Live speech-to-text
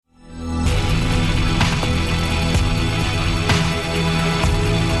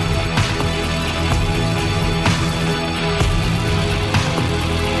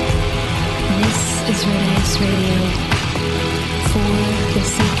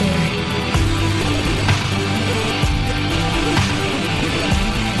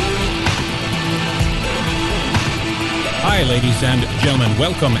Hi, ladies and gentlemen.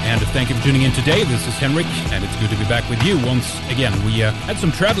 Welcome, and thank you for tuning in today. This is Henrik, and it's good to be back with you once again. We had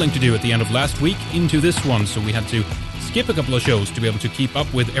some traveling to do at the end of last week into this one, so we had to skip a couple of shows to be able to keep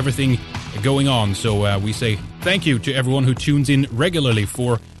up with everything going on. So we say thank you to everyone who tunes in regularly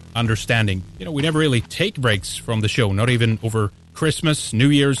for understanding. You know, we never really take breaks from the show, not even over Christmas, New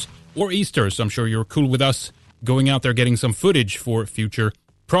Year's, or Easter. So I'm sure you're cool with us going out there getting some footage for future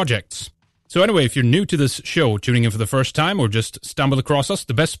projects. So anyway, if you're new to this show, tuning in for the first time, or just stumbled across us,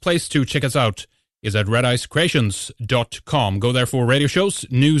 the best place to check us out is at redicecreations.com. Go there for radio shows,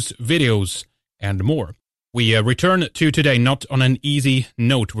 news, videos, and more. We return to today not on an easy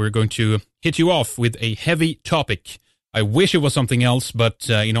note. We're going to hit you off with a heavy topic. I wish it was something else, but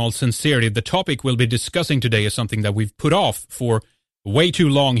in all sincerity, the topic we'll be discussing today is something that we've put off for way too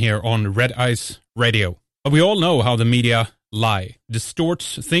long here on Red Ice Radio. But we all know how the media lie,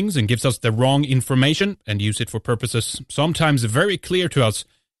 distorts things and gives us the wrong information and use it for purposes sometimes very clear to us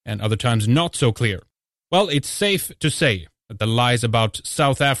and other times not so clear. Well, it's safe to say that the lies about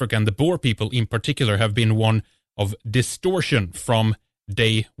South Africa and the Boer people in particular have been one of distortion from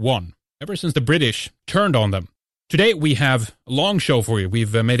day one, ever since the British turned on them. Today we have a long show for you.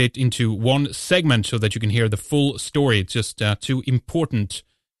 We've made it into one segment so that you can hear the full story. It's just too important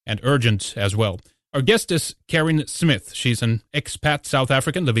and urgent as well. Our guest is Karin Smith. She's an expat South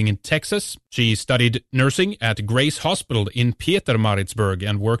African living in Texas. She studied nursing at Grace Hospital in Pietermaritzburg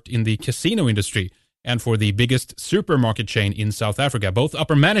and worked in the casino industry and for the biggest supermarket chain in South Africa, both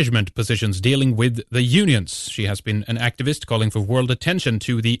upper management positions dealing with the unions. She has been an activist calling for world attention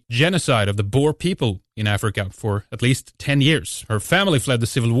to the genocide of the Boer people in Africa for at least 10 years. Her family fled the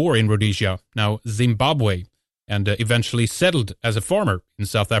civil war in Rhodesia, now Zimbabwe, and eventually settled as a farmer in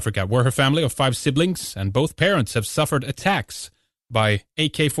South Africa, where her family of 5 siblings and both parents have suffered attacks by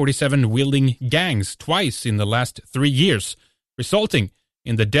AK-47 wielding gangs twice in the last 3 years, resulting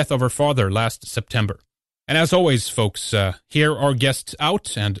in the death of her father last September. And as always, folks, hear our guests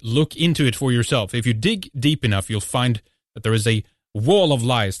out and look into it for yourself. If you dig deep enough, you'll find that there is a wall of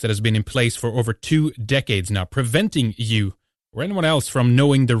lies that has been in place for over 2 decades now, preventing you or anyone else from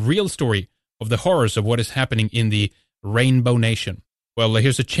knowing the real story of the horrors of what is happening in the Rainbow Nation. Well,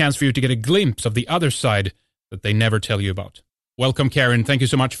 here's a chance for you to get a glimpse of the other side that they never tell you about. Welcome, Karin. Thank you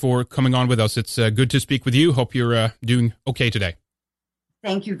so much for coming on with us. It's good to speak with you. Hope you're doing okay today.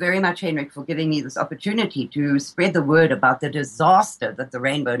 Thank you very much, Henrik, for giving me this opportunity to spread the word about the disaster that the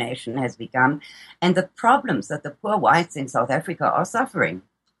Rainbow Nation has become and the problems that the poor whites in South Africa are suffering.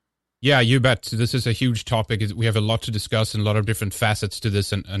 Yeah, you bet. This is a huge topic. We have a lot to discuss and a lot of different facets to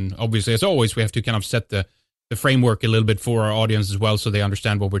this. And obviously, as always, we have to kind of set the framework a little bit for our audience as well so they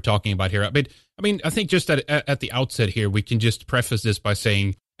understand what we're talking about here. But, I mean, I think just at the outset here, we can just preface this by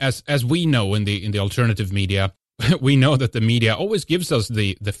saying, as we know in the alternative media, we know that the media always gives us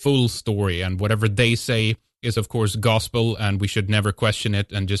the full story, and whatever they say is, of course, gospel, and we should never question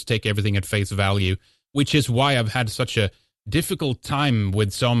it and just take everything at face value, which is why I've had such a difficult time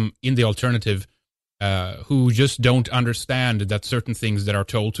with some in the alternative who just don't understand that certain things that are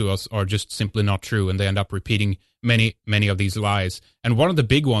told to us are just simply not true, and they end up repeating many of these lies. And one of the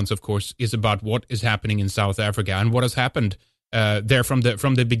big ones, of course, is about what is happening in South Africa and what has happened there from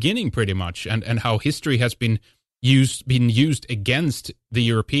the beginning, pretty much, and how history has been used against the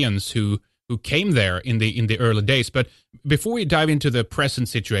Europeans who came there in the early days. But before we dive into the present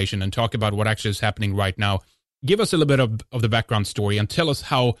situation and talk about what actually is happening right now, give us a little bit of the background story and tell us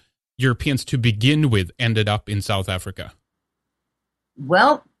how Europeans to begin with ended up in South Africa.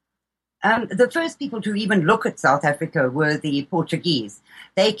 Well, the first people to even look at South Africa were the Portuguese.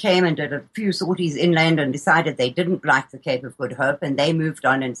 They came and did a few sorties inland and decided they didn't like the Cape of Good Hope, and they moved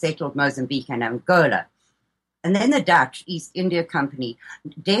on and settled Mozambique and Angola. And then the Dutch East India Company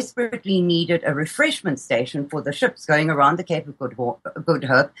desperately needed a refreshment station for the ships going around the Cape of Good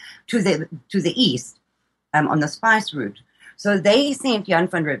Hope to the east on the spice route. So they sent Jan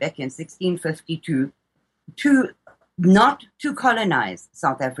van Riebeeck in 1652 not to colonize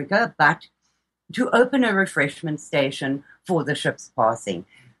South Africa, but to open a refreshment station for the ships passing.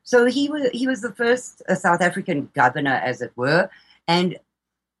 So he was the first South African governor, as it were, and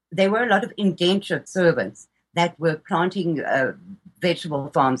there were a lot of indentured servants that were planting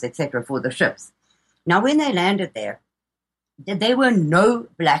vegetable farms, etc., for the ships. Now, when they landed there were no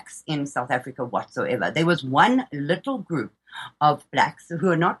blacks in South Africa whatsoever. There was one little group of blacks who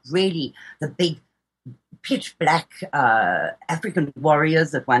are not really the big pitch black African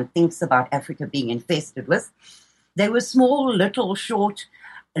warriors that one thinks about Africa being infested with. They were small, little, short,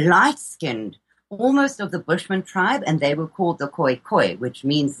 light-skinned almost of the Bushman tribe, and they were called the Khoi Khoi, which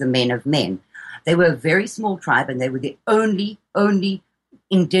means the men of men. They were a very small tribe, and they were the only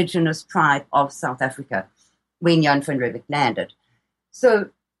indigenous tribe of South Africa when Jan van Riebeeck landed. So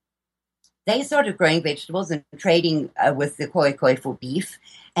they started growing vegetables and trading with the Khoi Khoi for beef,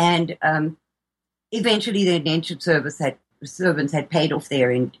 and eventually the indentured servants had paid off their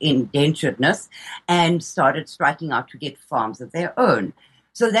indenturedness and started striking out to get farms of their own.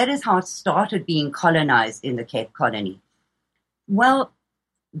 So that is how it started being colonized in the Cape Colony. Well,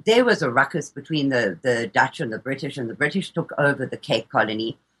 there was a ruckus between the Dutch and the British took over the Cape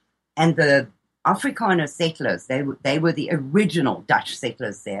Colony, and the Afrikaner settlers, they were the original Dutch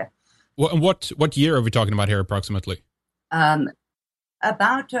settlers there. What year are we talking about here approximately?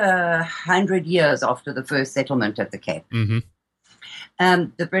 About 100 years after the first settlement at the Cape. Mm-hmm.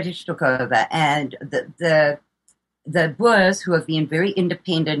 The British took over, and the Boers, who have been very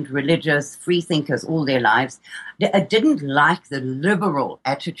independent, religious, free thinkers all their lives, didn't like the liberal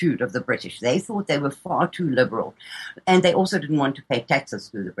attitude of the British. They thought they were far too liberal, and they also didn't want to pay taxes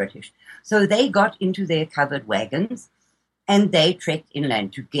to the British. So they got into their covered wagons, and they trekked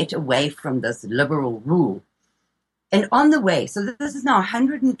inland to get away from this liberal rule. And on the way, so this is now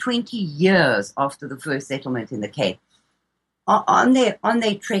 120 years after the first settlement in the Cape, on their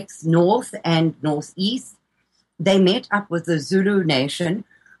treks north and northeast, they met up with the Zulu Nation,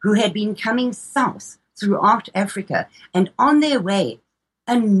 who had been coming south throughout Africa, and on their way,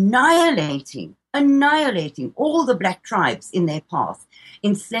 annihilating all the black tribes in their path,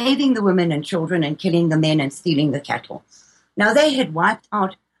 enslaving the women and children and killing the men and stealing the cattle. Now, they had wiped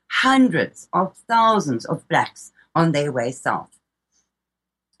out hundreds of thousands of blacks on their way south.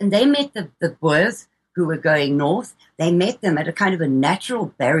 And they met the Boers who were going north. They met them at a kind of a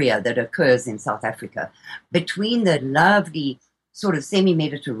natural barrier that occurs in South Africa between the lovely sort of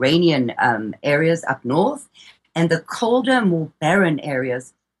semi-Mediterranean areas up north and the colder, more barren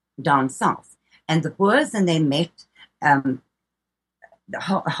areas down south. And the Boers and they met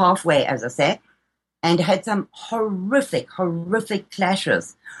halfway, as I say, and had some horrific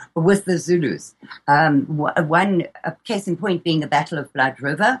clashes with the Zulus. One case in point being the Battle of Blood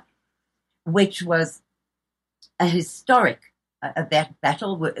River, which was a historic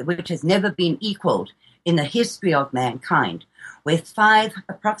battle which has never been equaled in the history of mankind, where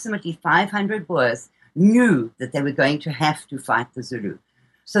approximately 500 Boers knew that they were going to have to fight the Zulu.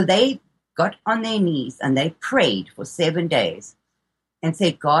 So they got on their knees and they prayed for 7 days and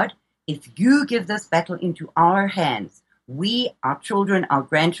said, God, if you give this battle into our hands, we, our children, our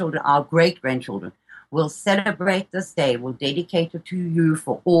grandchildren, our great-grandchildren, will celebrate this day, will dedicate it to you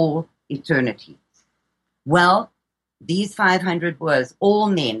for all eternity. Well, these 500 Boers, all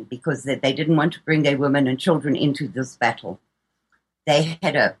men, because they didn't want to bring their women and children into this battle, they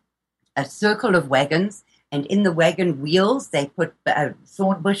had a circle of wagons, and in the wagon wheels, they put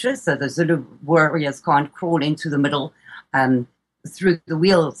thorn bushes so the Zulu warriors can't crawl into the middle through the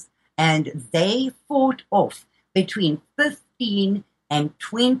wheels. And they fought off between 15 and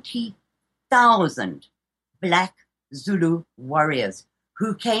 20,000 black Zulu warriors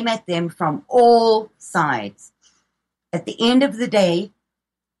who came at them from all sides. At the end of the day,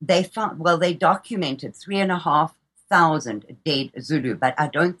 they documented 3,500 dead Zulu, but I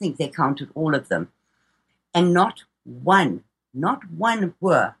don't think they counted all of them. And not one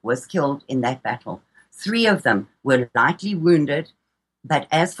Boer was killed in that battle. 3 of them were lightly wounded. But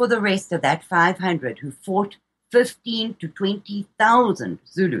as for the rest of that 500 who fought 15 to 20,000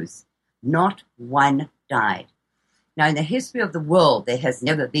 Zulus, not one died. Now, in the history of the world, there has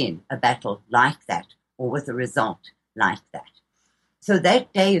never been a battle like that or with a result like that. So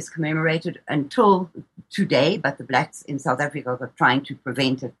that day is commemorated until today, but the blacks in South Africa are trying to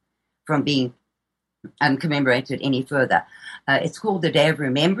prevent it from being commemorated any further. It's called the Day of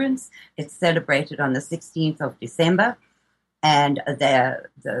Remembrance. It's celebrated on the 16th of December. And the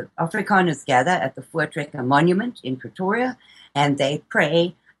Afrikaners gather at the Voortrekker Monument in Pretoria, and they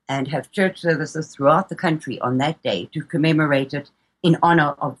pray and have church services throughout the country on that day to commemorate it in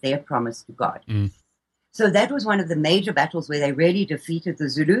honor of their promise to God. Mm. So that was one of the major battles where they really defeated the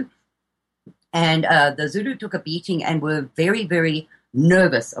Zulu. And the Zulu took a beating and were very, very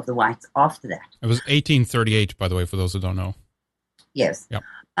nervous of the whites after that. It was 1838, by the way, for those who don't know. Yes. Yep.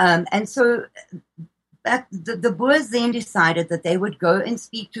 And so... But the Boers then decided that they would go and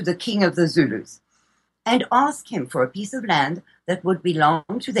speak to the king of the Zulus and ask him for a piece of land that would belong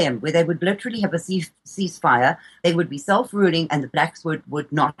to them, where they would literally have a ceasefire, they would be self-ruling, and the blacks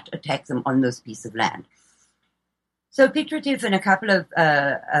would not attack them on this piece of land. So Pietermaritzburg and a couple of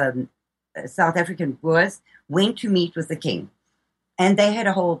South African Boers went to meet with the king, and they had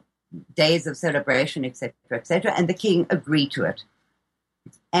a whole days of celebration, etc., etc., and the king agreed to it.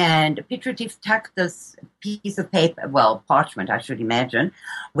 And Piet Retief tucked this piece of paper, well, parchment, I should imagine,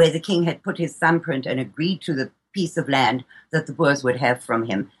 where the king had put his thumbprint and agreed to the piece of land that the Boers would have from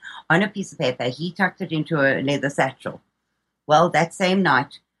him. On a piece of paper, he tucked it into a leather satchel. Well, that same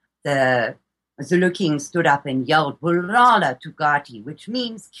night, the Zulu king stood up and yelled, "Bulala Tugati," which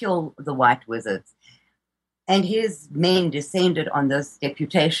means kill the white wizards. And his men descended on this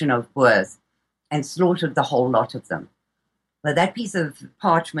deputation of Boers and slaughtered the whole lot of them. But that piece of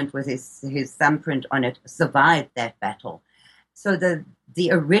parchment with his thumbprint on it survived that battle. So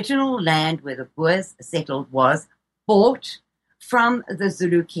the original land where the Boers settled was bought from the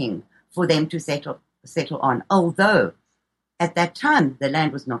Zulu king for them to settle on. Although at that time the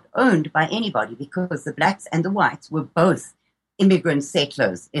land was not owned by anybody because the blacks and the whites were both immigrant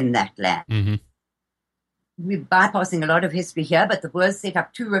settlers in that land. Mm-hmm. We're bypassing a lot of history here, but the Boers set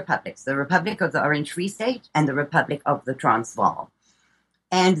up two republics, the Republic of the Orange Free State and the Republic of the Transvaal.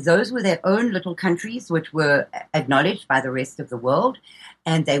 And those were their own little countries, which were acknowledged by the rest of the world,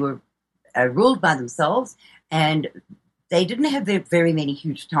 and they were ruled by themselves. And they didn't have very many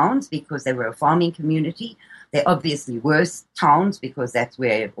huge towns because they were a farming community. They obviously were towns because that's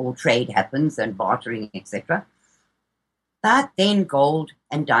where all trade happens and bartering, etc. But then gold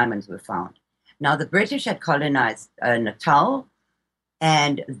and diamonds were found. Now, the British had colonized Natal,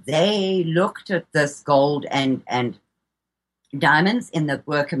 and they looked at this gold and diamonds in the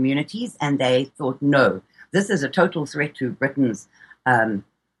Boer communities, and they thought, no, this is a total threat to Britain's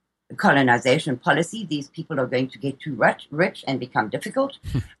colonization policy. These people are going to get too rich and become difficult.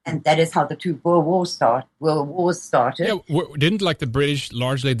 And that is how the two Boer Wars started. Yeah, didn't like the British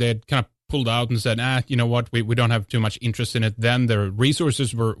largely, they had kind of pulled out and said, you know what, we don't have too much interest in it. Then their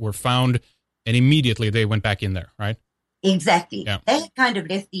resources were found, and immediately they went back in there, right? Exactly. Yeah. They kind of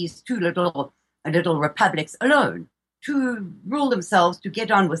left these two little republics alone to rule themselves, to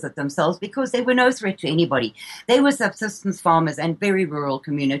get on with it themselves, because they were no threat to anybody. They were subsistence farmers and very rural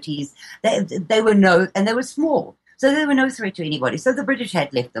communities. They were small, so they were no threat to anybody. So the British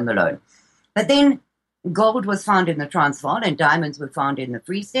had left them alone. But then gold was found in the Transvaal and diamonds were found in the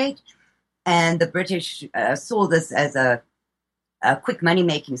Free State, and the British saw this as a quick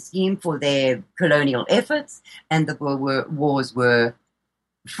money-making scheme for their colonial efforts, and the Boer Wars were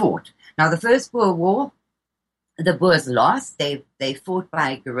fought. Now, the first Boer War, the Boers lost. They fought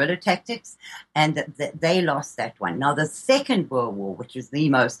by guerrilla tactics, and they lost that one. Now, the second Boer War, which is the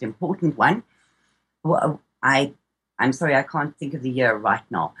most important one, I'm sorry, I can't think of the year right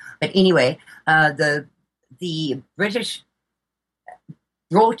now. But anyway, the British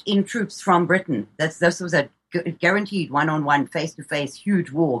brought in troops from Britain. This was a guaranteed one-on-one, face-to-face,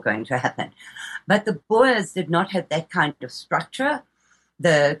 huge war going to happen. But the Boers did not have that kind of structure.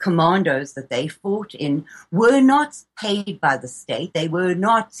 The commandos that they fought in were not paid by the state. They were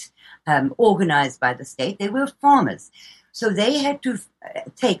not organized by the state. They were farmers. So they had to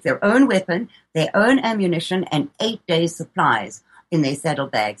take their own weapon, their own ammunition, and 8 days' supplies in their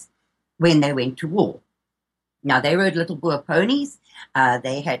saddlebags when they went to war. Now, they rode little Boer ponies.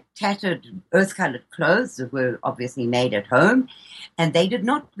 They had tattered, earth-colored clothes that were obviously made at home. And they did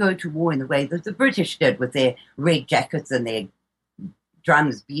not go to war in the way that the British did with their red jackets and their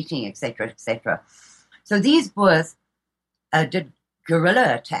drums beating, etc., etc. So these Boers did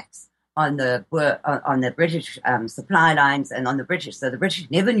guerrilla attacks on the British supply lines and on the British. So the British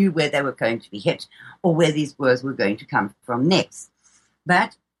never knew where they were going to be hit or where these Boers were going to come from next.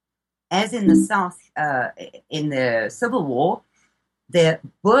 But as in the South, in the Civil War, the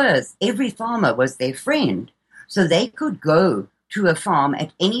Boers, every farmer was their friend. So they could go to a farm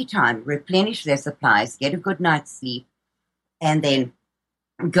at any time, replenish their supplies, get a good night's sleep, and then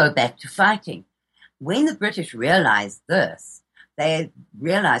go back to fighting. When the British realized this, they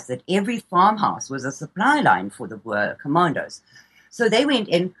realized that every farmhouse was a supply line for the Boer commandos. So they went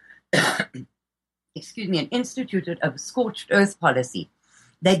in, and instituted a scorched earth policy.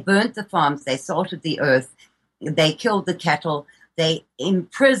 They burnt the farms, they salted the earth, they killed the cattle, they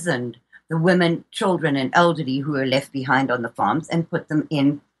imprisoned the women, children, and elderly who were left behind on the farms and put them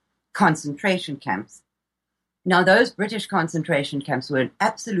in concentration camps. Now, those British concentration camps were an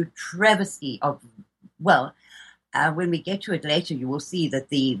absolute travesty of, when we get to it later, you will see that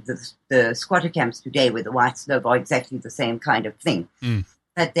the squatter camps today with the white Slovo are exactly the same kind of thing. Mm.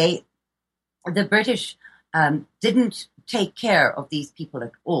 But the British didn't take care of these people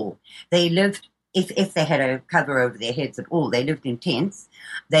at all. They lived, if they had a cover over their heads at all, they lived in tents.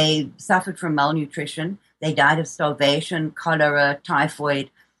 They suffered from malnutrition. They died of starvation, cholera, typhoid,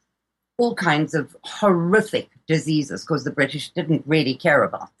 all kinds of horrific diseases because the British didn't really care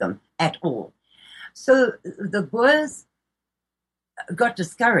about them at all. So the Boers got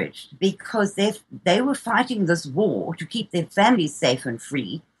discouraged because they were fighting this war to keep their families safe and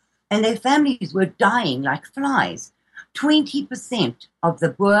free, and their families were dying like flies. 20% of the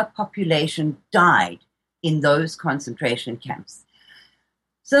Boer population died in those concentration camps.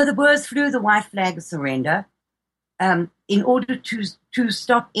 So the Boers flew the white flag of surrender in order to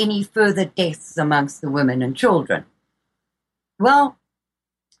stop any further deaths amongst the women and children. Well,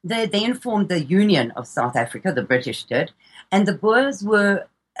 they informed the Union of South Africa, the British did, and the Boers were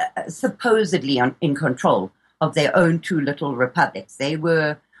supposedly in control of their own two little republics. They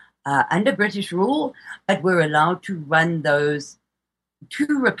were under British rule, but were allowed to run those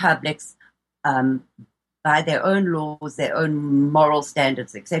two republics by their own laws, their own moral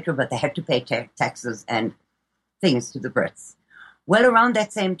standards, etc., but they had to pay taxes and things to the Brits. Well, around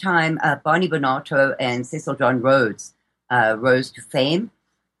that same time, Barney Bonato and Cecil John Rhodes rose to fame,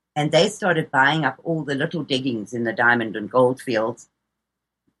 and they started buying up all the little diggings in the diamond and gold fields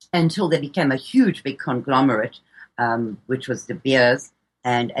until they became a huge, big conglomerate, which was De Beers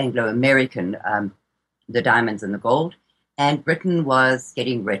and Anglo-American, the diamonds and the gold. And Britain was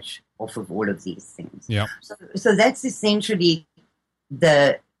getting rich off of all of these things. Yeah. So that's essentially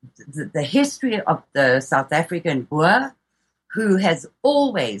the history of the South African Boer, who has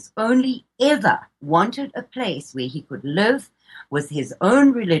always only ever wanted a place where he could live with his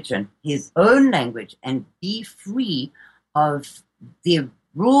own religion, his own language, and be free of the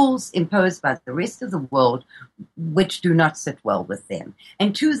rules imposed by the rest of the world, which do not sit well with them.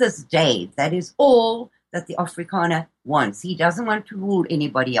 And to this day, that is all that the Afrikaner wants. He doesn't want to rule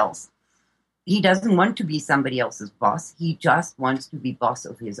anybody else. He doesn't want to be somebody else's boss. He just wants to be boss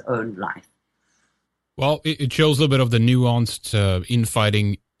of his own life. Well, it shows a little bit of the nuanced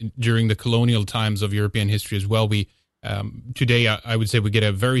infighting during the colonial times of European history as well. We today, I would say, we get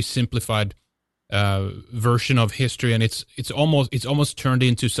a very simplified version of history, and it's almost turned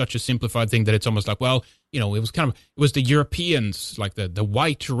into such a simplified thing that it's almost like, well, it was the Europeans, like the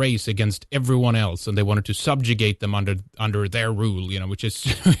white race against everyone else, and they wanted to subjugate them under their rule, which is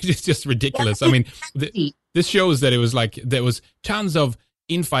it's just ridiculous. I mean, this shows that it was like there was tons of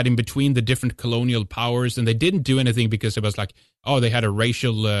infighting between the different colonial powers, and they didn't do anything because it was like, oh, they had a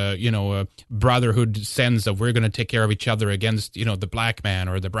racial, brotherhood sense of we're going to take care of each other against, the black man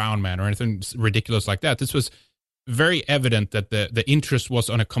or the brown man or anything ridiculous like that. This was very evident that the interest was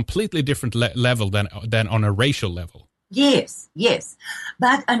on a completely different level than on a racial level. Yes.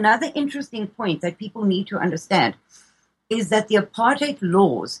 But another interesting point that people need to understand is that the apartheid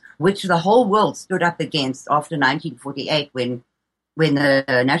laws, which the whole world stood up against after 1948 when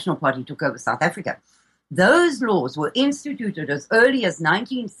the National Party took over South Africa, those laws were instituted as early as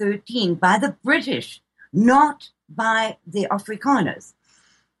 1913 by the British, not by the Afrikaners.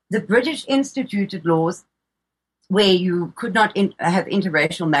 The British instituted laws where you could not have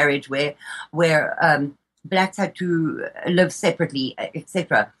interracial marriage, where blacks had to live separately,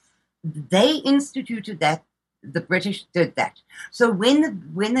 etc. They instituted that. The British did that. So when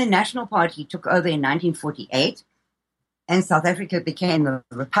the National Party took over in 1948, and South Africa became the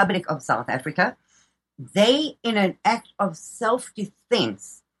Republic of South Africa, they, in an act of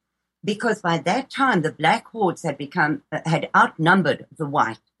self-defense, because by that time the black hordes had outnumbered the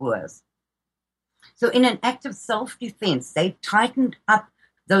white Boers. So in an act of self-defense, they tightened up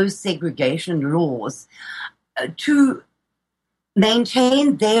those segregation laws to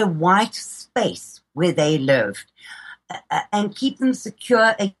maintain their white space where they lived and keep them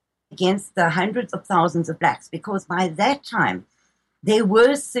secure against the hundreds of thousands of blacks, because by that time there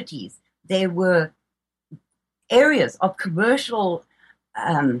were cities, there were areas of commercial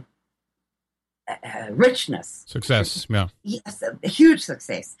richness. Success, yeah. Yes, a huge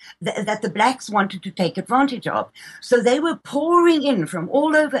success that the blacks wanted to take advantage of. So they were pouring in from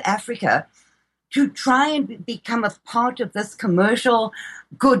all over Africa to try and become a part of this commercial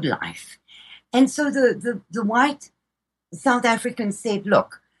good life. And so the white South Africans said,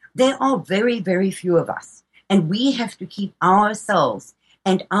 look, there are very, very few of us, and we have to keep ourselves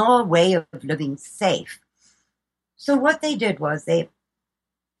and our way of living safe. So what they did was they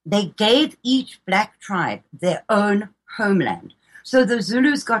gave each black tribe their own homeland. So the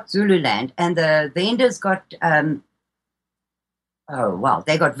Zulus got Zululand, and the Vendors got, they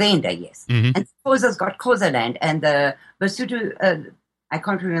got Venda, yes. Mm-hmm. And the Xhosas got Xhosaland, and the Basotho, I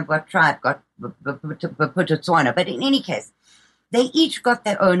can't remember what tribe got Bophuthatswana, but in any case, they each got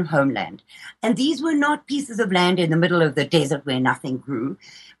their own homeland. And these were not pieces of land in the middle of the desert where nothing grew,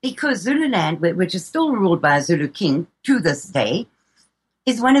 because Zululand, which is still ruled by a Zulu king to this day,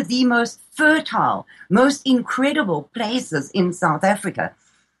 is one of the most fertile, most incredible places in South Africa.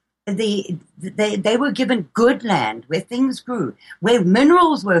 They were given good land where things grew, where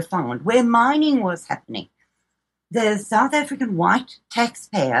minerals were found, where mining was happening. The South African white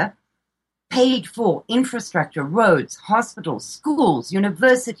taxpayer paid for infrastructure, roads, hospitals, schools,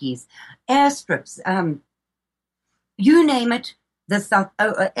 universities, airstrips, you name it,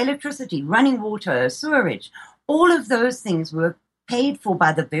 electricity, running water, sewerage. All of those things were paid for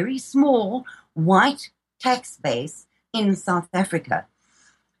by the very small white tax base in South Africa.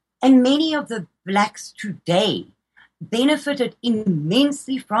 And many of the blacks today benefited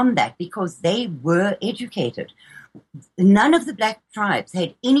immensely from that because they were educated. None of the black tribes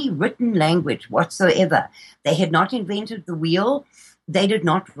had any written language whatsoever. They had not invented the wheel. They did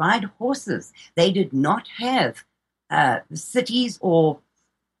not ride horses. They did not have cities or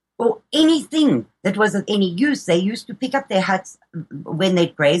anything that was of any use. They used to pick up their huts when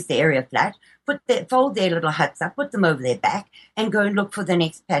they'd grazed the area flat, fold their little huts up, put them over their back, and go and look for the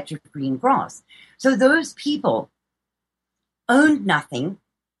next patch of green grass. So those people owned nothing,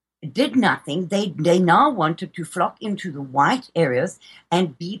 did nothing. They now wanted to flock into the white areas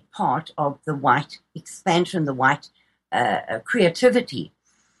and be part of the white expansion, the white creativity.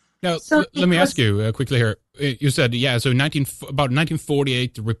 Now, let me ask you quickly here. You said, so about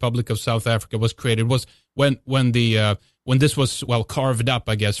 1948, the Republic of South Africa was created. Was when this was, carved up,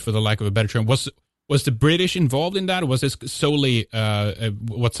 I guess, for the lack of a better term. Was the British involved in that? Or was this solely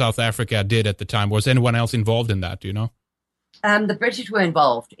what South Africa did at the time? Was anyone else involved in that? Do you know? The British were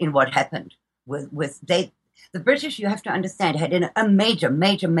involved in what happened the British, you have to understand, had a major,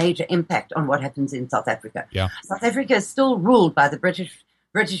 major, major impact on what happens in South Africa. Yeah. South Africa is still ruled by the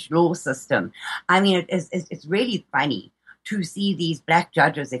British law system. I mean, it's really funny to see these black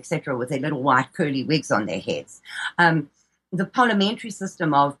judges, etc., with their little white curly wigs on their heads. The parliamentary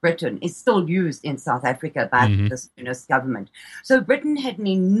system of Britain is still used in South Africa by the Zionist government. So Britain had an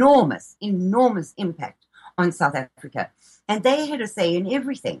enormous, enormous impact on South Africa. And they had a say in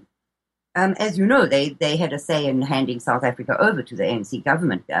everything. As you know, they had a say in handing South Africa over to the ANC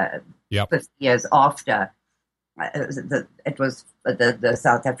government 50 years after the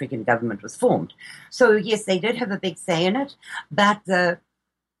South African government was formed. So yes, they did have a big say in it, but the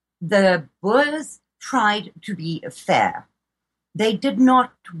Boers tried to be fair. They did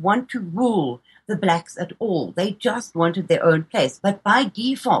not want to rule the blacks at all. They just wanted their own place. But by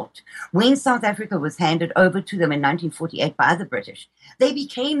default, when South Africa was handed over to them in 1948 by the British, they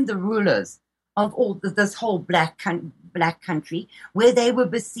became the rulers of this whole black country, where they were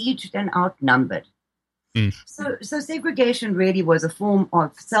besieged and outnumbered. So segregation really was a form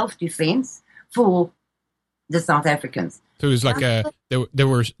of self-defense for the South Africans. So it was like they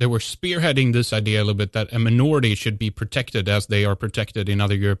were spearheading this idea a little bit that a minority should be protected as they are protected in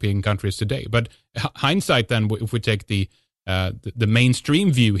other European countries today. But hindsight, then, if we take the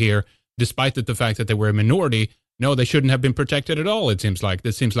mainstream view here, despite the fact that they were a minority, no, they shouldn't have been protected at all. It seems like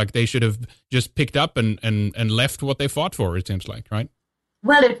they should have just picked up and left what they fought for. It seems like, right?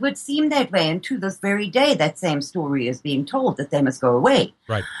 Well, it would seem that way, and to this very day, that same story is being told, that they must go away.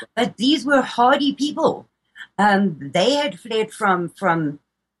 Right. But these were hardy people. They had fled from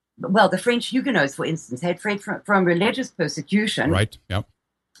the French Huguenots, for instance, had fled from religious persecution. Right. Yep.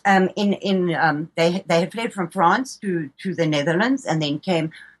 They had fled from France to the Netherlands, and then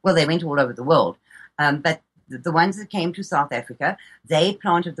they went all over the world. But the ones that came to South Africa, they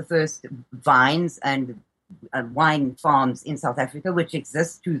planted the first vines and wine farms in South Africa, which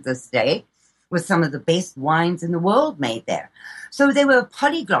exist to this day, with some of the best wines in the world made there. So they were a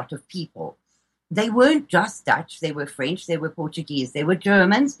polyglot of people. They weren't just Dutch, they were French, they were Portuguese, they were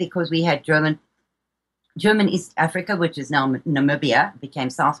Germans, because we had German East Africa, which is now Namibia, became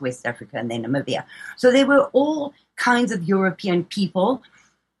Southwest Africa and then Namibia. So they were all kinds of European people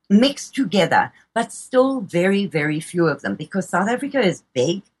mixed together, but still very, very few of them, because South Africa is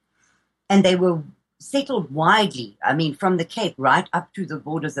big and they were settled widely, I mean, from the Cape right up to the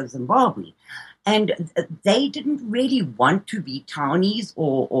borders of Zimbabwe. And they didn't really want to be townies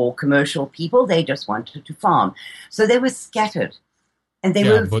or commercial people. They just wanted to farm. So they were scattered. And they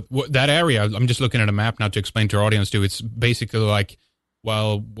were... But that area, I'm just looking at a map now to explain to our audience too. It's basically like,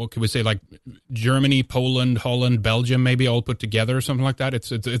 what can we say? Like Germany, Poland, Holland, Belgium, maybe all put together or something like that.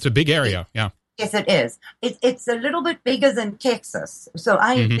 It's a big area. Yeah. Yes, it is. It's a little bit bigger than Texas. So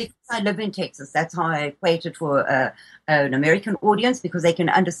because I live in Texas, that's how I equate it for an American audience, because they can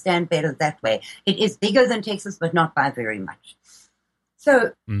understand better that way. It is bigger than Texas, but not by very much.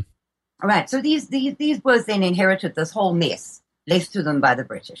 So, all right. So these Boers then inherited this whole mess left to them by the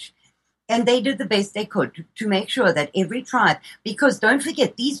British. And they did the best they could to make sure that every tribe, because don't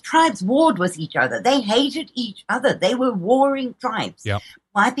forget, these tribes warred with each other. They hated each other. They were warring tribes,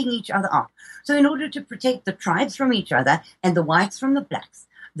 wiping each other out. So in order to protect the tribes from each other and the whites from the blacks,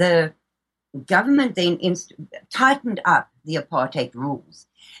 the government then tightened up the apartheid rules.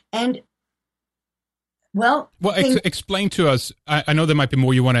 And explain to us. I know there might be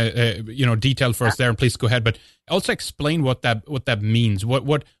more you want to, detail for us there, and please go ahead. But also explain what that means. What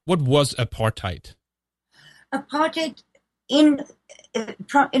was apartheid? Apartheid, in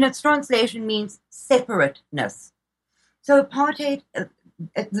its translation, means separateness. So apartheid,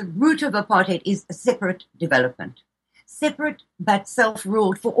 the root of apartheid is a separate development, separate but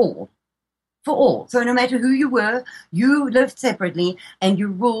self-ruled for all. For all. So no matter who you were, you lived separately and you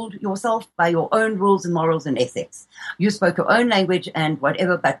ruled yourself by your own rules and morals and ethics. You spoke your own language and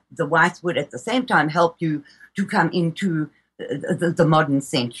whatever, but the whites would at the same time help you to come into the modern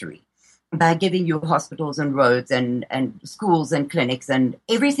century by giving you hospitals and roads and schools and clinics and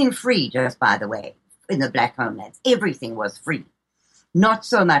everything free, just by the way, in the black homelands. Everything was free. Not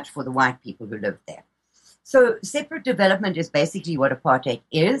so much for the white people who lived there. So separate development is basically what apartheid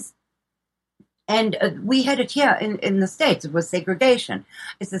is. And we had it here in the States. It was segregation.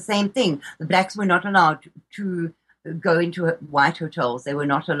 It's the same thing. The blacks were not allowed to go into white hotels. They were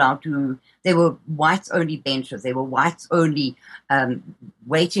not allowed to. They were whites-only benches. They were whites-only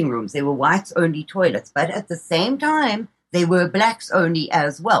waiting rooms. They were whites-only toilets. But at the same time, they were blacks-only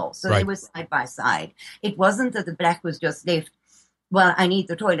as well. So They were side by side. It wasn't that the black was just left, well, I need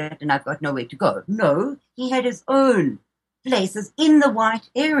the toilet and I've got nowhere to go. No, he had his own places in the white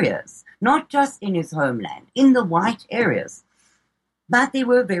areas, not just in his homeland, in the white areas. But there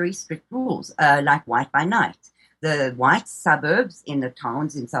were very strict rules, like white by night. The white suburbs in the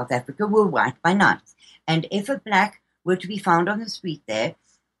towns in South Africa were white by night. And if a black were to be found on the street there,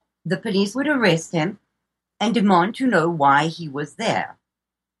 the police would arrest him and demand to know why he was there.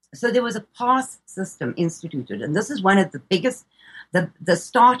 So there was a pass system instituted. And this is one of the biggest, the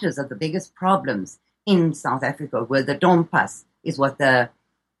starters of the biggest problems in South Africa, where the dompas is what the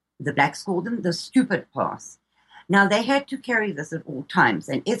blacks called them, the stupid pass. Now, they had to carry this at all times.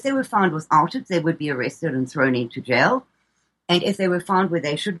 And if they were found without it, they would be arrested and thrown into jail. And if they were found where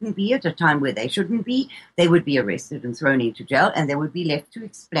they shouldn't be at a time where they shouldn't be, they would be arrested and thrown into jail. And they would be left to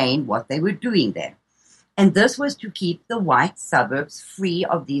explain what they were doing there. And this was to keep the white suburbs free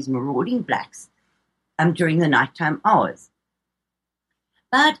of these marauding blacks during the nighttime hours.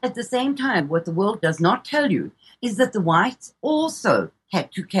 But at the same time, what the world does not tell you is that the whites also had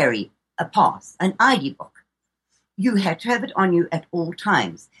to carry a pass, an ID book. You had to have it on you at all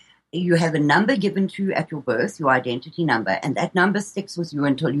times. You have a number given to you at your birth, your identity number, and that number sticks with you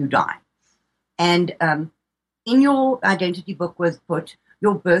until you die. And in your identity book was put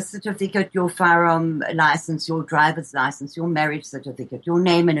your birth certificate, your firearm license, your driver's license, your marriage certificate, your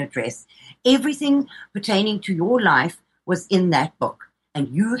name and address. Everything pertaining to your life was in that book. And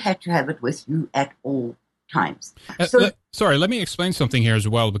you had to have it with you at all times. Sorry, let me explain something here as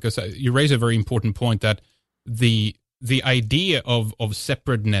well, because you raise a very important point that the idea of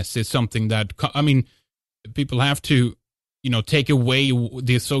separateness is something that, people have to, take away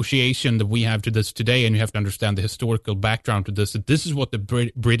the association that we have to this today, and you have to understand the historical background to this. That this is what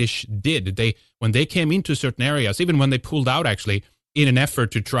the British did. When they came into certain areas, even when they pulled out, actually, in an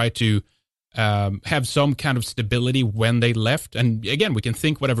effort to try to have some kind of stability when they left. And again, we can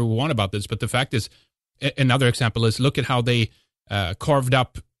think whatever we want about this, but the fact is, another example is, look at how they carved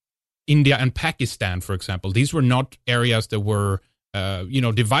up India and Pakistan, for example. These were not areas that were,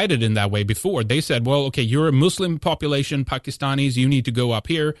 divided in that way before. They said, well, okay, you're a Muslim population, Pakistanis, you need to go up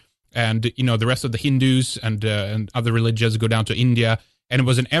here. And, the rest of the Hindus and other religions go down to India. And it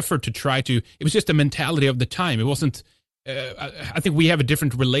was an effort to try to, it was just a mentality of the time. It wasn't, I think we have a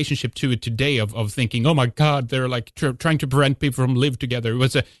different relationship to it today of thinking, oh my God, they're like trying to prevent people from live together.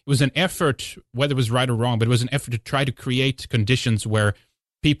 It was an effort, whether it was right or wrong, but it was an effort to try to create conditions where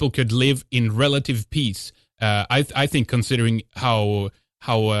people could live in relative peace. I think, considering how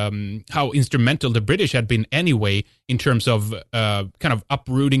instrumental the British had been anyway in terms of kind of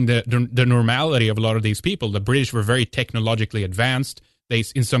uprooting the normality of a lot of these people. The British were very technologically advanced. They,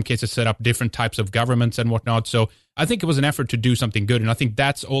 in some cases, set up different types of governments and whatnot. So I think it was an effort to do something good, and I think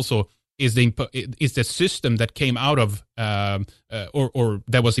that's also is the system that came out of or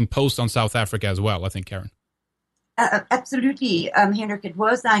that was imposed on South Africa as well. I think, Karin. Absolutely, Henrik. It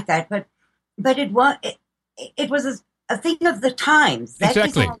was like that, but it was a thing of the times. That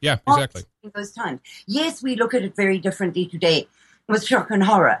exactly. Yeah. Exactly. In those times, yes, we look at it very differently today with shock and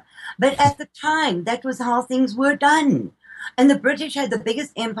horror, but at the time, that was how things were done. And the British had the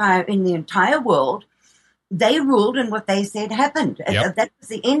biggest empire in the entire world. They ruled, and what they said happened. Yep. That was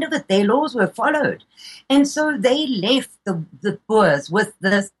the end of it. Their laws were followed. And so they left the Boers with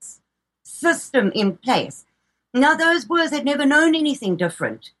this system in place. Now, those Boers had never known anything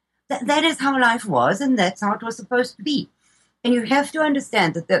different. That is how life was, and that's how it was supposed to be. And you have to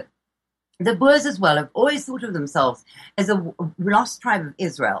understand that the Boers as well have always thought of themselves as a lost tribe of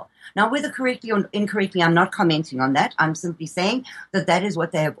Israel. Now, whether correctly or incorrectly, I'm not commenting on that. I'm simply saying that is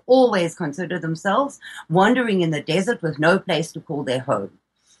what they have always considered themselves, wandering in the desert with no place to call their home.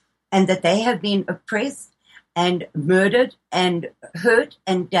 And that they have been oppressed and murdered and hurt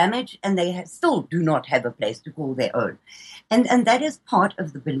and damaged, and they still do not have a place to call their own. And that is part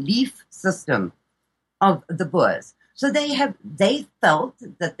of the belief system of the Boers. So they felt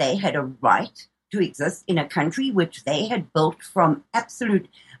that they had a right to exist in a country which they had built from absolute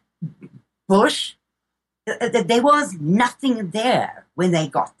bush. That there was nothing there when they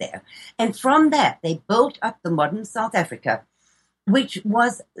got there. And from that, they built up the modern South Africa, which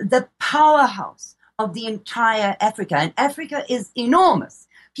was the powerhouse of the entire Africa. And Africa is enormous.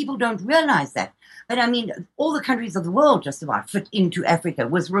 People don't realize that. But I mean, all the countries of the world just about fit into Africa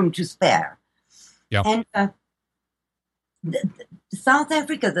with room to spare. Yeah. And South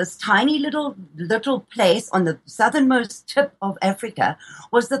Africa, this tiny little place on the southernmost tip of Africa,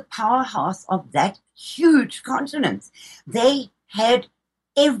 was the powerhouse of that huge continent. They had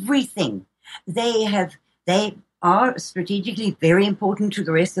everything. They are strategically very important to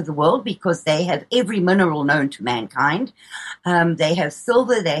the rest of the world because they have every mineral known to mankind. They have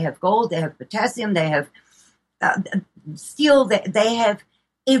silver, they have gold, they have potassium, they have steel, they have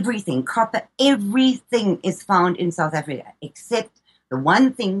everything, copper, everything is found in South Africa, except the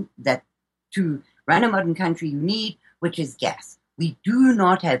one thing that to run a modern country you need, which is gas. We do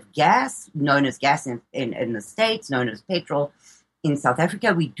not have gas, known as gas in the States, known as petrol in South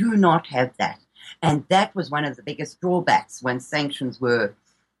Africa. We do not have that. And that was one of the biggest drawbacks when sanctions were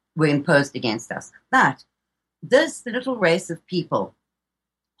imposed against us. But this little race of people,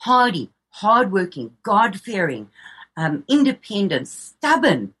 hardy, hardworking, God-fearing, independent,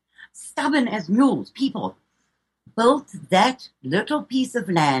 stubborn as mules, people built that little piece of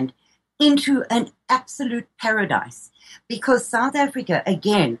land into an absolute paradise. Because South Africa,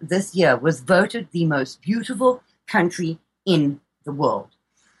 again, this year was voted the most beautiful country in the world.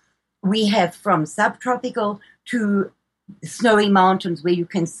 We have from subtropical to snowy mountains where you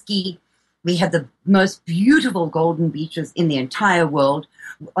can ski. We have the most beautiful golden beaches in the entire world.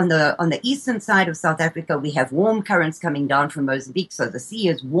 On the eastern side of South Africa, we have warm currents coming down from Mozambique, so the sea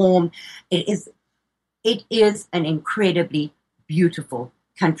is warm. It is an incredibly beautiful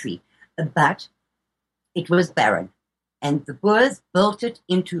country, but it was barren. And the Boers built it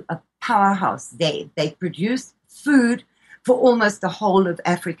into a powerhouse. They produced food for almost the whole of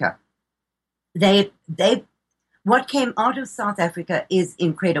Africa. What came out of South Africa is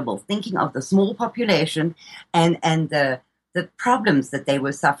incredible. Thinking of the small population and the problems that they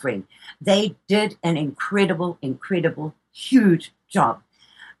were suffering, they did an incredible, huge job.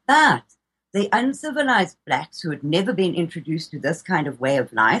 But the uncivilized blacks who had never been introduced to this kind of way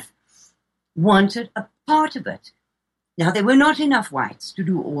of life wanted a part of it. Now, there were not enough whites to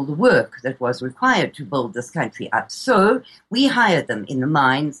do all the work that was required to build this country up. So we hired them in the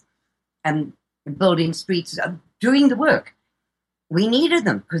mines and building streets, doing the work. We needed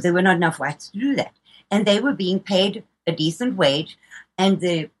them because there were not enough whites to do that. And they were being paid a decent wage. And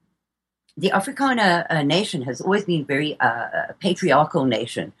the Afrikaner nation has always been very a patriarchal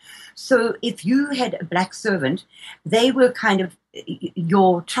nation. So if you had a black servant, they were kind of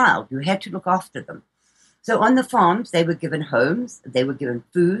your child. You had to look after them. So on the farms, they were given homes, they were given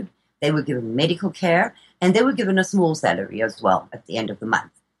food, they were given medical care, and they were given a small salary as well at the end of the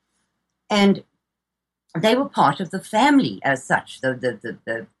month. And they were part of the family as such.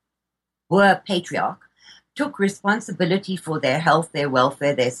 The Boer patriarch took responsibility for their health, their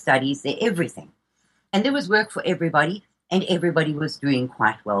welfare, their studies, their everything. And there was work for everybody, and everybody was doing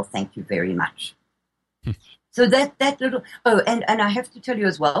quite well. Thank you very much. So that little... Oh, and I have to tell you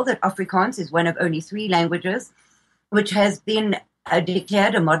as well that Afrikaans is one of only 3 languages which has been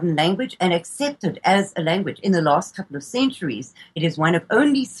declared a modern language and accepted as a language. In the last couple of centuries, it is one of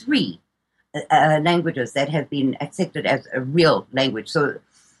only 3 languages that have been accepted as a real language. So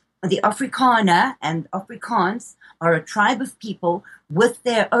the Afrikaner and Afrikaans are a tribe of people with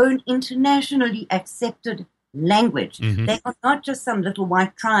their own internationally accepted language. Mm-hmm. They are not just some little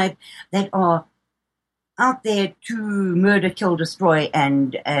white tribe that are out there to murder, kill, destroy,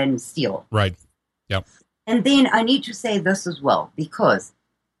 and steal. Right. Yep. And then I need to say this as well, because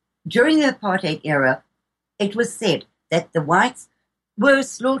during the apartheid era, it was said that the whites were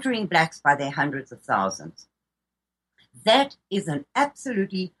slaughtering blacks by their hundreds of thousands. That is an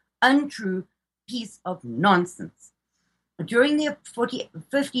absolutely untrue piece of nonsense. During the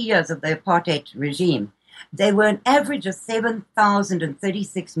 50 years of the apartheid regime, there were an average of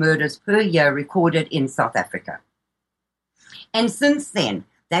 7,036 murders per year recorded in South Africa. And since then,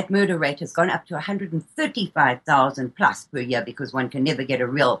 that murder rate has gone up to 135,000 plus per year, because one can never get a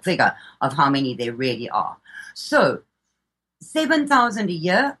real figure of how many there really are. So 7,000 a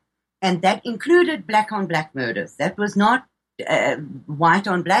year, and that included black on black murders. That was not white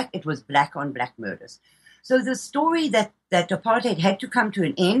on black, it was black on black murders. So the story that apartheid had to come to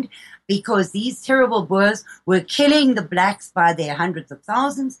an end because these terrible Boers were killing the blacks by their hundreds of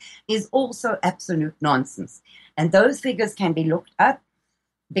thousands is also absolute nonsense. And those figures can be looked up,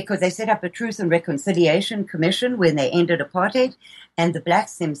 because they set up a Truth and Reconciliation Commission when they ended apartheid, and the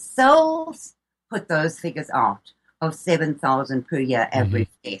blacks themselves put those figures out of 7,000 per year average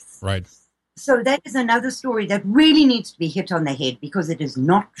deaths. Right. So that is another story that really needs to be hit on the head, because it is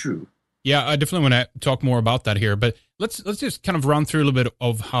not true. Yeah, I definitely want to talk more about that here, but let's just kind of run through a little bit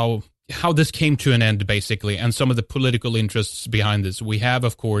of how this came to an end, basically, and some of the political interests behind this. We have,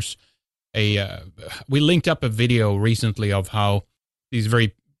 of course, we linked up a video recently of how these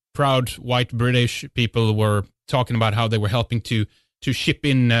very proud white British people were talking about how they were helping to ship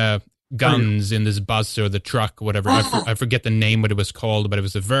in guns in this bus or the truck, whatever. I forget the name, what it was called, but it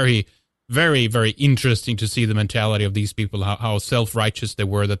was a very, very, very interesting to see the mentality of these people, how self-righteous they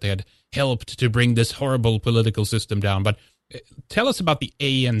were, that they had helped to bring this horrible political system down. But tell us about the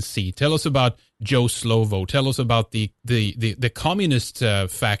ANC. Tell us about Joe Slovo. Tell us about the communist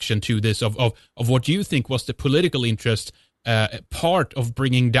faction to this, of what you think was the political interest part of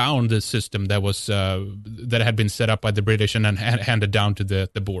bringing down the system that was that had been set up by the British and then handed down to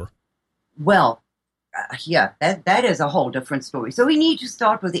the Boer. Well, that is a whole different story. So we need to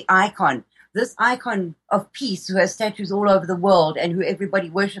start with the icon, this icon of peace who has statues all over the world and who everybody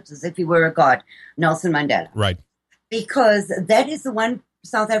worships as if he were a god, Nelson Mandela. Right. Because that is the one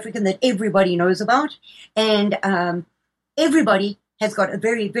South African that everybody knows about, and everybody has got a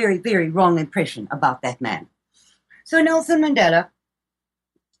very, very, very wrong impression about that man. So Nelson Mandela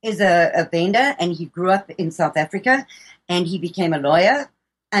is a Venda, and he grew up in South Africa, and he became a lawyer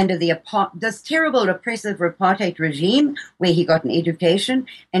under this terrible oppressive apartheid regime, where he got an education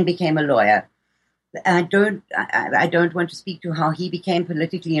and became a lawyer. I don't want to speak to how he became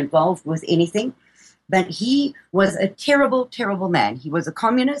politically involved with anything, but he was a terrible, terrible man. He was a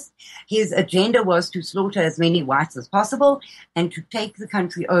communist. His agenda was to slaughter as many whites as possible and to take the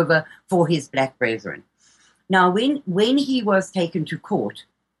country over for his black brethren. Now, when he was taken to court,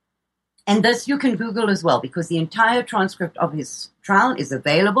 and this you can Google as well, because the entire transcript of his trial is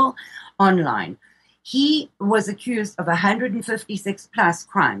available online. He was accused of 156 plus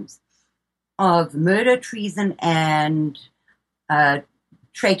crimes of murder, treason, and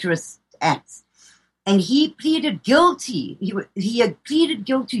traitorous acts. And he pleaded guilty. He had pleaded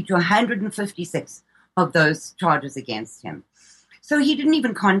guilty to 156 of those charges against him. So he didn't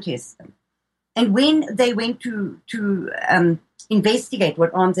even contest them. And when they went to investigate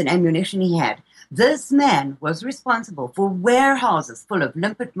what arms and ammunition he had, this man was responsible for warehouses full of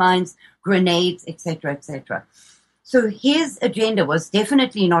limpet mines, grenades, etc., etc. So his agenda was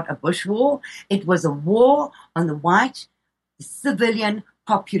definitely not a bush war. It was a war on the white civilian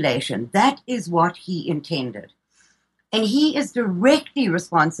population. That is what he intended. And he is directly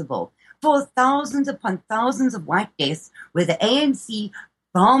responsible for thousands upon thousands of white deaths where the ANC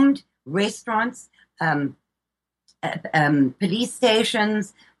bombed restaurants, police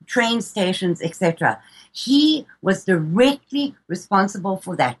stations, train stations, etc. He was directly responsible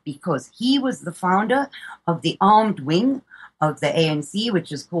for that because he was the founder of the armed wing of the ANC,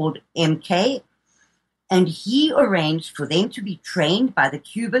 which is called MK, and he arranged for them to be trained by the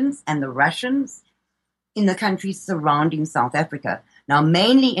Cubans and the Russians in the countries surrounding South Africa. Now,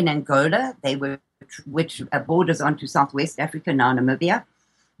 mainly in Angola, which borders onto Southwest Africa, now Namibia.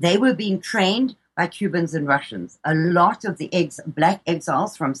 They were being trained by Cubans and Russians. A lot of the black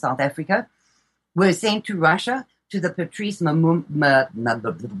exiles from South Africa were sent to Russia, to the Patrice Lumumba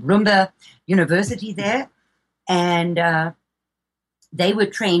University there, and they were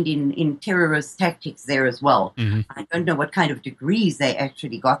trained in terrorist tactics there as well. Mm-hmm. I don't know what kind of degrees they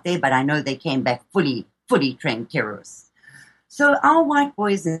actually got there, but I know they came back fully trained terrorists. So our white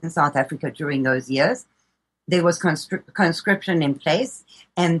boys in South Africa during those years, there was conscription in place,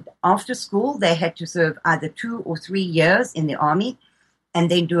 and after school they had to serve either 2 or 3 years in the army, and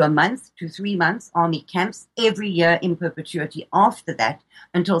then do 1 month to 3 months army camps every year in perpetuity after that,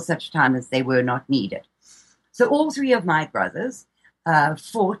 until such time as they were not needed. So all three of my brothers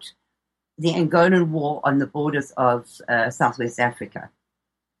fought the Angolan War on the borders of Southwest Africa.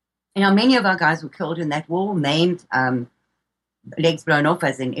 Many of our guys were killed in that war, maimed, legs blown off,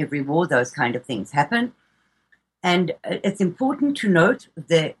 as in every war, those kind of things happen. And it's important to note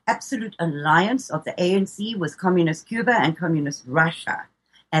the absolute alliance of the ANC with Communist Cuba and Communist Russia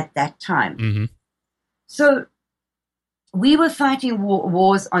at that time. Mm-hmm. So we were fighting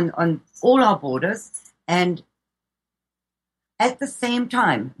wars on all our borders, and at the same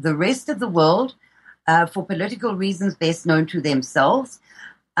time, the rest of the world, for political reasons best known to themselves,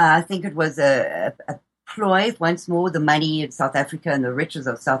 I think it was a ploy. Once more, the money in South Africa and the riches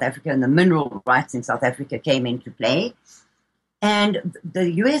of South Africa and the mineral rights in South Africa came into play. And the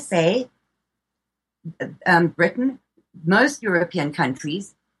USA, Britain, most European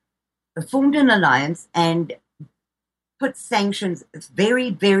countries formed an alliance and put sanctions,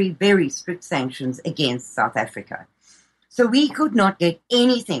 very, very, very strict sanctions against South Africa. So we could not get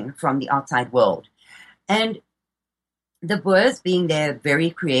anything from the outside world. And the Boers, being their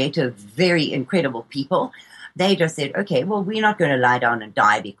very creative, very incredible people, they just said, okay, well, we're not going to lie down and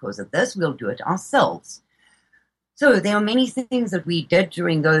die because of this. We'll do it ourselves. So there are many things that we did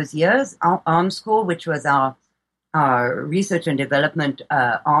during those years. Our Arms Corps, which was our research and development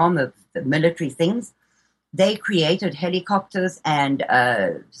arm of the military things, they created helicopters and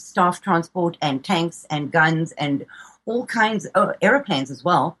staff transport and tanks and guns and all kinds of airplanes as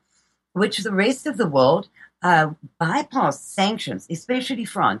well, which the rest of the world bypassed sanctions, especially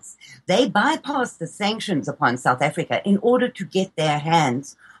France. They bypassed the sanctions upon South Africa in order to get their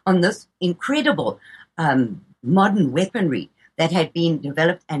hands on this incredible modern weaponry that had been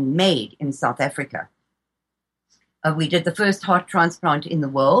developed and made in South Africa. We did the first heart transplant in the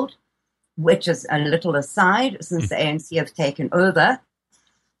world, which is a little aside, since the ANC have taken over.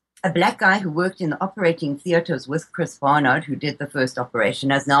 A black guy who worked in the operating theaters with Chris Barnard, who did the first operation,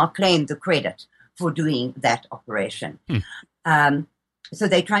 has now claimed the credit for doing that operation. So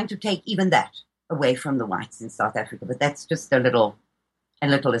they're trying to take even that away from the whites in South Africa, but that's just a little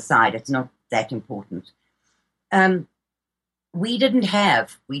aside. It's not that important. We did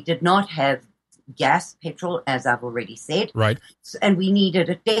not have gas, petrol, as I've already said. Right. And we needed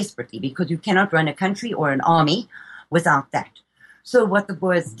it desperately because you cannot run a country or an army without that. So what the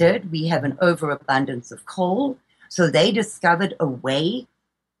Boers did, we have an overabundance of coal. So they discovered a way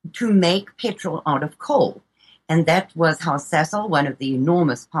to make petrol out of coal. And that was how Sasol, one of the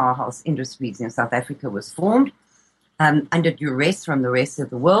enormous powerhouse industries in South Africa, was formed. Under duress from the rest of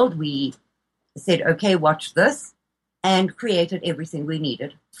the world, we said, okay, watch this, and created everything we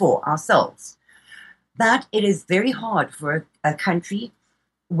needed for ourselves. But it is very hard for a country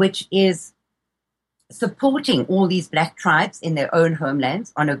which is supporting all these black tribes in their own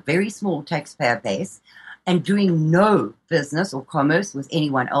homelands on a very small taxpayer base and doing no business or commerce with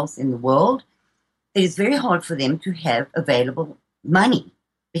anyone else in the world. It is very hard for them to have available money,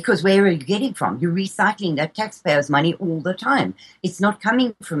 because where are you getting from? You're recycling that taxpayers' money all the time. It's not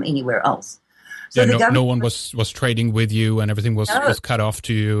coming from anywhere else. So no one was trading with you, and everything was cut off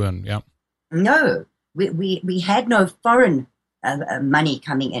to you, and yeah. No, we had no foreign money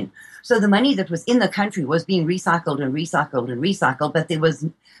coming in. So the money that was in the country was being recycled and recycled and recycled, but there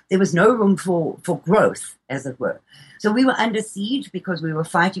was no room for growth, as it were. So we were under siege because we were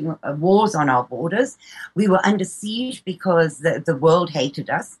fighting wars on our borders. We were under siege because the world hated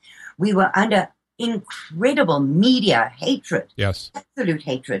us. We were under incredible media hatred, yes, absolute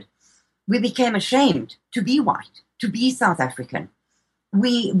hatred. We became ashamed to be white, to be South African.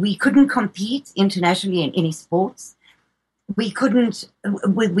 We couldn't compete internationally in any sports. We couldn't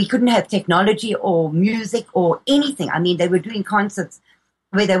have technology or music or anything. I mean, they were doing concerts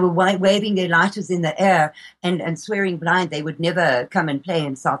where they were waving their lighters in the air and swearing blind they would never come and play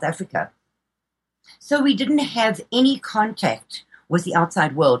in South Africa. So we didn't have any contact with the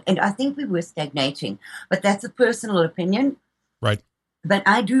outside world. And I think we were stagnating. But that's a personal opinion. Right. But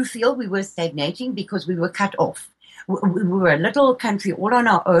I do feel we were stagnating because we were cut off. We were a little country all on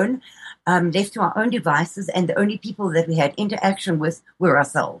our own, left to our own devices, and the only people that we had interaction with were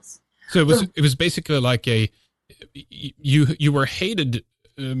ourselves. So it was basically like you were hated,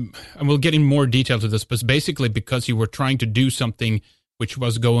 and we'll get in more detail to this, but basically because you were trying to do something which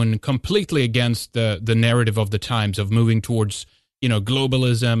was going completely against the narrative of the times of moving towards,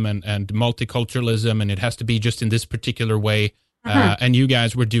 globalism and multiculturalism, and it has to be just in this particular way. And you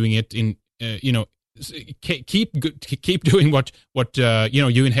guys were doing it in, keep doing what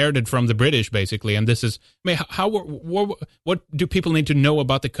you inherited from the British, basically. And this is, I mean, what do people need to know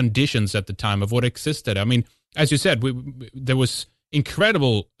about the conditions at the time of what existed? I mean, as you said, there was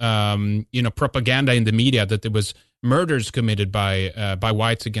incredible, propaganda in the media that there was murders committed by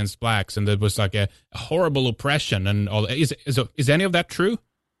whites against blacks, and there was like a horrible oppression and all. Is any of that true?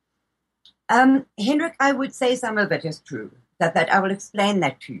 Henrik, I would say some of it is true. That I will explain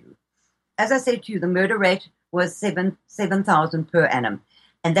that to you. As I said to you, the murder rate was 7,000 per annum,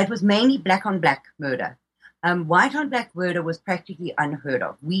 and that was mainly black on black murder. White on black murder was practically unheard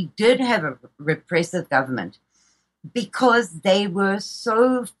of. We did have a repressive government because they were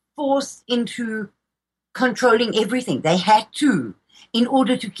so forced into controlling everything. They had to, in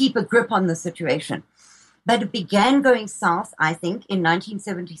order to keep a grip on the situation. But it began going south, I think, in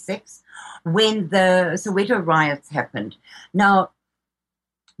 1976 when the Soweto riots happened. Now,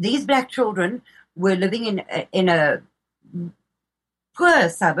 these black children were living in a poor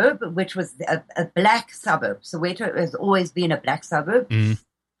suburb, which was a black suburb. Soweto has always been a black suburb, in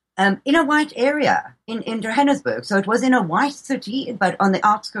a white area in Johannesburg. So it was in a white city, but on the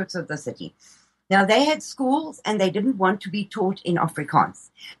outskirts of the city. Now, they had schools, and they didn't want to be taught in Afrikaans.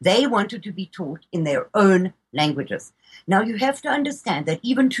 They wanted to be taught in their own languages. Now, you have to understand that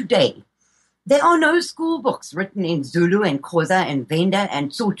even today, there are no school books written in Zulu and Xhosa and Venda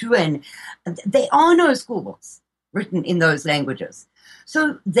and Sotho, and there are no school books written in those languages.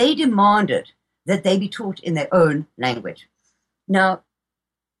 So they demanded that they be taught in their own language. Now,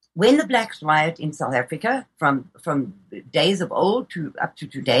 when the blacks riot in South Africa, from days of old to up to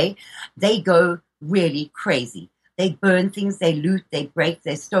today, they go really crazy. They burn things, they loot, they break,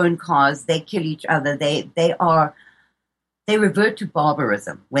 they stone cars, they kill each other. They revert to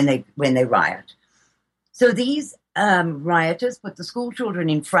barbarism when they riot. So these rioters put the school children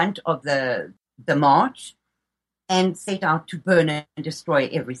in front of the march and set out to burn and destroy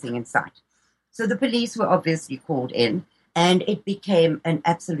everything in sight. So the police were obviously called in. And it became an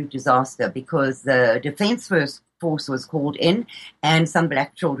absolute disaster because the Defense Force was called in and some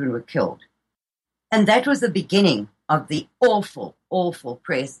black children were killed. And that was the beginning of the awful, awful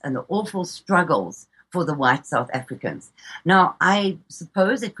press and the awful struggles for the white South Africans. Now, I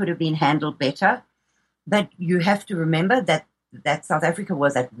suppose it could have been handled better, but you have to remember that South Africa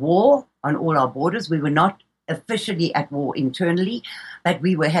was at war on all our borders. We were not officially at war internally, but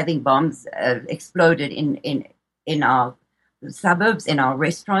we were having bombs exploded in our suburbs, in our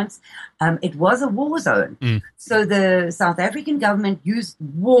restaurants. It was a war zone. So the South African government used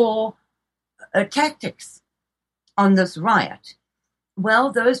war tactics on this riot.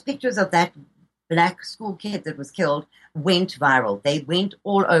 Well, those pictures of that black school kid that was killed went viral. They went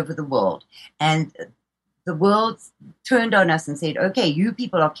all over the world. And the world turned on us and said, okay, you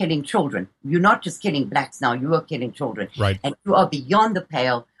people are killing children. You're not just killing blacks now, you are killing children. Right. And you are beyond the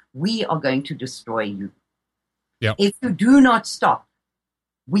pale. We are going to destroy you. Yeah. If you do not stop,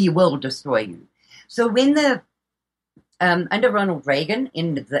 we will destroy you. So when under Ronald Reagan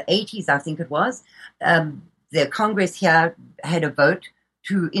in the 80s, I think it was, the Congress here had a vote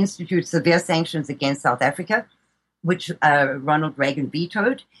to institute severe sanctions against South Africa, which Ronald Reagan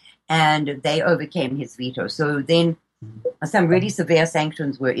vetoed, and they overcame his veto. So then some really severe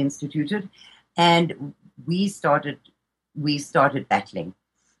sanctions were instituted, and we started battling.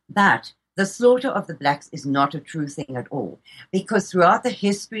 But the slaughter of the blacks is not a true thing at all, because throughout the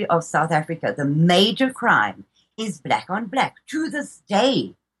history of South Africa, the major crime is black on black. To this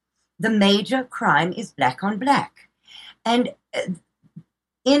day, the major crime is black on black. And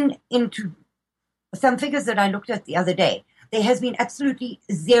into some figures that I looked at the other day, there has been absolutely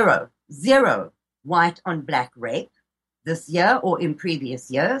zero white on black rape this year or in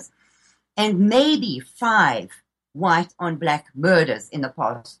previous years, and maybe 5 white on black murders in the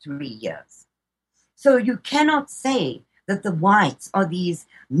past 3 years. So you cannot say that the whites are these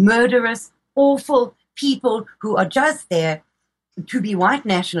murderous, awful people who are just there to be white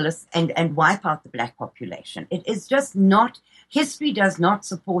nationalists and wipe out the black population. It is just not, history does not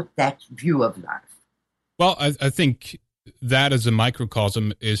support that view of life. Well, I think that as a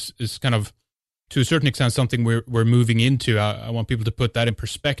microcosm is kind of, to a certain extent, something we're moving into. I want people to put that in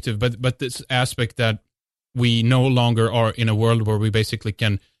perspective. But this aspect that we no longer are in a world where we basically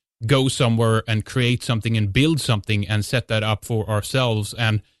can go somewhere and create something and build something and set that up for ourselves.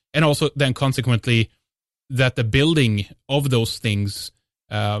 And also then consequently that the building of those things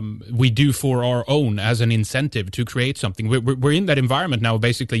we do for our own as an incentive to create something. We're in that environment now.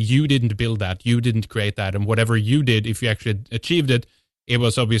 Basically, you didn't build that. You didn't create that. And whatever you did, if you actually achieved it, it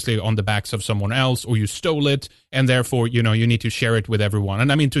was obviously on the backs of someone else, or you stole it. And therefore, you need to share it with everyone.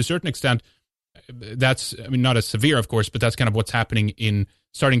 And I mean, to a certain extent, that's, I mean, not as severe, of course, but that's kind of what's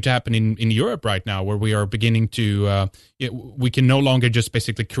starting to happen in Europe right now, where we are beginning to, we can no longer just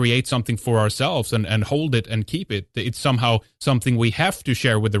basically create something for ourselves and hold it and keep it. It's somehow something we have to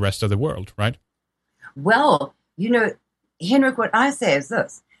share with the rest of the world, right? Well, Henrik, what I say is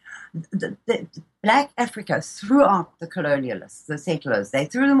this. The Black Africa threw out the colonialists, the settlers. They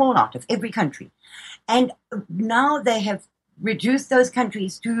threw them all out of every country. And now they have reduced those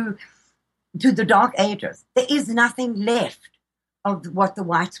countries to the dark ages. There is nothing left of what the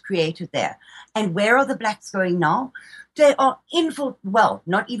whites created there. And where are the blacks going now? They are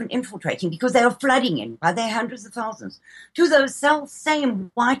not even infiltrating, because they are flooding in by their hundreds of thousands to those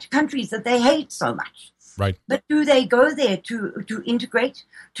same white countries that they hate so much. Right. But do they go there to integrate,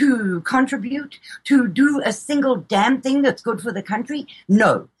 to contribute, to do a single damn thing that's good for the country?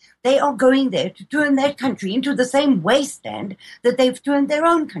 No. They are going there to turn that country into the same wasteland that they've turned their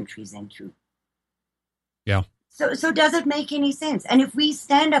own countries into. Yeah. So does it make any sense? And if we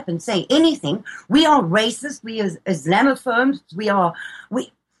stand up and say anything, we are racist, we are Islamophobes, we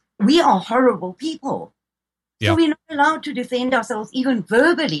are horrible people. Yeah. So we're not allowed to defend ourselves even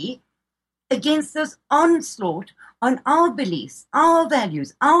verbally against this onslaught on our beliefs, our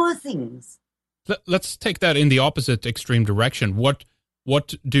values, our things. Let's take that in the opposite extreme direction. What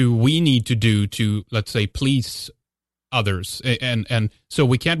do we need to do to, let's say, please others? And so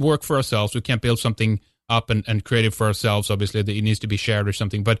we can't work for ourselves. We can't build something up and create it for ourselves. Obviously, that it needs to be shared or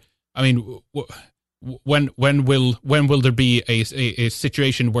something. But I mean, when will there be a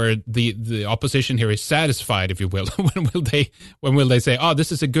situation where the opposition here is satisfied, if you will? when will they say, oh,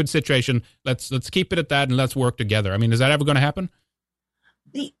 this is a good situation, let's keep it at that and let's work together? I mean, is that ever going to happen?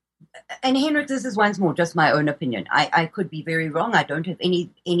 And Henrik, this is once more just my own opinion. I could be very wrong. I don't have any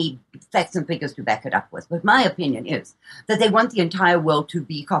facts and figures to back it up with. But my opinion is that they want the entire world to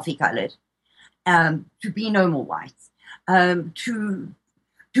be coffee colored, to be no more whites,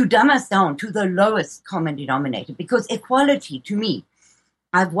 to dumb us down to the lowest common denominator. Because equality, to me,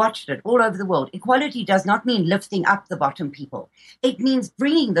 I've watched it all over the world. Equality does not mean lifting up the bottom people. It means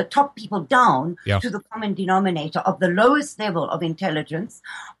bringing the top people down to the common denominator of the lowest level of intelligence,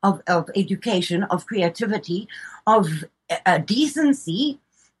 of education, of creativity, of decency,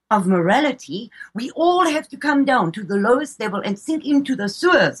 of morality. We all have to come down to the lowest level and sink into the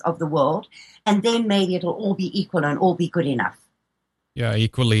sewers of the world, and then maybe it'll all be equal and all be good enough. Yeah,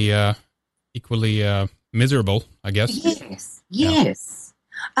 equally miserable, I guess. Yes. Yeah.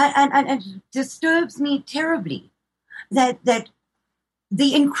 And it disturbs me terribly that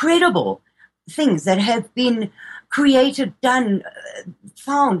the incredible things that have been created, done,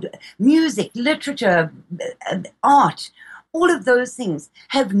 found, music, literature, art, all of those things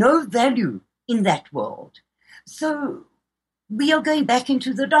have no value in that world. So we are going back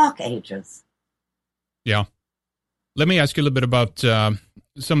into the dark ages. Yeah. Let me ask you a little bit about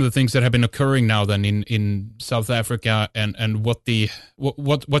some of the things that have been occurring now then in South Africa and what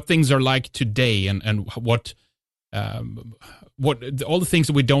things are like today and what all the things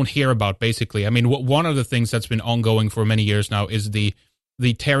that we don't hear about, basically. I mean, one of the things that's been ongoing for many years now is the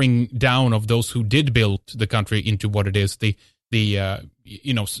tearing down of those who did build the country into what it is.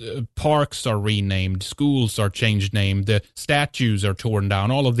 Parks are renamed, schools are changed name, the statues are torn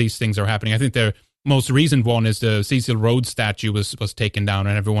down. All of these things are happening. I think they're most recent one is the Cecil Rhodes statue was taken down,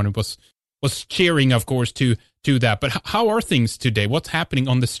 and everyone was cheering, of course, to that. But how are things today? What's happening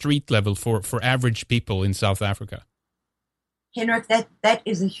on the street level for average people in South Africa? Henrik, that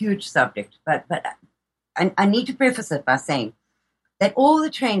is a huge subject, but I need to preface it by saying that all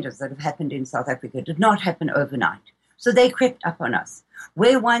the changes that have happened in South Africa did not happen overnight. So they crept up on us.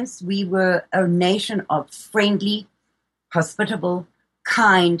 Where once we were a nation of friendly, hospitable,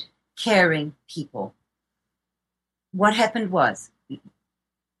 kind, caring people, what happened was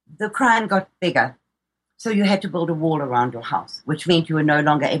the crime got bigger, so you had to build a wall around your house, which meant you were no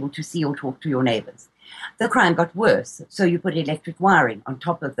longer able to see or talk to your neighbors. The crime got worse, so you put electric wiring on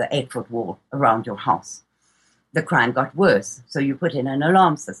top of the 8-foot wall around your house. The crime got worse, so you put in an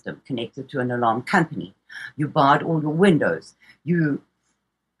alarm system connected to an alarm company. You barred all your windows.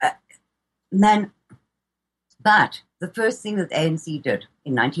 But the first thing that the ANC did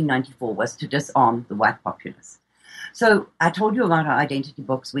in 1994 was to disarm the white populace. So I told you about our identity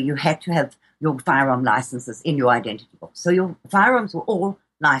books where you had to have your firearm licenses in your identity book. So your firearms were all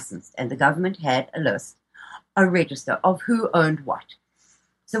licensed, and the government had a list, a register of who owned what.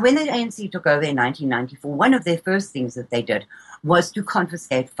 So when the ANC took over in 1994, one of their first things that they did was to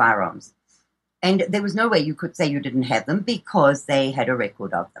confiscate firearms. And there was no way you could say you didn't have them because they had a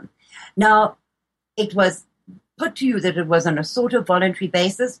record of them. Now, it was put to you that it was on a sort of voluntary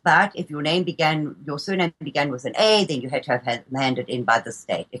basis, but if your surname began with an A, then you had to have handed in by the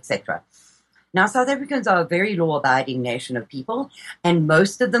state, etc. Now, South Africans are a very law-abiding nation of people, and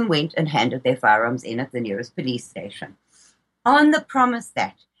most of them went and handed their firearms in at the nearest police station, on the promise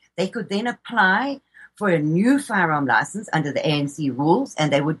that they could then apply for a new firearm license under the ANC rules,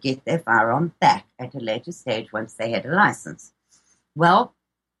 and they would get their firearm back at a later stage once they had a license. Well,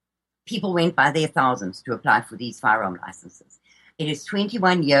 people went by their thousands to apply for these firearm licenses. It is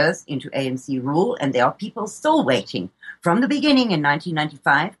 21 years into ANC rule, and there are people still waiting from the beginning in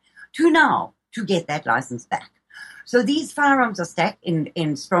 1995 to now to get that license back. So these firearms are stacked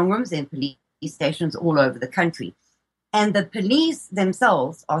in strong rooms in police stations all over the country. And the police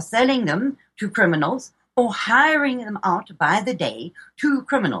themselves are selling them to criminals or hiring them out by the day to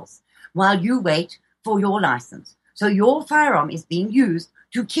criminals while you wait for your license. So your firearm is being used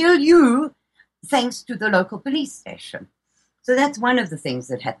to kill you thanks to the local police station. So that's one of the things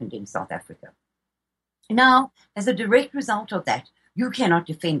that happened in South Africa. Now, as a direct result of that, you cannot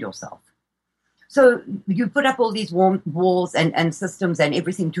defend yourself. So you put up all these walls and systems and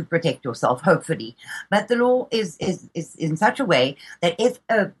everything to protect yourself, hopefully. But the law is in such a way that if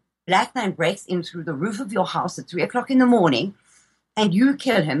a black man breaks in through the roof of your house at 3 o'clock in the morning and you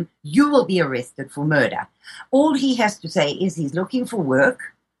kill him, you will be arrested for murder. All he has to say is he's looking for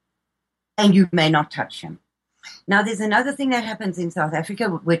work and you may not touch him. Now, there's another thing that happens in South Africa,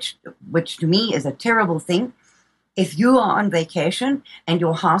 which to me is a terrible thing. If you are on vacation and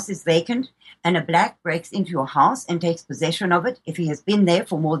your house is vacant and a black breaks into your house and takes possession of it, if he has been there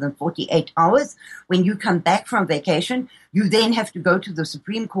for more than 48 hours, when you come back from vacation, you then have to go to the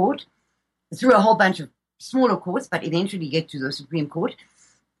Supreme Court through a whole bunch of smaller courts, but eventually get to the Supreme Court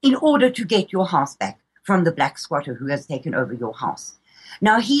in order to get your house back from the black squatter who has taken over your house.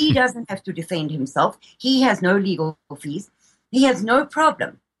 Now, he doesn't have to defend himself. He has no legal fees. He has no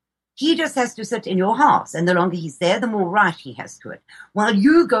problem. He just has to sit in your house, and the longer he's there, the more right he has to it. While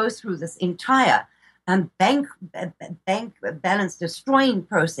you go through this entire bank balance destroying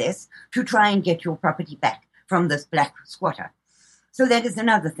process to try and get your property back from this black squatter. So that is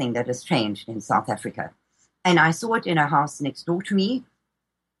another thing that has changed in South Africa. And I saw it in a house next door to me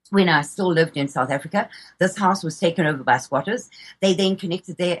when I still lived in South Africa. This house was taken over by squatters. They then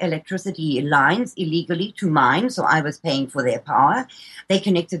connected their electricity lines illegally to mine, so I was paying for their power. They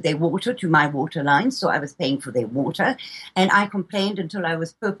connected their water to my water lines, so I was paying for their water. And I complained until I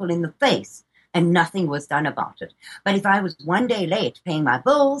was purple in the face, and nothing was done about it. But if I was one day late paying my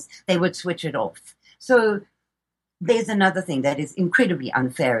bills, they would switch it off. So there's another thing that is incredibly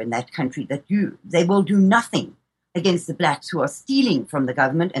unfair in that country, that they will do nothing against the blacks who are stealing from the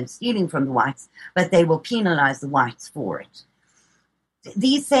government and stealing from the whites, but they will penalize the whites for it.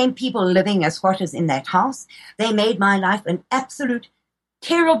 These same people living as squatters in that house, they made my life an absolute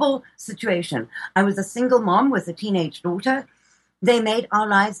terrible situation. I was a single mom with a teenage daughter. They made our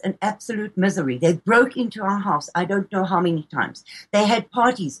lives an absolute misery. They broke into our house, I don't know how many times. They had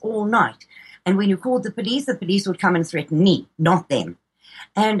parties all night. And when you called the police would come and threaten me, not them.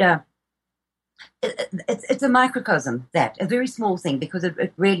 And it's a microcosm, a very small thing, because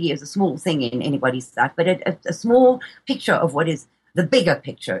it really is a small thing in anybody's life, but a small picture of what is the bigger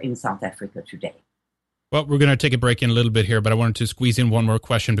picture in South Africa today. Well, we're going to take a break in a little bit here, but I wanted to squeeze in one more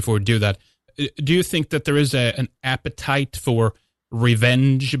question before we do that. Do you think that there is an appetite for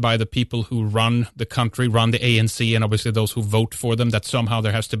revenge by the people who run the country, run the ANC, and obviously those who vote for them, that somehow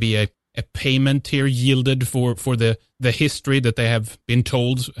there has to be a payment here yielded for the history that they have been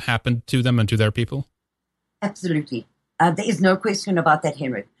told happened to them and to their people? Absolutely. There is no question about that,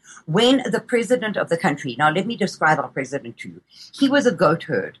 Henrik. When the president of the country, now let me describe our president to you. He was a goat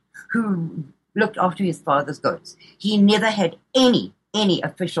herd who looked after his father's goats. He never had any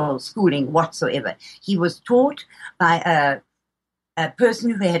official schooling whatsoever. He was taught by a person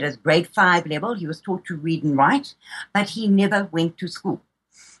who had a grade 5 level. He was taught to read and write, but he never went to school.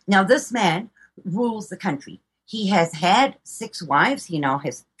 Now, this man rules the country. He has had 6 wives. He now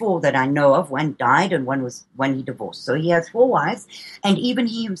has 4 that I know of. One died and one he divorced. So he has 4 wives. And even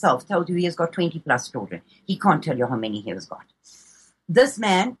he himself tells you he has got 20 plus children. He can't tell you how many he has got. This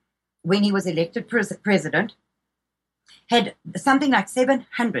man, when he was elected president, had something like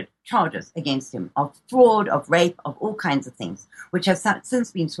 700 charges against him of fraud, of rape, of all kinds of things, which have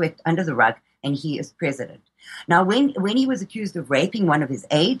since been swept under the rug, and he is president. Now, when he was accused of raping one of his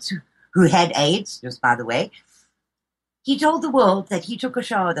aides, who had AIDS, just by the way, he told the world that he took a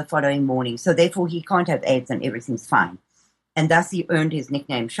shower the following morning, so therefore he can't have AIDS and everything's fine. And thus he earned his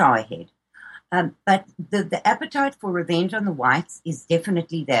nickname Showerhead. But the appetite for revenge on the whites is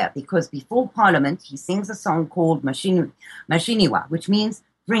definitely there, because before Parliament, he sings a song called Mashiniwa, which means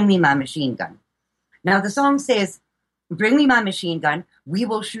bring me my machine gun. Now, the song says, bring me my machine gun, we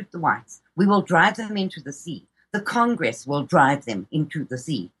will shoot the whites. We will drive them into the sea. The Congress will drive them into the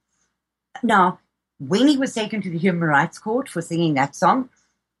sea. Now, when he was taken to the Human Rights Court for singing that song,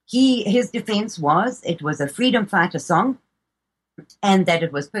 his defense was it was a freedom fighter song, and that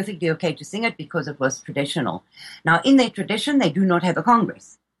it was perfectly okay to sing it because it was traditional. Now, in their tradition, they do not have a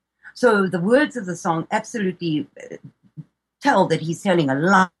Congress. So the words of the song absolutely tell that he's telling a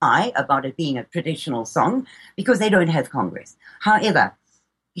lie about it being a traditional song because they don't have Congress. However,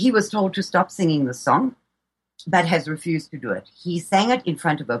 he was told to stop singing the song, but has refused to do it. He sang it in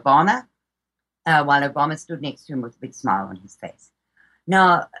front of Obama, while Obama stood next to him with a big smile on his face.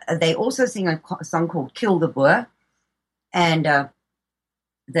 Now, they also sing a song called Kill the Boer, and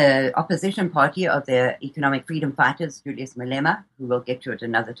the opposition party of the economic freedom fighters, Julius Malema, who we'll get to it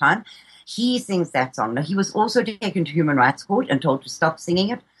another time, he sings that song. Now, he was also taken to Human Rights Court and told to stop singing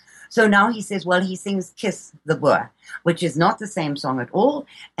it. So now he says, well, he sings Kiss the Boer, which is not the same song at all,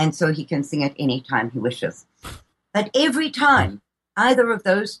 and so he can sing it anytime he wishes. But every time either of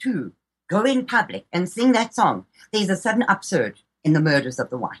those two go in public and sing that song, there's a sudden upsurge in the murders of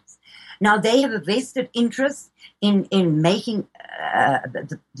the whites. Now, they have a vested interest in making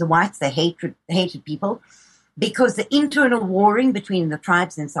the whites the hated people, because the internal warring between the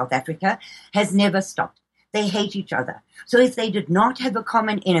tribes in South Africa has never stopped. They hate each other. So if they did not have a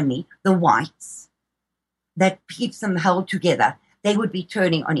common enemy, the whites, that keeps them held together, they would be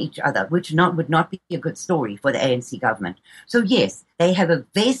turning on each other, which would not be a good story for the ANC government. So yes, they have a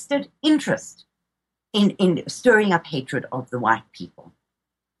vested interest in stirring up hatred of the white people.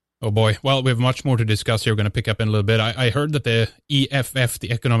 Oh boy. Well, we have much more to discuss here. We're going to pick up in a little bit. I heard that the EFF,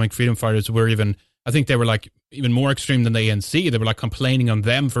 the Economic Freedom Fighters, were I think they were like even more extreme than the ANC. They were like complaining on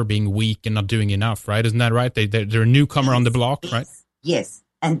them for being weak and not doing enough, right? Isn't that right? They're a newcomer on the block, right? Yes.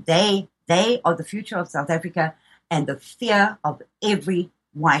 And they are the future of South Africa and the fear of every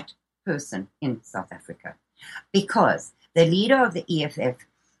white person in South Africa. Because the leader of the EFF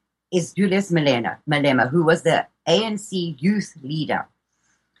is Julius Malema, who was the ANC youth leader.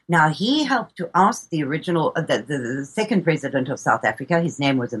 Now, he helped to ask the original, the second president of South Africa, his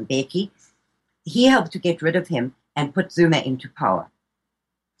name was Mbeki, he helped to get rid of him and put Zuma into power.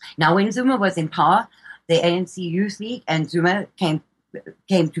 Now, when Zuma was in power, the ANC Youth League and Zuma came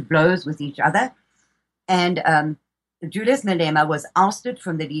to blows with each other. And Julius Malema was ousted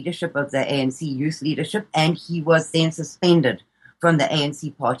from the leadership of the ANC youth leadership, and he was then suspended from the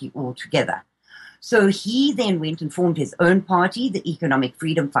ANC party altogether. So he then went and formed his own party, the Economic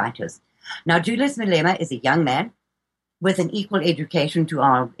Freedom Fighters. Now, Julius Malema is a young man with an equal education to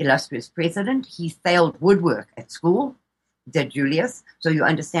our illustrious president. He failed woodwork at school, did Julius, so you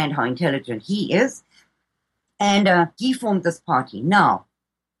understand how intelligent he is. And he formed this party. Now,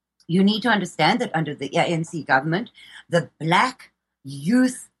 you need to understand that under the ANC government, the black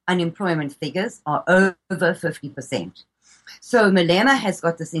youth unemployment figures are over 50%. So Malema has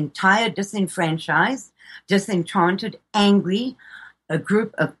got this entire disenfranchised, disenchanted, angry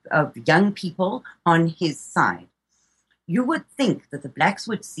group of young people on his side. You would think that the blacks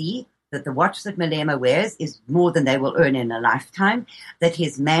would see that the watch that Malema wears is more than they will earn in a lifetime, that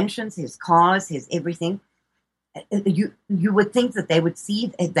his mansions, his cars, his everything, you would think that they would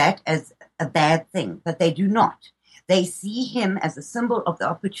see that as a bad thing, but they do not. They see him as a symbol of the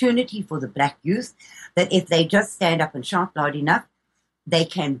opportunity for the black youth, that if they just stand up and shout loud enough, they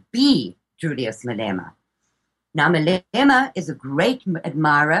can be Julius Malema. Now, Malema is a great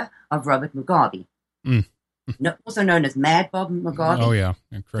admirer of Robert Mugabe, also known as Mad Bob Mugabe. Oh, yeah.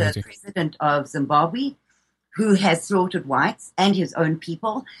 Crazy. The president of Zimbabwe, who has slaughtered whites and his own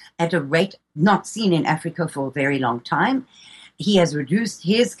people at a rate not seen in Africa for a very long time. He has reduced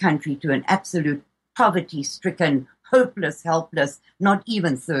his country to an absolute poverty-stricken, hopeless, helpless, not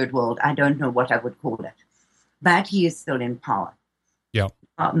even third world. I don't know what I would call it. But he is still in power. Yeah.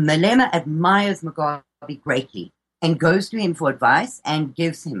 Malema admires Mugabe greatly and goes to him for advice and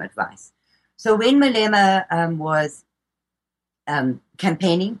gives him advice. So when Malema was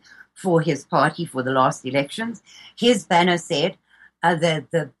campaigning for his party for the last elections, his banner said,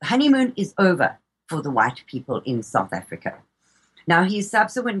 the honeymoon is over for the white people in South Africa. Now, he's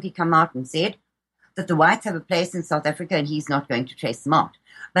subsequently come out and said that the whites have a place in South Africa and he's not going to chase them out.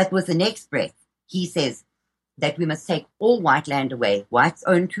 But with the next breath, he says that we must take all white land away. Whites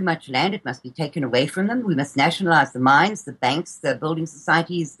own too much land. It must be taken away from them. We must nationalize the mines, the banks, the building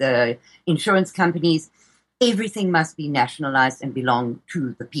societies, the insurance companies. Everything must be nationalized and belong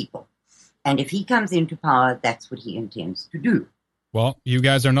to the people. And if he comes into power, that's what he intends to do. Well, you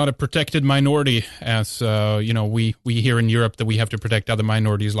guys are not a protected minority, as we here in Europe that we have to protect other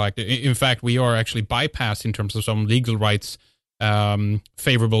minorities. Like, in fact, we are actually bypassed in terms of some legal rights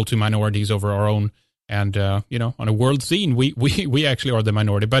favorable to minorities over our own. And on a world scene, we actually are the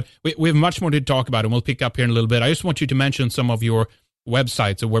minority. But we have much more to talk about, and we'll pick up here in a little bit. I just want you to mention some of your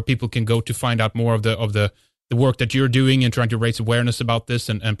websites where people can go to find out more of the work that you're doing and trying to raise awareness about this.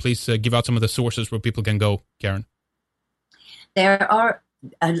 And please give out some of the sources where people can go, Karin. There are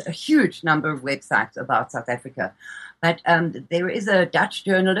a huge number of websites about South Africa, but there is a Dutch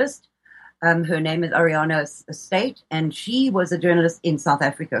journalist. Her name is Ariana Estate, and she was a journalist in South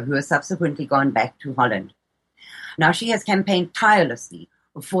Africa who has subsequently gone back to Holland. Now, she has campaigned tirelessly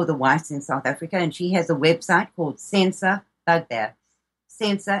for the whites in South Africa, and she has a website called Censor Bugbear.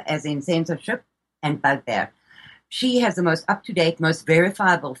 Censor as in censorship, and Bugbear. She has the most up-to-date, most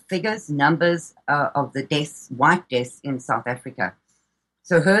verifiable figures, numbers of the deaths, white deaths in South Africa.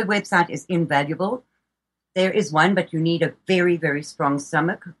 So her website is invaluable. There is one, but you need a very, very strong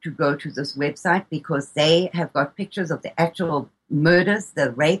stomach to go to this website because they have got pictures of the actual murders,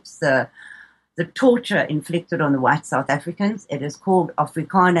 the rapes, the torture inflicted on the white South Africans. It is called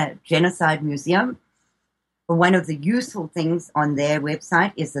Afrikaner Genocide Museum. One of the useful things on their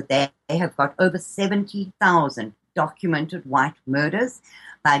website is that they have got over 70,000 documented white murders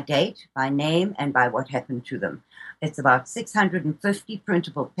by date, by name, and by what happened to them. It's about 650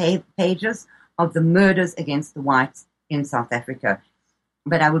 printable pages of the murders against the whites in South Africa.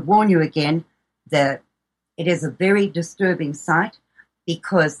 But I would warn you again that it is a very disturbing sight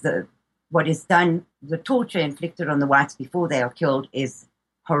because what is done, the torture inflicted on the whites before they are killed is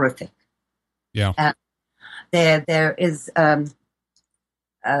horrific. Yeah. There is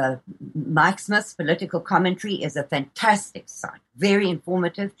Mike Smith's political commentary is a fantastic site, very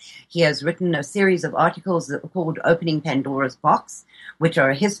informative. He has written a series of articles called Opening Pandora's Box, which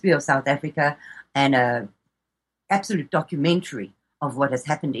are a history of South Africa and an absolute documentary of what has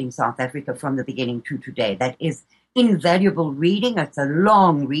happened in South Africa from the beginning to today. That is invaluable reading. It's a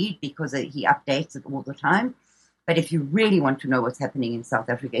long read because he updates it all the time. But if you really want to know what's happening in South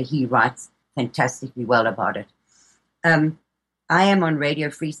Africa, he writes fantastically well about it. I am on Radio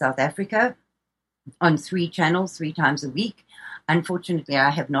Free South Africa on 3 channels, 3 times a week. Unfortunately, I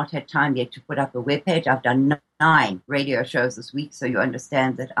have not had time yet to put up a webpage. I've done 9 radio shows this week, so you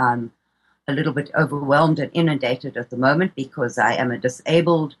understand that I'm a little bit overwhelmed and inundated at the moment because I am a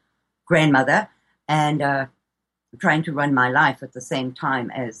disabled grandmother and trying to run my life at the same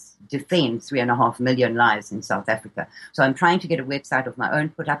time as defend 3.5 million lives in South Africa. So I'm trying to get a website of my own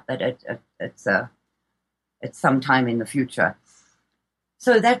put up, but it's sometime in the future.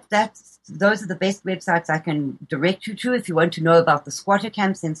 So those are the best websites I can direct you to if you want to know about the squatter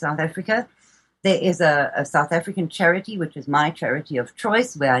camps in South Africa. There is a South African charity, which is my charity of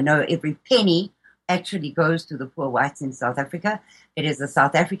choice, where I know every penny actually goes to the poor whites in South Africa. It is the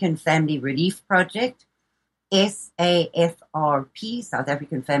South African Family Relief Project, SAFRP, South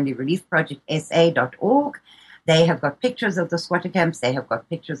African Family Relief Project, SA.org. They have got pictures of the squatter camps. They have got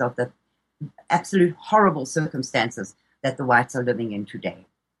pictures of the absolute horrible circumstances that the whites are living in today.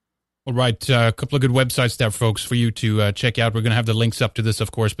 All right, a couple of good websites there, folks, for you to check out. We're going to have the links up to this,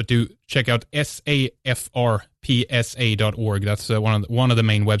 of course, but do check out SAFRPSA.org. That's one of the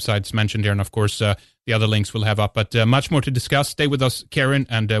main websites mentioned here, and of course, the other links we'll have up. But much more to discuss. Stay with us, Karin,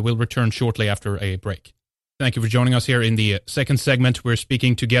 and we'll return shortly after a break. Thank you for joining us here in the second segment. We're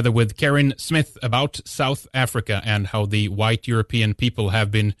speaking together with Karin Smith about South Africa and how the white European people have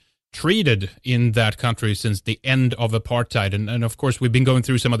been treated in that country since the end of apartheid. And of course, we've been going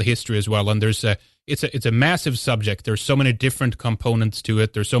through some of the history as well. And it's a massive subject. There's so many different components to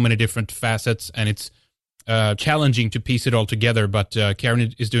it. There's so many different facets, and it's challenging to piece it all together. But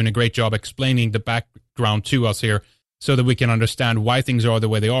Karin is doing a great job explaining the background to us here so that we can understand why things are the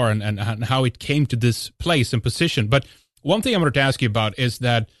way they are and how it came to this place and position. But one thing I wanted to ask you about is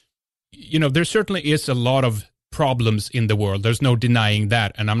that, there certainly is a lot of problems in the world. There's no denying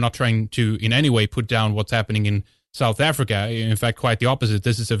that. And I'm not trying to in any way put down what's happening in South Africa. In fact, quite the opposite.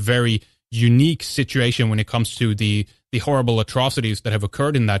 This is a very unique situation when it comes to the horrible atrocities that have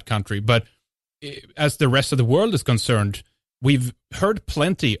occurred in that country. But as the rest of the world is concerned, we've heard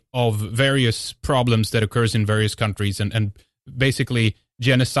plenty of various problems that occurs in various countries and basically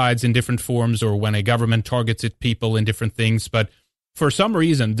genocides in different forms, or when a government targets its people in different things. But for some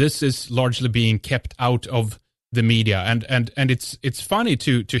reason, this is largely being kept out of the media, and it's funny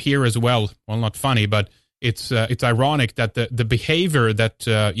to hear as well. Well, not funny, but it's ironic that the behavior that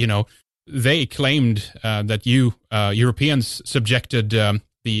they claimed that you Europeans subjected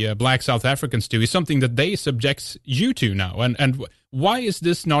the black South Africans do is something that they subject you to now. And why is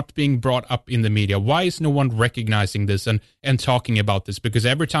this not being brought up in the media? Why is no one recognizing this and talking about this? Because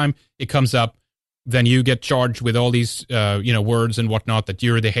every time it comes up, then you get charged with all these, words and whatnot, that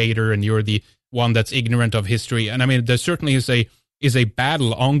you're the hater and you're the one that's ignorant of history. And I mean, there certainly is a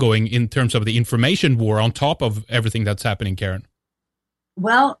battle ongoing in terms of the information war on top of everything that's happening, Karin.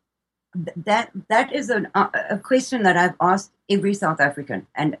 Well, that is a question that I've asked every South African.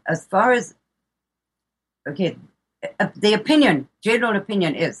 And as far as, the general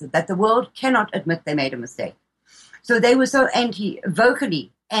opinion is that the world cannot admit they made a mistake. So they were so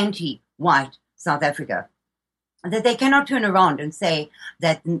vocally anti-white South Africa that they cannot turn around and say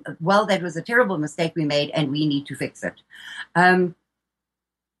that, well, that was a terrible mistake we made and we need to fix it.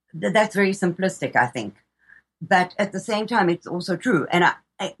 That's very simplistic, I think. But at the same time, it's also true. And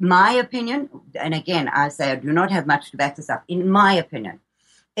my opinion, and again, I say I do not have much to back this up. In my opinion,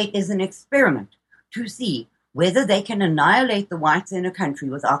 it is an experiment to see whether they can annihilate the whites in a country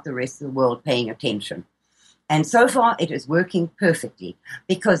without the rest of the world paying attention. And so far, it is working perfectly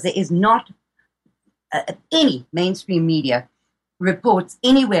because there is not any mainstream media reports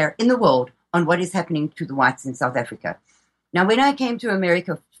anywhere in the world on what is happening to the whites in South Africa. Now, when I came to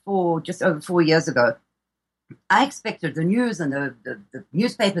America just over 4 years ago, I expected the news and the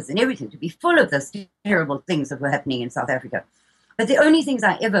newspapers and everything to be full of these terrible things that were happening in South Africa. But the only things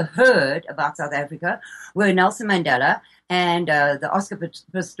I ever heard about South Africa were Nelson Mandela and the Oscar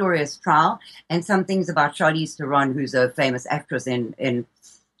Pistorius trial and some things about Charlize Theron, who's a famous actress in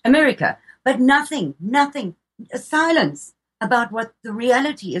America. But nothing, silence about what the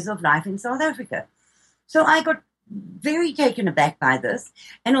reality is of life in South Africa. So I got very taken aback by this.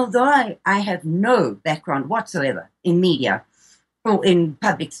 And although I have no background whatsoever in media or in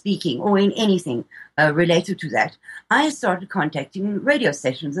public speaking or in anything related to that, I started contacting radio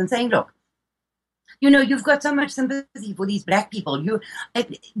stations and saying, look, you've got so much sympathy for these black people.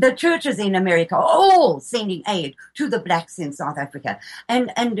 The churches in America are all sending aid to the blacks in South Africa.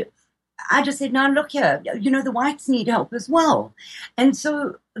 And I just said, now look here, the whites need help as well. And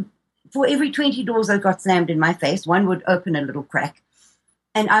so for every 20 doors that got slammed in my face, one would open a little crack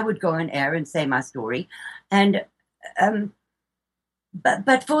and I would go on air and say my story. And,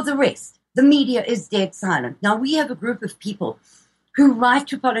 but for the rest, the media is dead silent. Now we have a group of people who write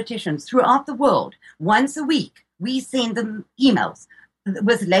to politicians throughout the world. Once a week, we send them emails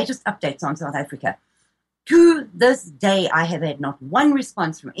with latest updates on South Africa. To this day, I have had not one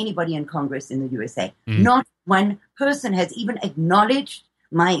response from anybody in Congress in the USA. Not one person has even acknowledged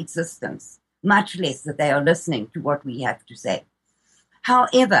my existence, much less that they are listening to what we have to say.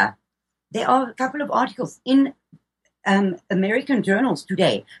 However, there are a couple of articles in American journals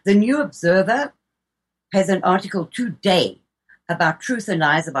today. The New Observer has an article today about truth and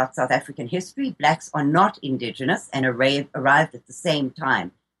lies about South African history. Blacks are not indigenous and arrived at the same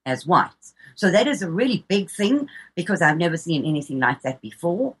time as whites. So that is a really big thing because I've never seen anything like that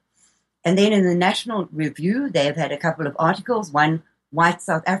before. And then in the National Review, they've had a couple of articles. One, white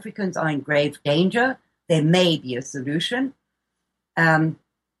South Africans are in grave danger. There may be a solution. And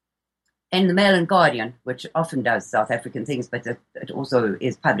the Mail and Guardian, which often does South African things, but it also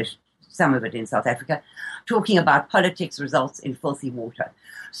is published, some of it in South Africa, talking about politics results in filthy water.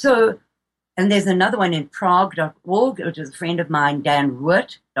 So, and there's another one in Prague.org, which is a friend of mine, Dan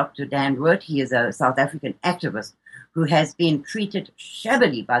Root, Dr. Dan Root. He is a South African activist who has been treated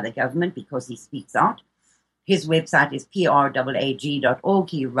shabbily by the government because he speaks out. His website is prag.org.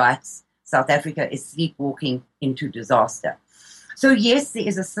 He writes, South Africa is sleepwalking into disaster. So yes, there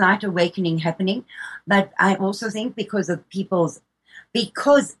is a slight awakening happening, but I also think because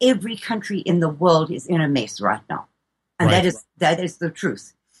every country in the world is in a mess right now. And right. that is the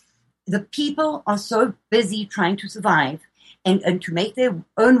truth. The people are so busy trying to survive and to make their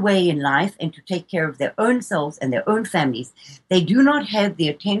own way in life and to take care of their own selves and their own families. They do not have the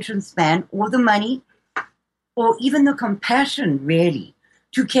attention span or the money or even the compassion, really,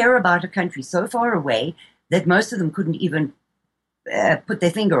 to care about a country so far away that most of them couldn't even put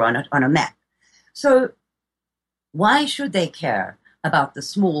their finger on it on a map. So why should they care about the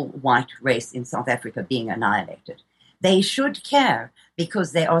small white race in South Africa being annihilated? They should care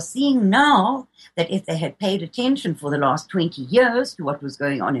because they are seeing now that if they had paid attention for the last 20 years to what was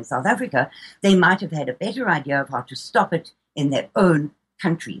going on in South Africa, they might have had a better idea of how to stop it in their own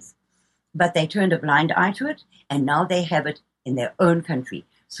countries. But they turned a blind eye to it, and now they have it in their own country.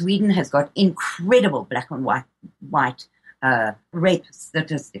 Sweden has got incredible black on white rape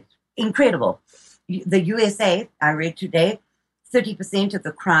statistics. Incredible. The USA, I read today, 30% of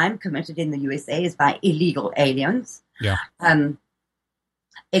the crime committed in the USA is by illegal aliens. Yeah.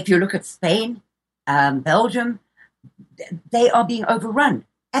 If you look at Spain, Belgium, they are being overrun,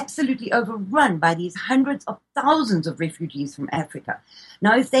 absolutely overrun by these hundreds of thousands of refugees from Africa.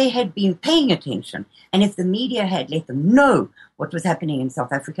 Now, if they had been paying attention and if the media had let them know what was happening in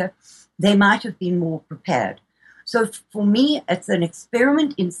South Africa, they might have been more prepared. So for me, it's an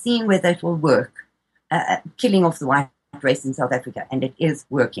experiment in seeing whether it will work, killing off the white race in South Africa, and it is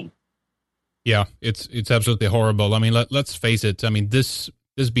working. Yeah, it's absolutely horrible. I mean, let's face it. I mean, this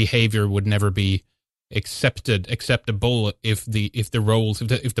behavior would never be acceptable if the roles,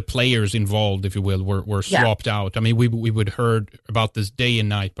 if the players involved, if you will, were swapped out. I mean, we would heard about this day and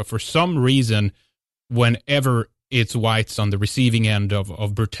night, but for some reason, whenever it's whites on the receiving end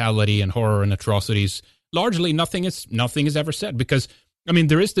of brutality and horror and atrocities, largely nothing is ever said, because I mean,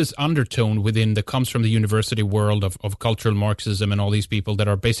 there is this undertone within that comes from the university world of cultural Marxism and all these people that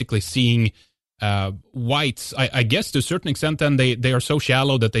are basically seeing whites, I guess to a certain extent, then they are so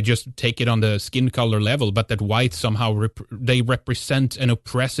shallow that they just take it on the skin color level, but that whites somehow they represent an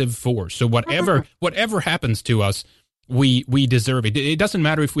oppressive force. So whatever happens to us, we deserve it. It doesn't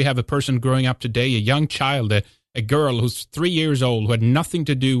matter if we have a person growing up today, a young child, a girl who's 3 years old, who had nothing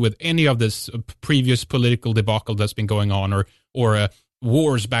to do with any of this previous political debacle that's been going on, or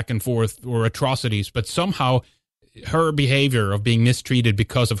wars back and forth, or atrocities, but somehow her behavior of being mistreated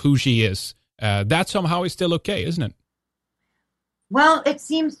because of who she is, that somehow is still okay, isn't it? Well, it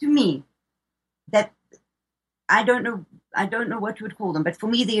seems to me that I don't know what you would call them, but for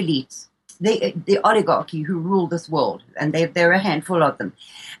me, the elites, the oligarchy who rule this world, and there are a handful of them,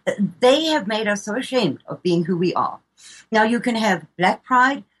 they have made us so ashamed of being who we are. Now, you can have black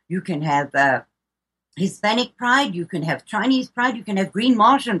pride, you can have Hispanic pride, you can have Chinese pride, you can have Green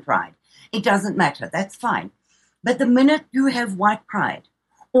Martian pride. It doesn't matter. That's fine. But the minute you have white pride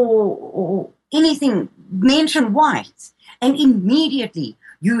or anything, mention whites, and immediately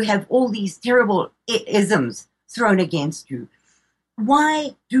you have all these terrible isms thrown against you.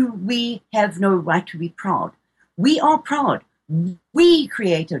 Why do we have no right to be proud? We are proud. We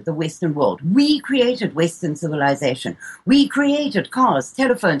created the Western world. We created Western civilization. We created cars,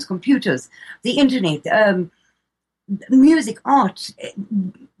 telephones, computers, the internet, music, art,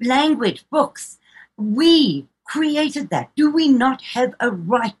 language, books. We created that. Do we not have a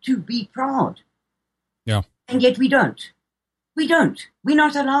right to be proud? Yeah. And yet we don't. We don't. We're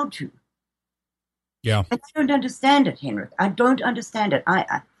not allowed to. Yeah. I don't understand it, Henrik. I don't understand it.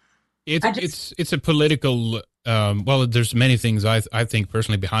 It's a political. Well, there's many things I think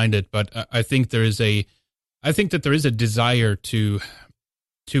personally behind it, but I think that there is a desire to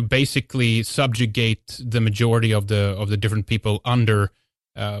basically subjugate the majority of the different people under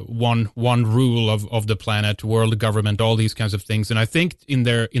one rule of the planet, world government, all these kinds of things. And I think in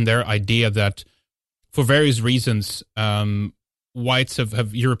their idea that for various reasons, whites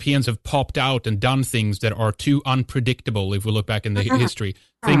Europeans have popped out and done things that are too unpredictable. If we look back in the history,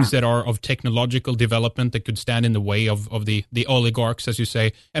 things that are of technological development that could stand in the way of the oligarchs, as you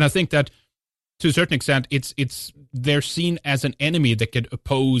say. And I think that to a certain extent, they're seen as an enemy that could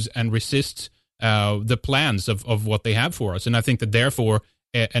oppose and resist the plans of what they have for us. And I think that therefore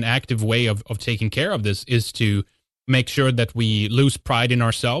an active way of taking care of this is to make sure that we lose pride in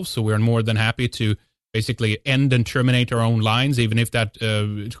ourselves. So we're more than happy to basically end and terminate our own lines, even if that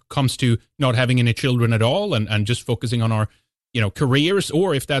comes to not having any children at all and just focusing on our careers,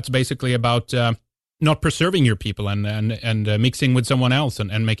 or if that's basically about not preserving your people and mixing with someone else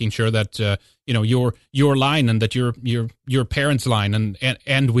and making sure that your line and that your parents' line and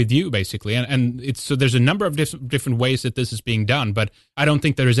end with you basically. And it's so there's a number of different ways that this is being done, but I don't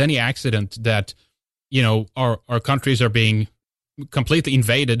think there is any accident that our countries are being completely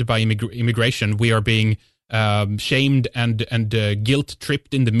invaded by immigration. We are being shamed and guilt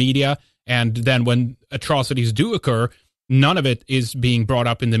tripped in the media, and then when atrocities do occur, none of it is being brought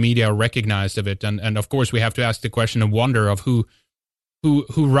up in the media or recognized of it. And of course, we have to ask the question and wonder of who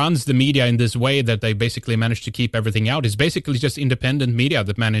runs the media in this way that they basically manage to keep everything out. It's basically just independent media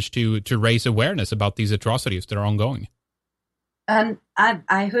that managed to raise awareness about these atrocities that are ongoing.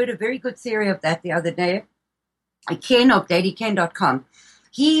 I heard a very good theory of that the other day. Ken of dailyken.com,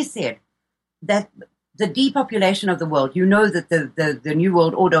 he said that the depopulation of the world, that the New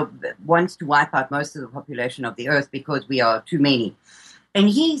World Order wants to wipe out most of the population of the earth because we are too many. And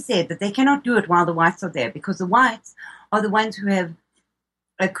he said that they cannot do it while the whites are there, because the whites are the ones who have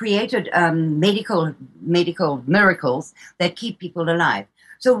created medical miracles that keep people alive.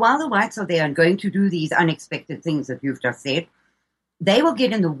 So while the whites are there and going to do these unexpected things that you've just said, they will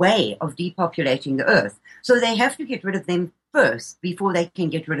get in the way of depopulating the earth. So they have to get rid of them first before they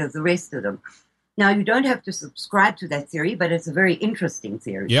can get rid of the rest of them. Now, you don't have to subscribe to that theory, but it's a very interesting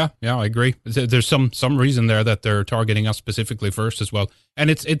theory. Yeah, I agree. There's some reason there that they're targeting us specifically first as well.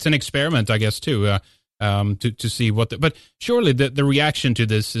 And it's an experiment, I guess, too, to see what but surely the reaction to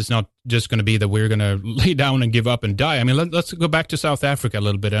this is not just going to be that we're going to lay down and give up and die. I mean, let's go back to South Africa a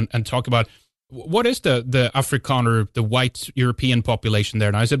little bit and talk about what is the Afrikaner, the white European population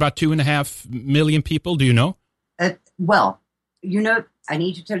there now? Is it about 2.5 million people? Do you know? Well, I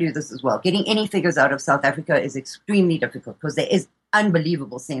need to tell you this as well. Getting any figures out of South Africa is extremely difficult because there is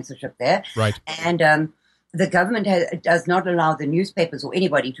unbelievable censorship there. Right. And the government does not allow the newspapers or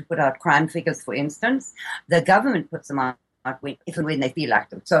anybody to put out crime figures, for instance. The government puts them out if and when they feel like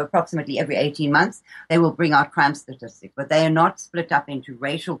them. So approximately every 18 months, they will bring out crime statistics, but they are not split up into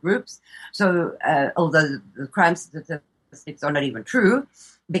racial groups. So although the crime statistics are not even true,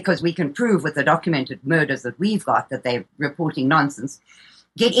 because we can prove with the documented murders that we've got that they're reporting nonsense,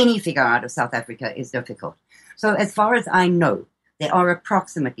 get any figure out of South Africa is difficult. So as far as I know, there are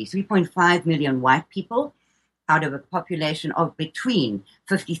approximately 3.5 million white people out of a population of between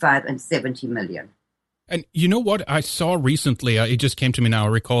 55 and 70 million. And you know what I saw recently? It just came to me now. I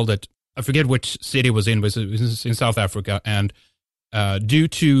recall that, I forget which city it was in South Africa, and due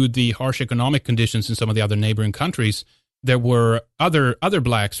to the harsh economic conditions in some of the other neighboring countries, there were other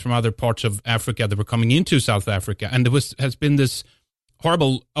blacks from other parts of Africa that were coming into South Africa, and there has been this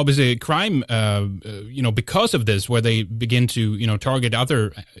horrible, obviously, crime, because of this, where they begin to, target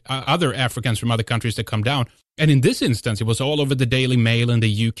other Africans from other countries that come down. And in this instance, it was all over the Daily Mail in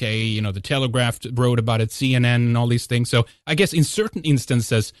the UK. The Telegraph wrote about it, CNN, and all these things. So I guess in certain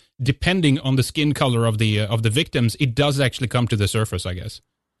instances, depending on the skin color of the victims, it does actually come to the surface, I guess.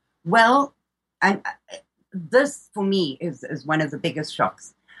 Well, this, for me, is one of the biggest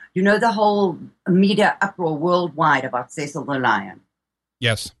shocks. The whole media uproar worldwide about Cecil the Lion.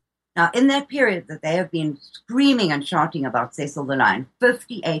 Yes. Now, in that period that they have been screaming and shouting about Cecil the Lion,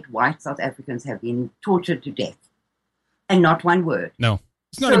 58 white South Africans have been tortured to death. And not one word. No,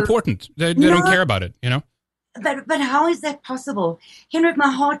 it's not important. They don't care about it, But how is that possible? Henrik,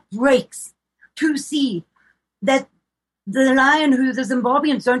 my heart breaks to see that the lion who the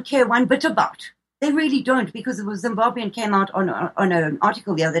Zimbabweans don't care one bit about. They really don't, because the Zimbabwean came out on an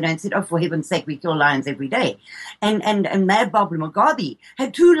article the other day and said, "Oh, for heaven's sake, we kill lions every day." And Mad Bob Mugabe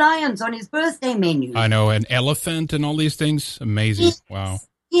had 2 lions on his birthday menu. I know, an elephant and all these things. Amazing. Yes, wow.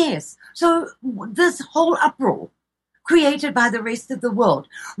 Yes. So this whole uproar created by the rest of the world,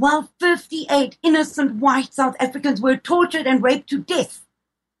 while 58 innocent white South Africans were tortured and raped to death.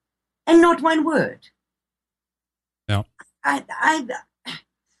 And not one word. No.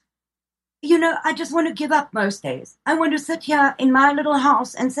 I just want to give up most days. I want to sit here in my little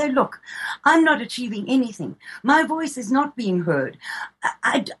house and say, look, I'm not achieving anything. My voice is not being heard.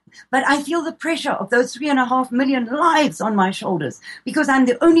 But I feel the pressure of those 3.5 million lives on my shoulders because I'm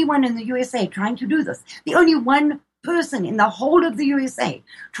the only one in the USA trying to do this. The only one person in the whole of the USA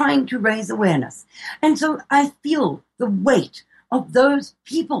trying to raise awareness. And so I feel the weight of those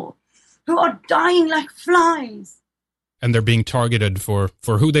people who are dying like flies. And they're being targeted for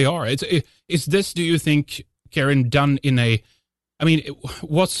who they are. Is this, do you think, Karin, done in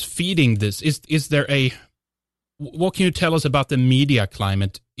what's feeding this? Is there what can you tell us about the media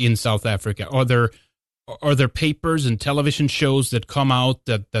climate in South Africa? Are there papers and television shows that come out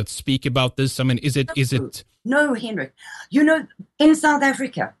that speak about this? I mean, is it? No, Henrik. In South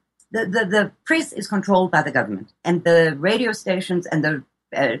Africa, the press is controlled by the government, and the radio stations and the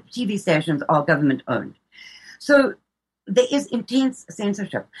TV stations are government owned. So there is intense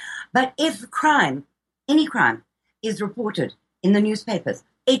censorship. But if any crime is reported in the newspapers,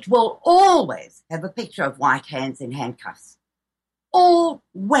 it will always have a picture of white hands in handcuffs.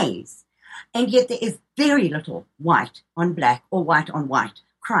 Always. And yet there is very little white on black or white on white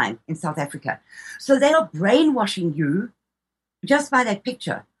crime in South Africa. So they are brainwashing you just by that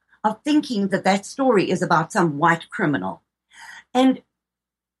picture of thinking that story is about some white criminal. And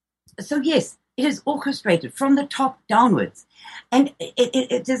so, yes, it is orchestrated from the top downwards. And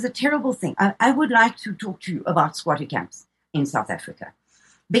it is a terrible thing. I would like to talk to you about squatter camps in South Africa,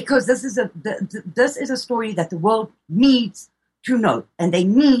 because this is a story that the world needs to know, and they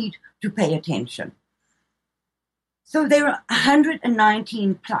need to pay attention. So there are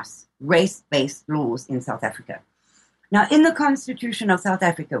 119 plus race-based laws in South Africa. Now, in the Constitution of South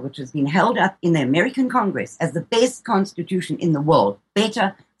Africa, which has been held up in the American Congress as the best constitution in the world,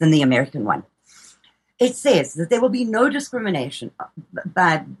 better than the American one, it says that there will be no discrimination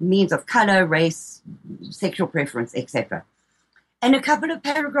by means of color, race, sexual preference, etc. And a couple of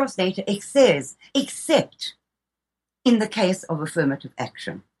paragraphs later, it says, except in the case of affirmative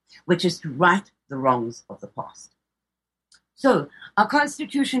action. which is to right the wrongs of the past. So our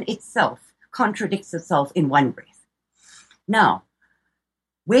Constitution itself contradicts itself in one breath. Now,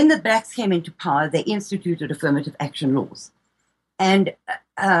 when the blacks came into power, they instituted affirmative action laws. And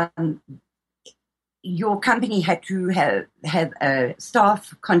your company had to have a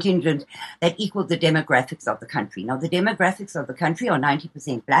staff contingent that equaled the demographics of the country. Now, the demographics of the country are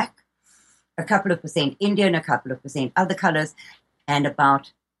 90% black, a couple of percent Indian, a couple of percent other colors, and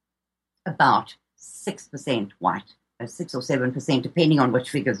about 6% white, 6 or 7%, depending on which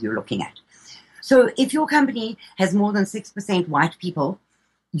figures you're looking at. So if your company has more than 6% white people,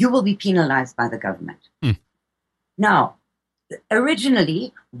 you will be penalized by the government. Now,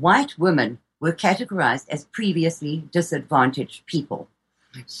 originally, white women were categorized as previously disadvantaged people.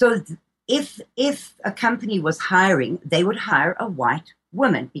 So if a company was hiring, they would hire a white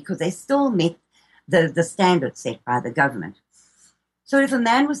woman because they still met the standard set by the government. So if a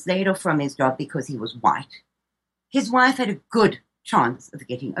man was laid off from his job because he was white, his wife had a good chance of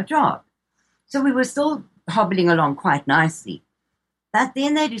getting a job. So we were still hobbling along quite nicely. But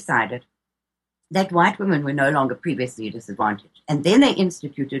then they decided that white women were no longer previously disadvantaged. And then they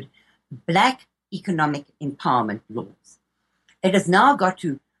instituted black economic empowerment laws. It has now got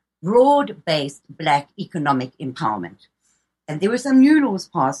to broad-based black economic empowerment. And there were some new laws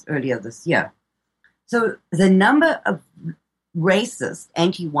passed earlier this year. So the number of racist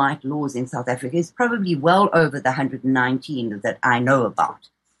anti-white laws in South Africa is probably well over the 119 that I know about.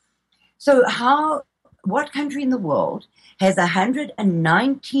 So what country in the world has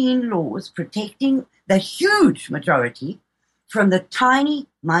 119 laws protecting the huge majority from the tiny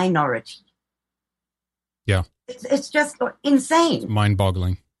minority? Yeah. It's just insane. It's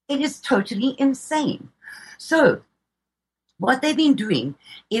mind-boggling. It is totally insane. So what they've been doing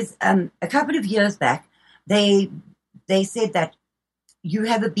is a couple of years back, they said that you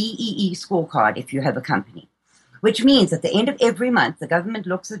have a BEE scorecard if you have a company, which means at the end of every month, the government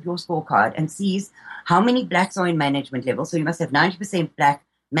looks at your scorecard and sees how many blacks are in management level. So you must have 90% black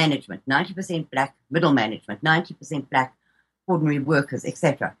management, 90% black middle management, 90% black ordinary workers,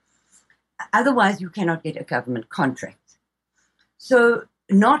 etc. Otherwise, you cannot get a government contract. So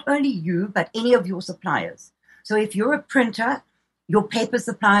not only you, but any of your suppliers. So if you're a printer, your paper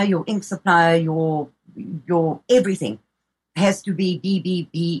supplier, your ink supplier, your everything has to be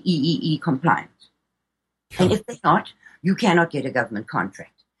BBBEEE compliant. Yeah. And if they're not, you cannot get a government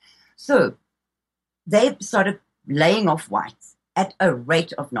contract. So they started laying off whites at a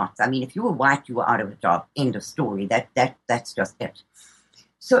rate of knots. I mean, if you were white, you were out of a job. End of story. That's just it.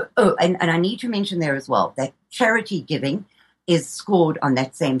 So, and I need to mention there as well that charity giving is scored on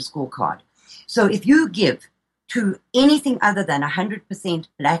that same scorecard. So if you give to anything other than 100%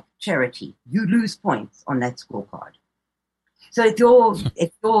 black charity, you lose points on that scorecard. So if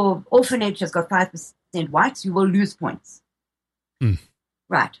your orphanage has got 5% whites, you will lose points.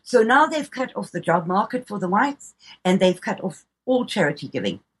 Right. So now they've cut off the job market for the whites, and they've cut off all charity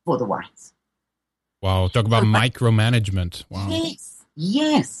giving for the whites. Wow. Talk about micromanagement. Wow.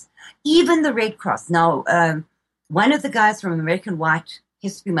 Yes. Even the Red Cross. Now, one of the guys from American White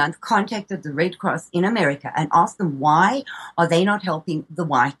History Month contacted the Red Cross in America and asked them why are they not helping the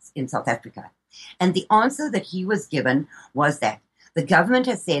whites in South Africa. And the answer that he was given was that the government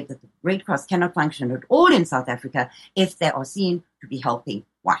has said that the Red Cross cannot function at all in South Africa if they are seen to be helping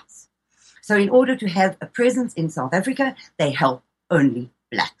whites. So in order to have a presence in South Africa, they help only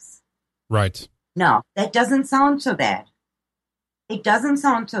blacks. Right. Now, that doesn't sound so bad. It doesn't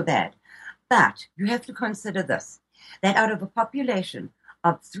sound so bad. But you have to consider this, that out of a population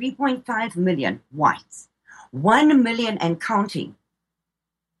of 3.5 million whites, 1 million and counting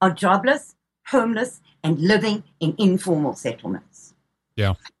are jobless, homeless, and living in informal settlements.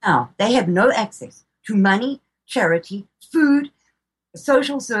 Yeah. Now, they have no access to money, charity, food,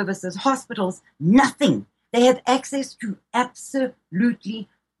 social services, hospitals, nothing. They have access to absolutely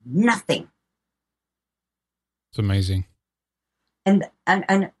nothing. It's amazing. And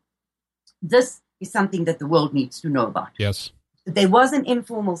this is something that the world needs to know about. Yes. There was an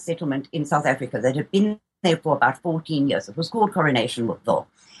informal settlement in South Africa that had been there for about 14 years. It was called Coronationville.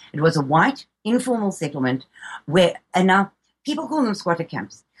 It was a white informal settlement and now people call them squatter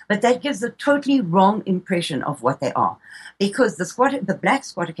camps, but that gives a totally wrong impression of what they are, because the black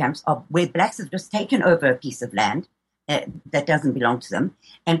squatter camps are where blacks have just taken over a piece of land that doesn't belong to them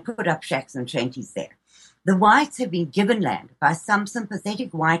and put up shacks and shanties there. The whites have been given land by some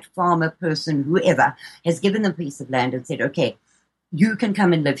sympathetic white farmer person, whoever, has given them a piece of land and said, okay, you can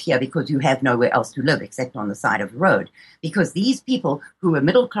come and live here because you have nowhere else to live except on the side of the road. Because these people who are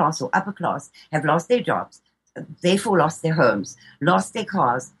middle class or upper class have lost their jobs, therefore lost their homes, lost their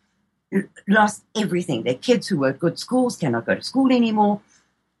cars, lost everything. Their kids who were at good schools cannot go to school anymore,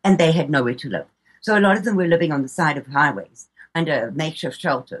 and they had nowhere to live. So a lot of them were living on the side of highways under makeshift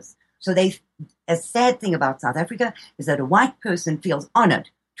shelters. So a sad thing about South Africa is that a white person feels honored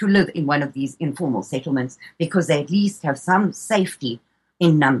to live in one of these informal settlements because they at least have some safety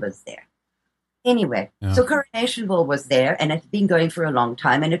in numbers there. Anyway, So Coronationville was there, and it had been going for a long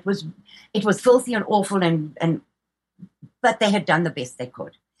time, and it was filthy and awful, but they had done the best they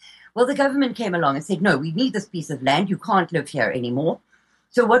could. Well, the government came along and said, no, we need this piece of land. You can't live here anymore.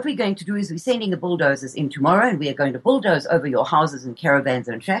 So what we're going to do is we're sending the bulldozers in tomorrow, and we are going to bulldoze over your houses and caravans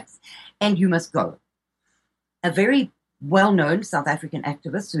and shacks, and you must go. A very well-known South African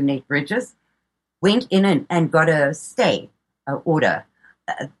activist, Sunette Bridges, went in and got a stay order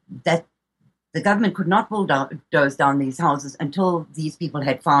that the government could not bulldoze down these houses until these people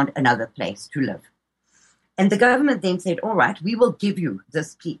had found another place to live. And the government then said, all right, we will give you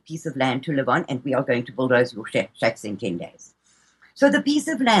this piece of land to live on, and we are going to bulldoze your shacks in 10 days. So the piece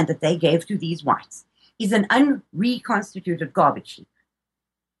of land that they gave to these whites is an unreconstituted garbage heap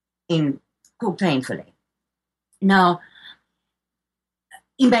in Kultainfilet. Now,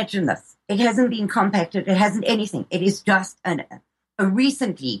 imagine this. It hasn't been compacted. It hasn't anything. It is just a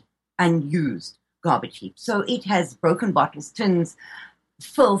recently unused garbage heap. So it has broken bottles, tins,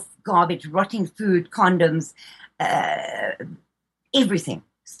 filth, garbage, rotting food, condoms, everything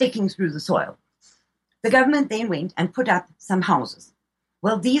sticking through the soil. The government then went and put up some houses.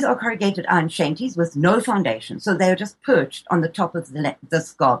 Well, these are corrugated iron shanties with no foundation, so they are just perched on the top of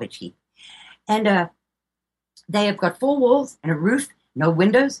this garbage heap. And they have got 4 walls and a roof, no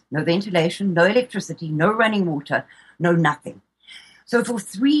windows, no ventilation, no electricity, no running water, no nothing. So for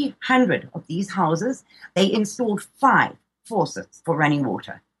 300 of these houses, they installed 5 faucets for running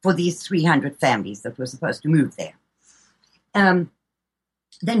water for these 300 families that were supposed to move there.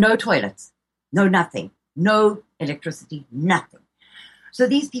 There are no toilets, no nothing, no electricity, nothing. So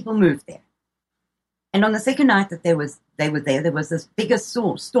these people moved there. And on the second night that they were there, there was this biggest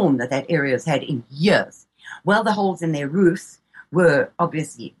storm that area has had in years. Well, the holes in their roofs were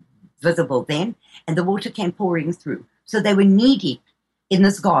obviously visible then, and the water came pouring through. So they were knee-deep in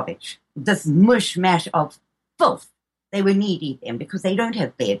this garbage, this mush-mash of filth. They were knee-deep in because they don't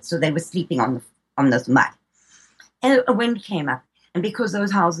have beds, so they were sleeping on this mud. And a wind came up, and because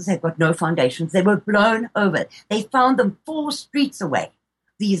those houses had got no foundations, they were blown over. They found them 4 streets away,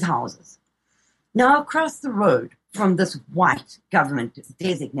 these houses. Now, across the road from this white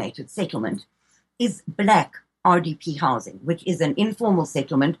government-designated settlement is black RDP housing, which is an informal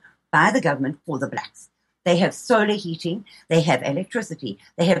settlement by the government for the blacks. They have solar heating, they have electricity,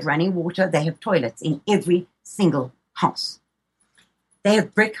 they have running water, they have toilets in every single house. They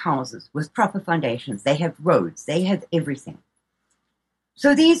have brick houses with proper foundations, they have roads, they have everything.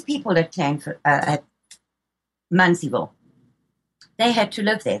 So these people at Munsieville, they had to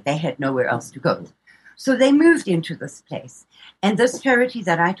live there. They had nowhere else to go. So they moved into this place. And this charity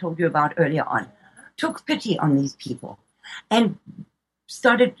that I told you about earlier on took pity on these people and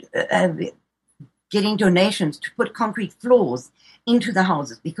started getting donations to put concrete floors into the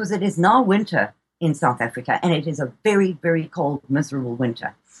houses because it is now winter in South Africa and it is a very, very cold, miserable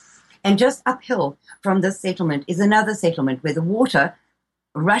winter. And just uphill from this settlement is another settlement where the water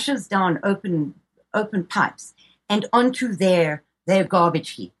rushes down open pipes and onto their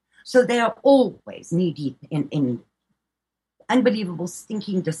garbage heap. So they are always knee-deep in unbelievable,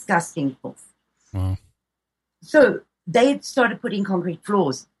 stinking, disgusting filth. Wow. So they started putting concrete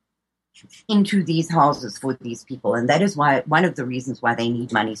floors into these houses for these people, and that is why one of the reasons why they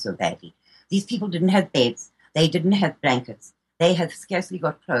need money so badly. These people didn't have beds, they didn't have blankets, they have scarcely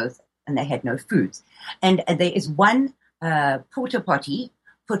got clothes, and they had no foods. And there is one porta potty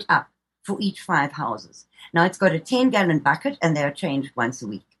put up for each 5 houses. Now it's got a 10-gallon bucket, and they are changed once a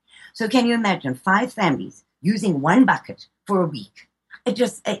week. So can you imagine 5 families using one bucket for a week? It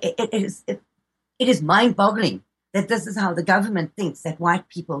is mind-boggling that this is how the government thinks that white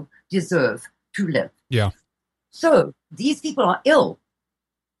people deserve to live. Yeah. So these people are ill.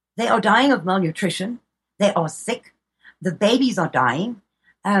 They are dying of malnutrition. They are sick. The babies are dying.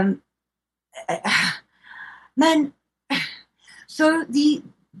 So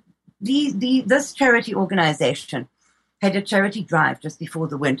this charity organization had a charity drive just before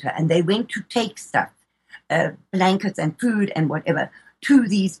the winter, and they went to take stuff, blankets and food and whatever, to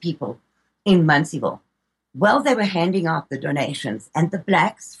these people in Munsieville. Well, they were handing out the donations, and the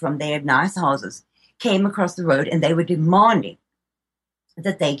blacks from their nice houses came across the road, and they were demanding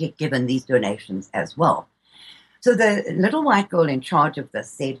that they get given these donations as well. So the little white girl in charge of this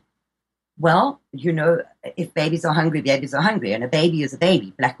said, Well, if babies are hungry, and a baby is a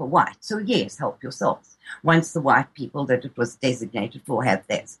baby, black or white. So yes, help yourselves. Once the white people that it was designated for have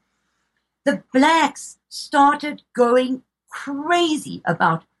theirs. The blacks started going crazy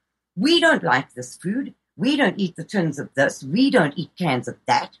about, we don't like this food. We don't eat the tins of this. We don't eat cans of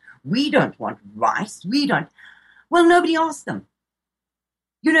that. We don't want rice. Well, nobody asked them.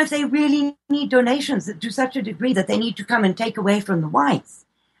 If they really need donations to such a degree that they need to come and take away from the whites,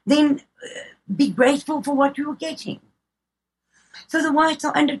 then be grateful for what you're getting. So the whites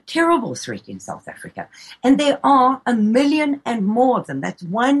are under terrible threat in South Africa. And there are 1 million and more of them. That's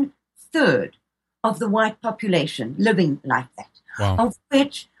 1/3 of the white population living like that. Wow. Of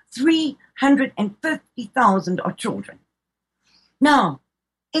which 350,000 are children. Now,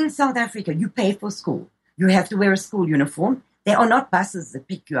 in South Africa, you pay for school. You have to wear a school uniform. There are not buses that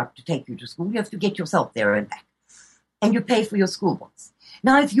pick you up to take you to school. You have to get yourself there and back. And you pay for your school books.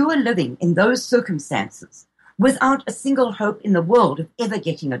 Now, if you are living in those circumstances without a single hope in the world of ever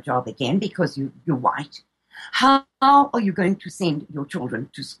getting a job again because you're white, how are you going to send your children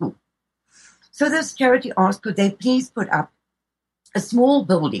to school? So this charity asked, could they please put up a small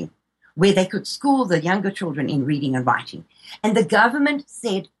building where they could school the younger children in reading and writing? And the government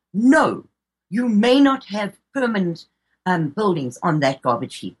said, no, you may not have permanent buildings on that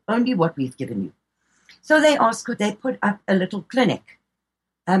garbage heap, only what we've given you. So they asked, could they put up a little clinic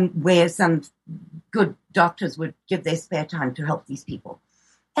where some good doctors would give their spare time to help these people?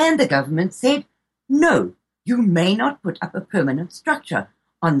 And the government said, no, you may not put up a permanent structure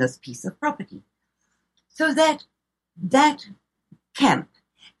on this piece of property. So that camp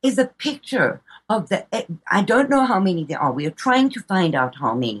is a picture of I don't know how many there are. We are trying to find out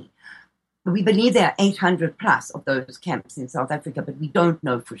how many. We believe there are 800 plus of those camps in South Africa, but we don't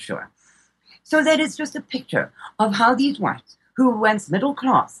know for sure. So that is just a picture of how these whites, who were once middle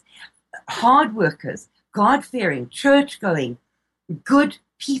class, hard workers, God-fearing, church-going, good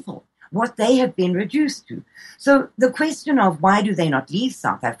people, what they have been reduced to. So the question of why do they not leave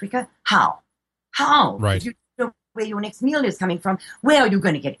South Africa? How? Right. If you don't know where your next meal is coming from, where are you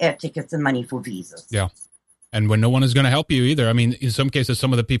going to get air tickets and money for visas? Yeah. And when no one is going to help you either. I mean, in some cases,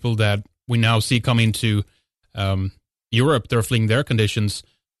 some of the people that we now see coming to Europe, they're fleeing their conditions.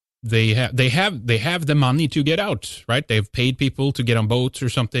 They have the money to get out, right? They've paid people to get on boats or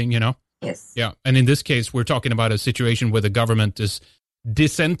something, Yes. Yeah. And in this case, we're talking about a situation where the government is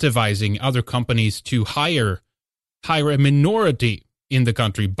disincentivizing other companies to hire a minority in the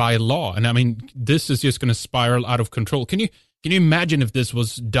country by law. And I mean, this is just going to spiral out of control. Can you imagine if this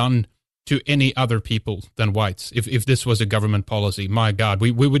was done to any other people than whites? If this was a government policy, my God,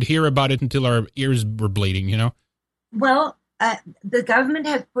 we would hear about it until our ears were bleeding, Well, the government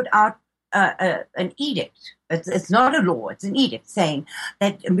has put out an edict. It's not a law, it's an edict saying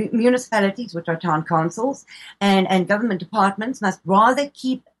that municipalities, which are town councils, and government departments must rather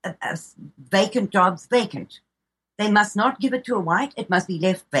keep vacant jobs vacant. They must not give it to a white, it must be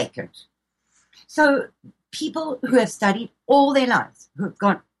left vacant. So people who have studied all their lives, who have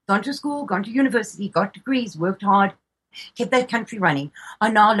gone to school, gone to university, got degrees, worked hard, kept that country running,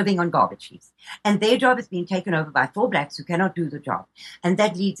 are now living on garbage heaps. And their job is being taken over by 4 blacks who cannot do the job. And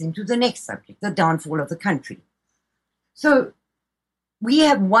that leads into the next subject, the downfall of the country. So we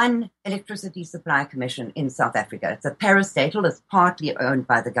have one electricity supply commission in South Africa. It's a parastatal, it's partly owned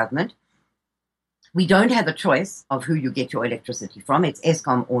by the government. We don't have a choice of who you get your electricity from. It's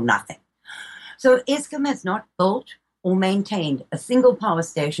Eskom or nothing. So Eskom has not built or maintained a single power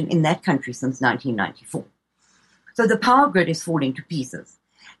station in that country since 1994. So the power grid is falling to pieces.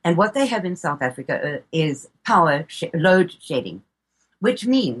 And what they have in South Africa is load shedding, which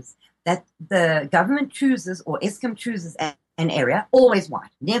means that the government chooses, or Eskom chooses, an area, always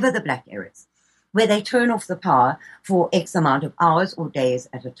white, never the black areas, where they turn off the power for X amount of hours or days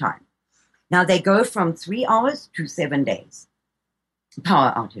at a time. Now they go from 3 hours to 7 days,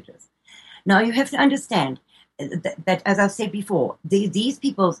 power outages. Now you have to understand that, as I've said before, these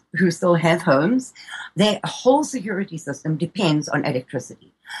people who still have homes, their whole security system depends on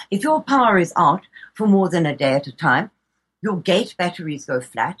electricity. If your power is out for more than a day at a time, your gate batteries go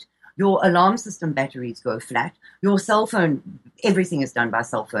flat, your alarm system batteries go flat, your cell phone, everything is done by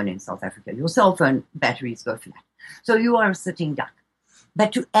cell phone in South Africa, your cell phone batteries go flat. So you are a sitting duck.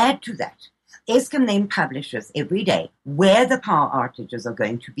 But to add to that, Eskom then publishes every day where the power outages are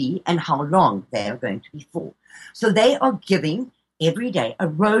going to be and how long they are going to be for. So they are giving every day a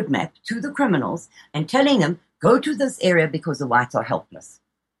roadmap to the criminals and telling them, go to this area because the whites are helpless.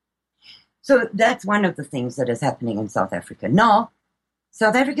 So that's one of the things that is happening in South Africa. Now,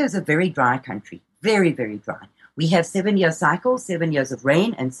 South Africa is a very dry country, very, very dry. We have 7-year cycles, 7 years of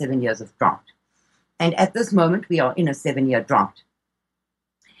rain and 7 years of drought. And at this moment, we are in a 7-year drought.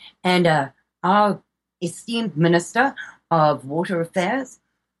 And our esteemed Minister of Water Affairs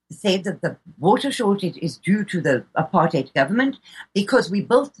said that the water shortage is due to the apartheid government because we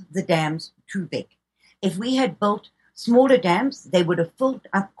built the dams too big. If we had built smaller dams, they would have filled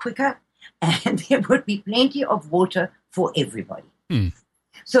up quicker and there would be plenty of water for everybody.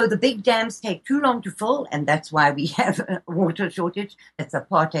 So the big dams take too long to fill, and that's why we have a water shortage. It's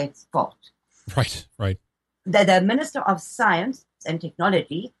apartheid's fault. Right. The Minister of Science and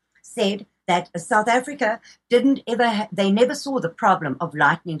Technology said that South Africa they never saw the problem of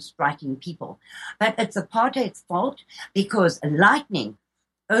lightning striking people. But it's apartheid's fault because lightning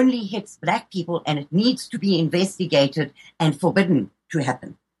only hits black people and it needs to be investigated and forbidden to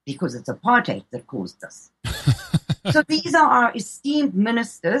happen because it's apartheid that caused this. So these are our esteemed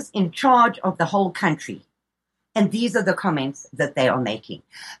ministers in charge of the whole country. And these are the comments that they are making.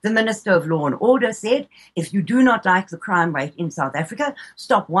 The Minister of Law and Order said, if you do not like the crime rate in South Africa,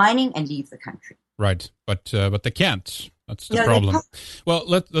 stop whining and leave the country. Right. But they can't. That's the problem. Well,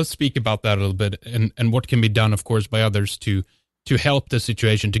 let's speak about that a little bit and what can be done, of course, by others to help the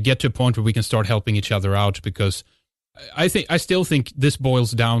situation, to get to a point where we can start helping each other out, because I still think this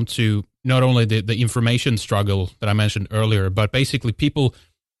boils down to not only the information struggle that I mentioned earlier, but basically people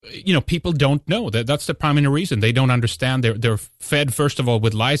don't know. That's the primary reason. They don't understand. They're fed, first of all,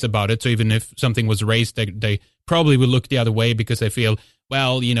 with lies about it. So even if something was raised, they probably will look the other way because they feel,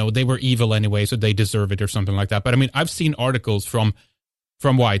 well, they were evil anyway, so they deserve it or something like that. But I mean, I've seen articles from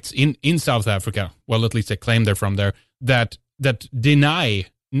whites in South Africa, well, at least they claim they're from there, that deny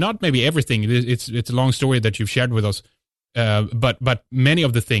not maybe everything. It's a long story that you've shared with us, but many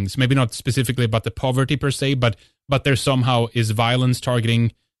of the things, maybe not specifically about the poverty per se, but there somehow is violence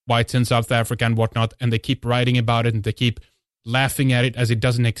targeting whites in South Africa and whatnot, and they keep writing about it and they keep laughing at it as it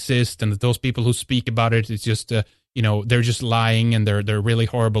doesn't exist, and that those people who speak about it, it's just they're just lying and they're really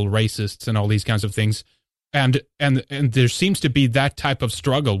horrible racists and all these kinds of things. And there seems to be that type of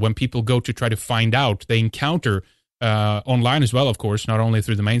struggle when people go to try to find out. They encounter online as well, of course, not only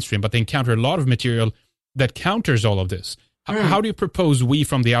through the mainstream, but they encounter a lot of material that counters all of this. How do you propose we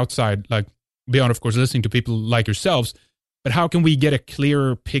from the outside, like beyond, of course, listening to people like yourselves, but how can we get a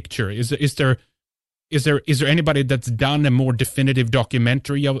clearer picture? Is there anybody that's done a more definitive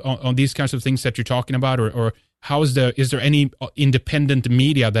documentary on these kinds of things that you're talking about, or is there any independent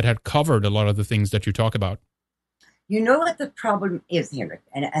media that had covered a lot of the things that you talk about? You know what the problem is, Henrik,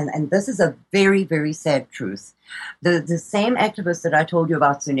 and this is a very, very sad truth. The same activist that I told you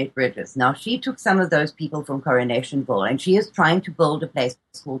about, Sunette Bridges, now she took some of those people from Coronationville, and she is trying to build a place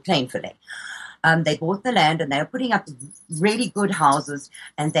called Plainfillet. They bought the land, and they are putting up really good houses,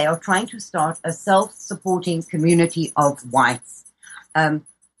 and they are trying to start a self-supporting community of whites. And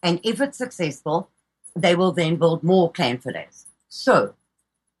if it's successful, they will then build more Plainfillets. So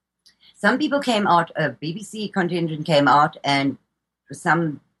some people came out, a BBC contingent came out, and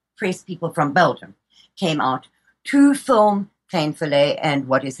some press people from Belgium came out to film Plainfillet and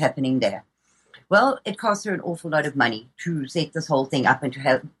what is happening there. Well, it cost her an awful lot of money to set this whole thing up and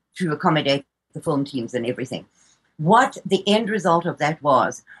to accommodate the film teams and everything. What the end result of that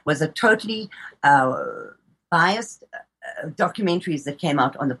was a totally biased documentaries that came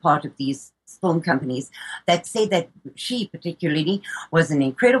out on the part of these film companies that said that she particularly was an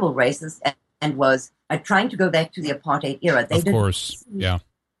incredible racist and was trying to go back to the apartheid era.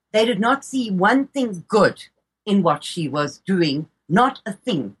 They did not see one thing good in what she was doing, not a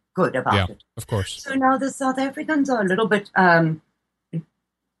thing good about it. Of course. So now the South Africans are a little bit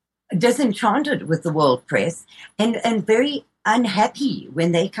disenchanted with the world press and very unhappy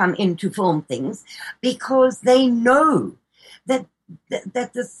when they come in to film things because they know that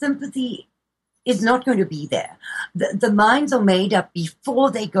the sympathy is not going to be there. The minds are made up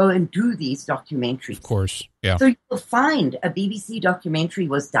before they go and do these documentaries. Of course, yeah. So you'll find a BBC documentary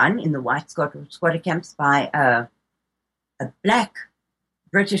was done in the white squatter camps by a black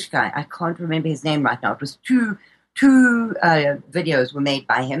British guy. I can't remember his name right now. It was two videos were made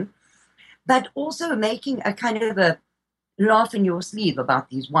by him, but also making a kind of a laugh in your sleeve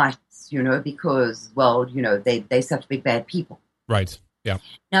about these whites, because, well, they're such big bad people. Right. Yeah.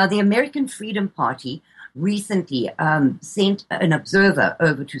 Now, the American Freedom Party recently sent an observer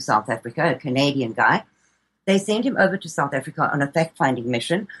over to South Africa, a Canadian guy. They sent him over to South Africa on a fact-finding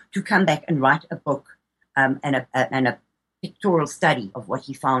mission to come back and write a book and a pictorial study of what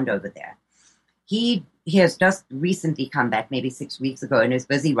he found over there. He has just recently come back, maybe 6 weeks ago, and is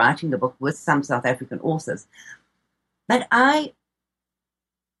busy writing the book with some South African authors. But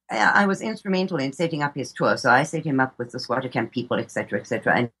I was instrumental in setting up his tour. So I set him up with the squatter camp people, etc.,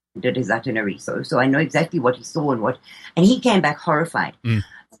 and did his itinerary. So I know exactly what he saw and he came back horrified. Mm.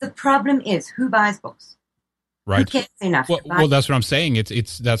 The problem is, who buys books? Right. Who cares enough to buy? Well, that's what I'm saying.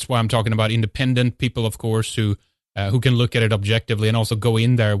 That's why I'm talking about independent people, of course, who can look at it objectively and also go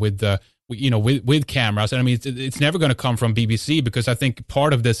in there with with cameras. And I mean, it's never going to come from BBC, because I think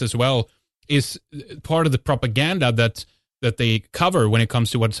part of this as well is part of the propaganda that they cover when it comes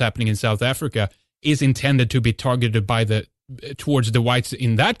to what's happening in South Africa is intended to be targeted towards the whites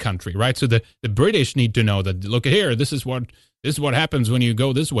in that country, right? So the British need to know that, look here, this is what happens when you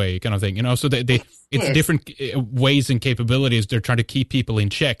go this way, kind of thing, So it's different ways and capabilities. They're trying to keep people in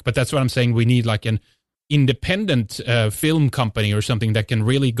check, but that's what I'm saying. We need like an independent film company or something that can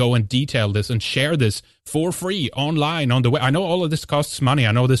really go and detail this and share this for free online on the web. I know all of this costs money.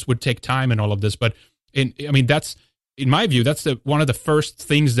 I know this would take time and all of this, but that's, in my view, that's one of the first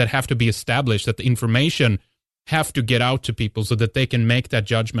things that have to be established, that the information have to get out to people so that they can make that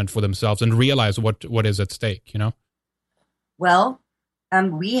judgment for themselves and realize what is at stake, Well,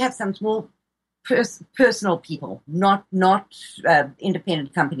 we have some small personal people, not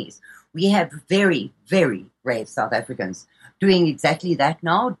independent companies. We have very, very brave South Africans doing exactly that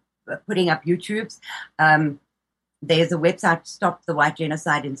now, putting up YouTubes. There's a website, Stop the White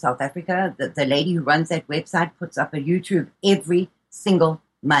Genocide in South Africa. The lady who runs that website puts up a YouTube every single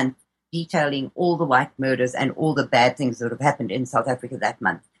month detailing all the white murders and all the bad things that have happened in South Africa that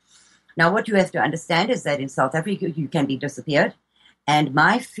month. Now, what you have to understand is that in South Africa, you can be disappeared. And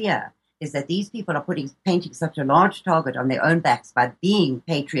my fear is that these people are painting such a large target on their own backs by being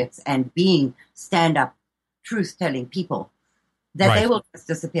patriots and being stand-up, truth-telling people, that they will just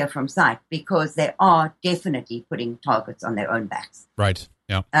disappear from sight, because they are definitely putting targets on their own backs. Right,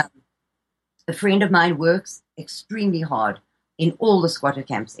 yeah. A friend of mine works extremely hard in all the squatter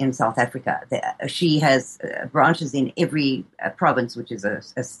camps in South Africa. She has branches in every province, which is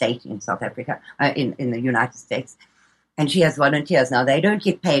a state in South Africa, in the United States. And she has volunteers. Now, they don't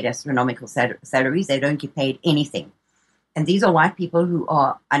get paid astronomical salaries. They don't get paid anything. And these are white people who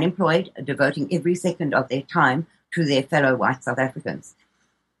are unemployed, devoting every second of their time to their fellow white South Africans.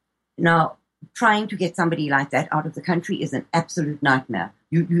 Now, trying to get somebody like that out of the country is an absolute nightmare.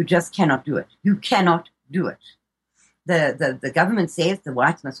 You just cannot do it. You cannot do it. The government says the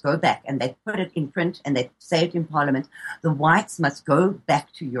whites must go back, and they put it in print and they say it in Parliament. The whites must go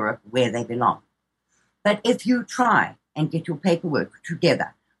back to Europe where they belong. But if you try and get your paperwork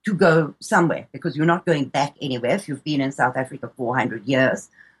together to go somewhere, because you're not going back anywhere, if you've been in South Africa 400 years,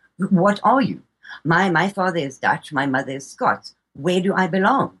 what are you? My father is Dutch, my mother is Scots. Where do I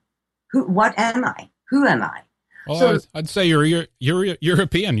belong? What am I? Who am I? Well, so, I'd say you're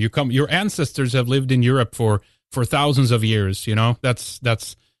European. Your ancestors have lived in Europe for thousands of years.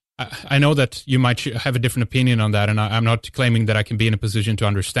 That's. I know that you might have a different opinion on that, and I'm not claiming that I can be in a position to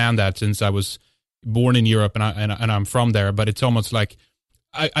understand that, since I was born in Europe and I'm from there. But it's almost like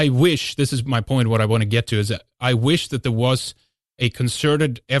I wish, this is my point. What I want to get to is that I wish that there was a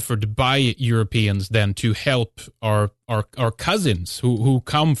concerted effort by Europeans then to help our cousins who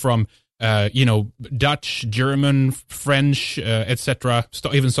come from Dutch, German, French, etc.,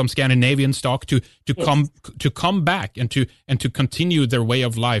 even some Scandinavian stock to come back and to continue their way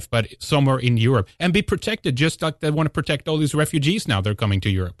of life, but somewhere in Europe, and be protected, just like they want to protect all these refugees now they're coming to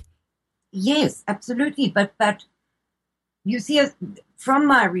Europe. Yes, absolutely. But you see, from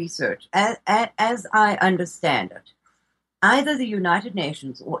my research, as I understand it, either the United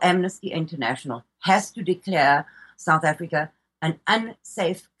Nations or Amnesty International has to declare South Africa an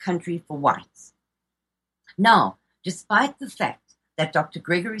unsafe country for whites. Now, despite the fact that Dr.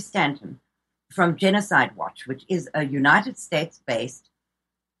 Gregory Stanton from Genocide Watch, which is a United States-based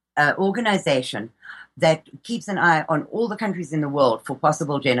organization that keeps an eye on all the countries in the world for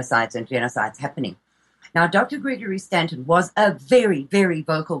possible genocides happening. Now, Dr. Gregory Stanton was a very, very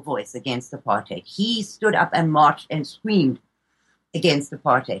vocal voice against apartheid. He stood up and marched and screamed against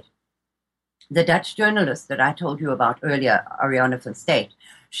apartheid. The Dutch journalist that I told you about earlier, Ariana van State,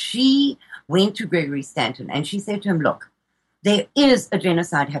 she went to Gregory Stanton and she said to him, look, there is a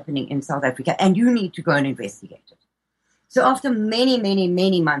genocide happening in South Africa and you need to go and investigate it. So after many, many,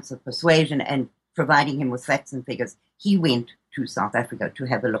 many months of persuasion and providing him with facts and figures, he went to South Africa to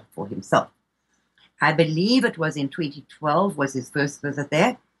have a look for himself. I believe it was in 2012 was his first visit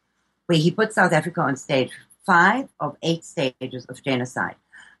there, where he put South Africa on stage 5 of 8 stages of genocide.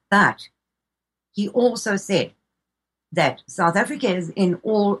 But he also said that South Africa is in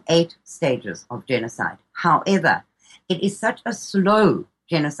all 8 stages of genocide. However, it is such a slow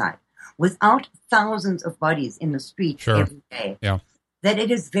genocide without thousands of bodies in the streets every day. Yeah. that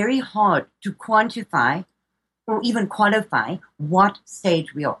it is very hard to quantify or even qualify what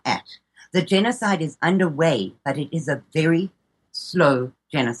stage we are at. The genocide is underway, but it is a very slow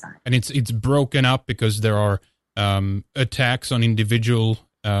genocide. And it's broken up because there are attacks on individual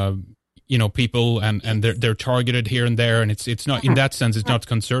people, and they're targeted here and there, and it's not, in that sense, it's not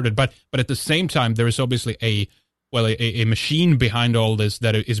concerted. But at the same time, there is obviously a machine behind all this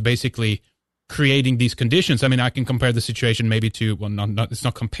that is basically creating these conditions. I mean, I can compare the situation maybe to, well, not it's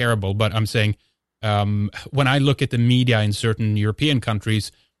not comparable, but I'm saying when I look at the media in certain European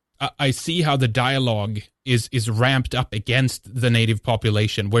countries, I see how the dialogue is ramped up against the native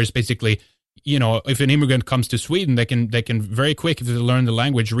population, whereas basically, if an immigrant comes to Sweden, they can very quick, if they learn the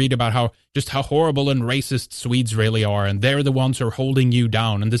language, read about how horrible and racist Swedes really are, and they're the ones who are holding you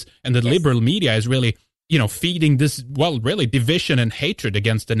down, and the liberal media is really feeding this, really division and hatred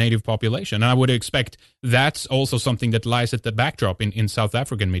against the native population. And I would expect that's also something that lies at the backdrop in South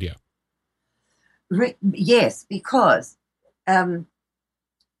African media. Yes, because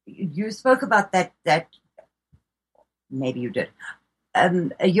you spoke about that maybe you did.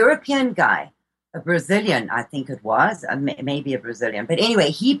 A European guy, a Brazilian, I think it was, maybe a Brazilian, but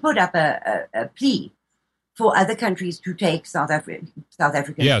anyway, he put up a plea for other countries to take South Africans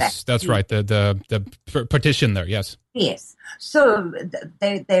back. Yes, that's right. The petition there. Yes. Yes. So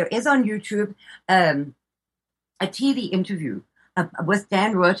there is on YouTube a TV interview with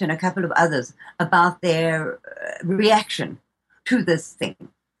Dan Roth and a couple of others about their reaction to this thing.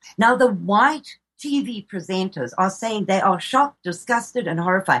 Now, the white TV presenters are saying they are shocked, disgusted, and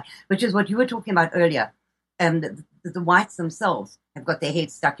horrified, which is what you were talking about earlier. The whites themselves have got their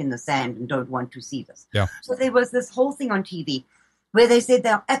heads stuck in the sand and don't want to see this. Yeah. So there was this whole thing on TV where they said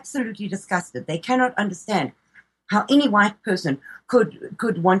they're absolutely disgusted. They cannot understand how any white person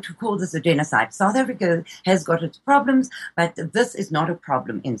could want to call this a genocide. South Africa has got its problems, but this is not a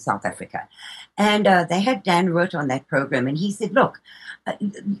problem in South Africa. And they had Dan Roth on that program, and he said, look,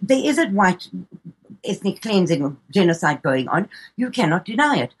 there is a white ethnic cleansing of genocide going on. You cannot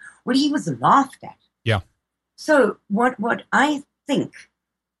deny it. Well, he was laughed at. Yeah. So what I think,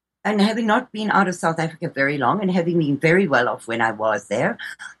 and having not been out of South Africa very long and having been very well off when I was there,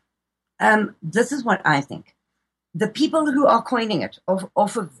 this is what I think. The people who are coining it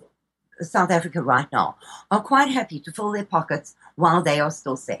off of South Africa right now are quite happy to fill their pockets while they are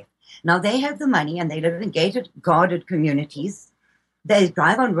still safe. Now, they have the money and they live in gated, guarded communities. They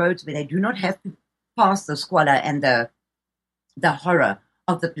drive on roads where they do not have to pass the squalor and the horror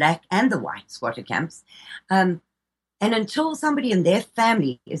of the black and the white squatter camps. And until somebody in their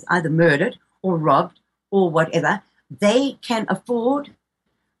family is either murdered or robbed or whatever, they can afford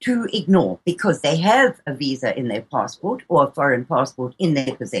to ignore, because they have a visa in their passport or a foreign passport in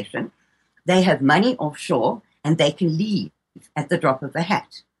their possession. They have money offshore and they can leave at the drop of a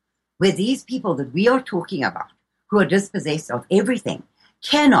hat. Where these people that we are talking about, who are dispossessed of everything,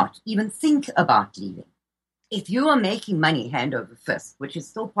 cannot even think about leaving. If you are making money hand over fist, which is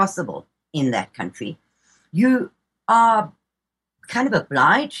still possible in that country, you are kind of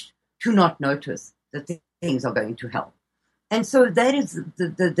obliged to not notice that things are going to hell. And so that is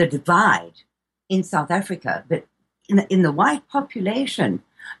the divide in South Africa. But in the white population,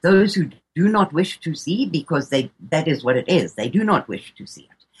 those who do not wish to see, because that is what it is, they do not wish to see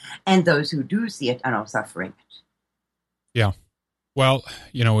it. And those who do see it are suffering it. Yeah. Well,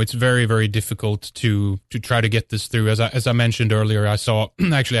 it's very, very difficult to try to get this through. As I mentioned earlier, I saw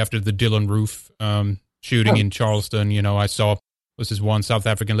actually after the Dylan Roof shooting in Charleston, I saw this is one South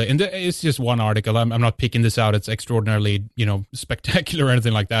African, and it's just one article. I'm not picking this out. It's extraordinarily, spectacular or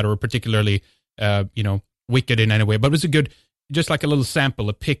anything like that, or particularly, wicked in any way. But it was just like a little sample,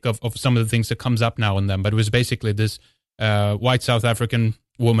 a pick of some of the things that comes up now and then. But it was basically this white South African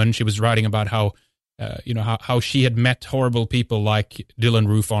woman. She was writing about how she had met horrible people like Dylan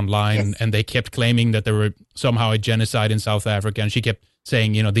Roof online, yes. And they kept claiming that there were somehow a genocide in South Africa, and she kept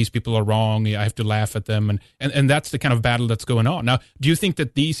saying, these people are wrong, I have to laugh at them, and that's the kind of battle that's going on. Now, do you think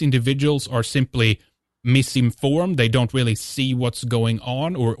that these individuals are simply misinformed, they don't really see what's going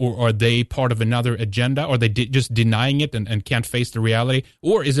on, or are they part of another agenda, or are they just denying it and can't face the reality?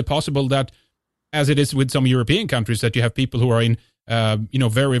 Or is it possible that, as it is with some European countries, that you have people who are in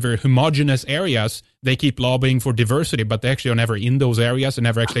very, very homogenous areas, they keep lobbying for diversity, but they actually are never in those areas and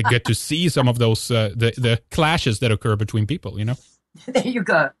never actually get to see some of those, the clashes that occur between people, There you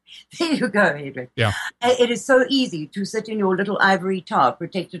go, Hedrick. Yeah. It is so easy to sit in your little ivory tower,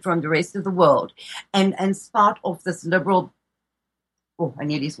 protected from the rest of the world, and spout off this liberal I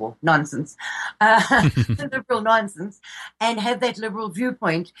nearly swore, nonsense, liberal nonsense, and have that liberal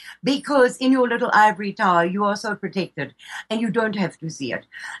viewpoint, because in your little ivory tower, you are so protected and you don't have to see it.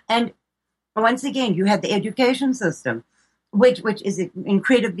 And once again, you have the education system, which is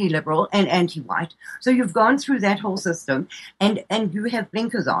incredibly liberal and anti-white. So you've gone through that whole system and you have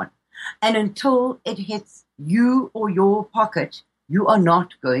blinkers on. And until it hits you or your pocket, you are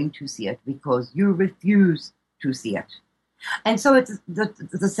not going to see it because you refuse to see it. And so it's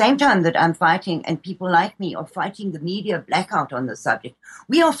the same time that I'm fighting, and people like me are fighting the media blackout on the subject,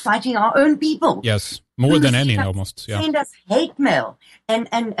 we are fighting our own people. Yes, more than any, almost. Yeah. Send us hate mail.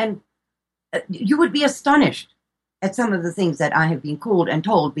 And you would be astonished at some of the things that I have been called and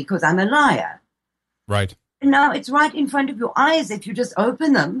told because I'm a liar. Right. And now it's right in front of your eyes if you just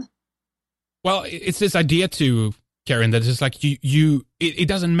open them. Well, it's this idea too, Karin, that it's just like it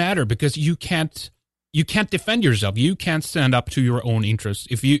doesn't matter because you can't defend yourself. You can't stand up to your own interests.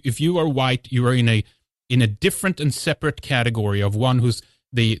 If you are white, you are in a different and separate category of one who's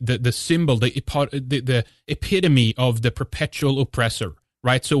the symbol, the epitome of the perpetual oppressor,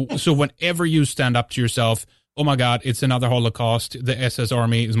 right? So whenever you stand up to yourself, oh my God, it's another Holocaust. The SS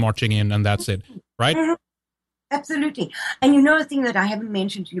army is marching in, and that's it, right? Mm-hmm. Absolutely. And you know a thing that I haven't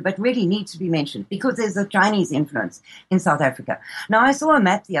mentioned to you, but really needs to be mentioned, because there's a Chinese influence in South Africa. Now, I saw a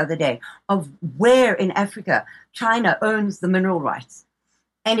map the other day of where in Africa China owns the mineral rights,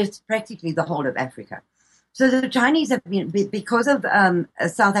 and it's practically the whole of Africa. So the Chinese have been, because of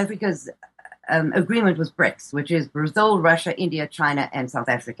South Africa's agreement with BRICS, which is Brazil, Russia, India, China, and South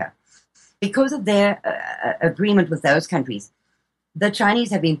Africa. Because of their agreement with those countries, the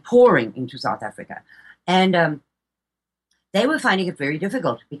Chinese have been pouring into South Africa. And they were finding it very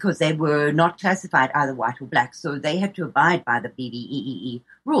difficult because they were not classified either white or black. So they had to abide by the BBEEE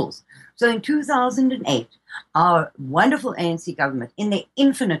rules. So in 2008, our wonderful ANC government, in their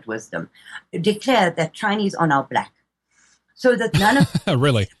infinite wisdom, declared that Chinese are now black. So that none of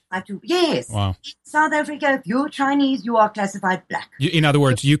really? Yes. Wow. In South Africa, if you're Chinese, you are classified black. In other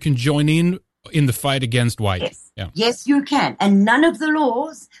words, you can join in the fight against white. Yes. Yeah. Yes, you can. And none of the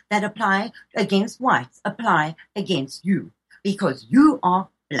laws that apply against whites apply against you because you are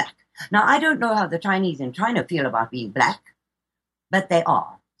black. Now, I don't know how the Chinese in China feel about being black, but they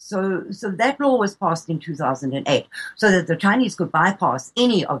are. So that law was passed in 2008 so that the Chinese could bypass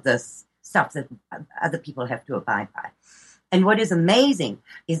any of this stuff that other people have to abide by. And what is amazing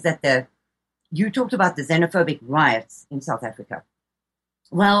is that you talked about the xenophobic riots in South Africa.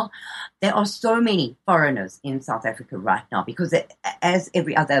 Well, there are so many foreigners in South Africa right now because, as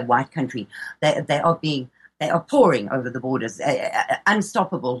every other white country, they are pouring over the borders,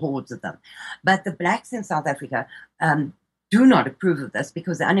 unstoppable hordes of them. But the blacks in South Africa do not approve of this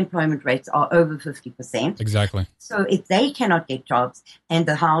because the unemployment rates are over 50%. Exactly. So if they cannot get jobs and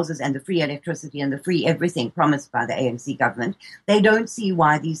the houses and the free electricity and the free everything promised by the ANC government, they don't see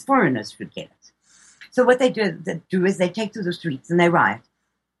why these foreigners should get it. So what they do is they take to the streets and they riot.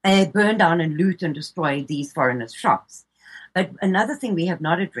 They burn down and loot and destroy these foreigners' shops. But another thing we have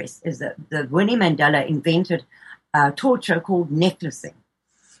not addressed is that Winnie Mandela invented torture called necklacing.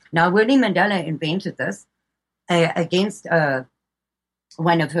 Now, Winnie Mandela invented this against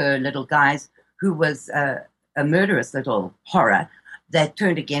one of her little guys who was a murderous little horror that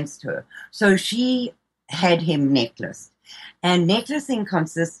turned against her. So she had him necklaced. And necklacing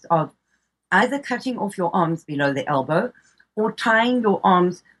consists of either cutting off your arms below the elbow or tying your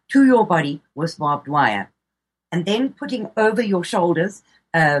arms to your body with barbed wire, and then putting over your shoulders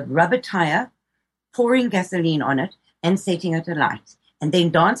a rubber tire, pouring gasoline on it, and setting it alight, and then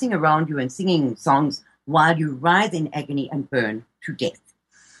dancing around you and singing songs while you writhe in agony and burn to death.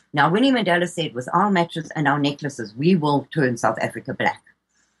 Now, Winnie Mandela said, with our matches and our necklaces, we will turn South Africa black.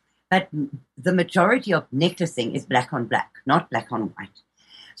 But the majority of necklacing is black on black, not black on white.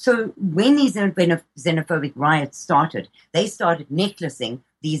 So when these xenophobic riots started, they started necklacing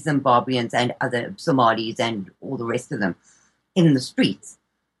these Zimbabweans and other Somalis and all the rest of them in the streets.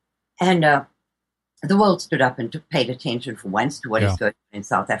 And the world stood up and paid attention for once to what is going on in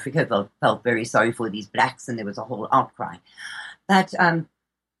South Africa, felt very sorry for these blacks, and there was a whole outcry. But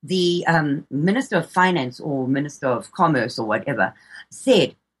the Minister of Finance or Minister of Commerce or whatever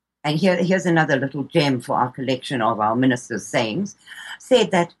said, and here's another little gem for our collection of our ministers' sayings, said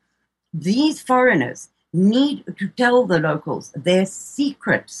that these foreigners need to tell the locals their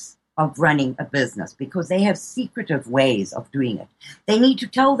secrets of running a business because they have secretive ways of doing it. They need to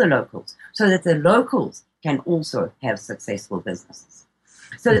tell the locals so that the locals can also have successful businesses.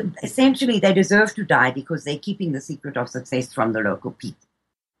 So essentially, they deserve to die because they're keeping the secret of success from the local people.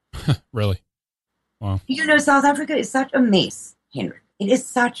 Really? Wow. You know, South Africa is such a mess, Henrik. It is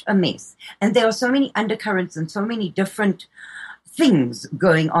such a mess. And there are so many undercurrents and so many different things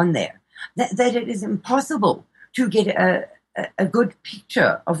going on there that it is impossible to get a good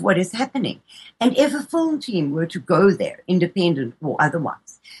picture of what is happening. And if a film team were to go there, independent or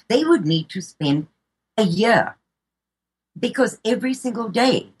otherwise, they would need to spend a year, because every single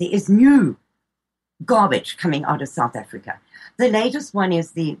day there is new garbage coming out of South Africa. The latest one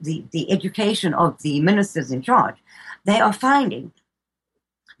is the education of the ministers in charge. They are finding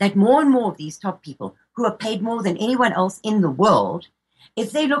that more and more of these top people who are paid more than anyone else in the world,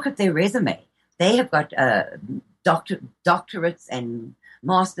 if they look at their resume, they have got doctorates and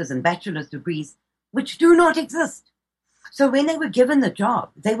masters and bachelor's degrees, which do not exist. So when they were given the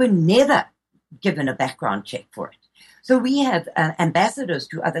job, they were never given a background check for it. So we have ambassadors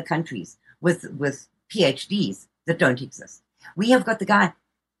to other countries with PhDs that don't exist. We have got the guy,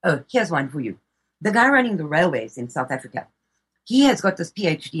 here's one for you. The guy running the railways in South Africa, he has got this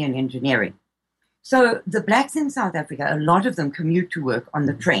PhD in engineering. So the blacks in South Africa, a lot of them commute to work on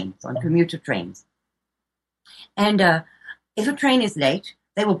the trains, on commuter trains. And if a train is late,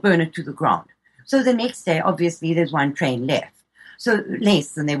 they will burn it to the ground. So the next day, obviously, there's one train left. So less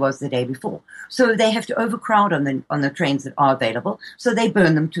than there was the day before. So they have to overcrowd on the trains that are available. So they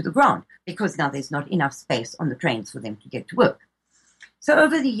burn them to the ground because now there's not enough space on the trains for them to get to work. So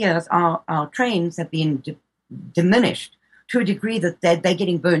over the years, our trains have been diminished to a degree that they're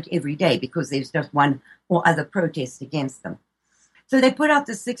getting burnt every day because there's just one or other protest against them. So they put out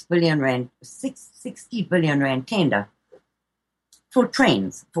the 60 billion rand tender for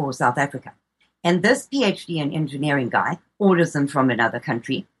trains for South Africa. And this PhD in engineering guy orders them from another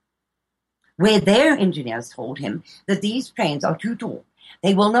country where their engineers told him that these trains are too tall.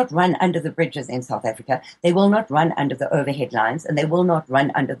 They will not run under the bridges in South Africa. They will not run under the overhead lines, and they will not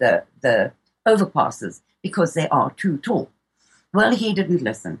run under the overpasses because they are too tall. Well, he didn't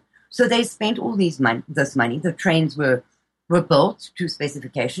listen. So they spent all this money. The trains were built to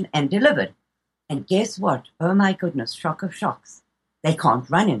specification and delivered. And guess what? Oh my goodness, shock of shocks. They can't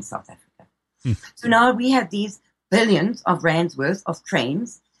run in South Africa. So now we have these billions of rands worth of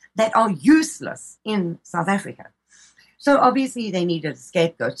trains that are useless in South Africa. So obviously they needed a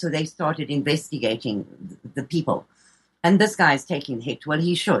scapegoat, so they started investigating the people. And this guy is taking the hit. Well,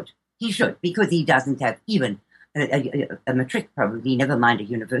 he should. He should, because he doesn't have even a matric, probably, never mind a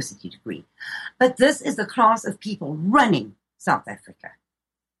university degree. But this is the class of people running South Africa.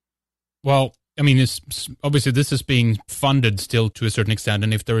 Well, I mean, obviously this is being funded still to a certain extent,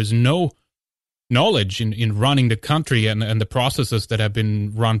 and if there is no knowledge in running the country and the processes that have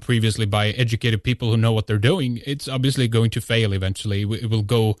been run previously by educated people who know what they're doing, it's obviously going to fail eventually. It will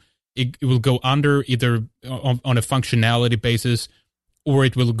go under either on a functionality basis, or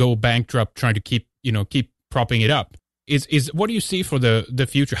it will go bankrupt trying to keep propping it up. Is what do you see for the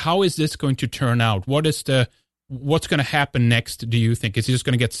future? How is this going to turn out? What's going to happen next, do you think? Is it just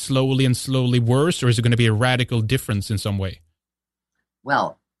going to get slowly and slowly worse, or is it going to be a radical difference in some way?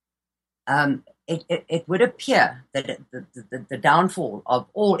 Well, it would appear that the downfall of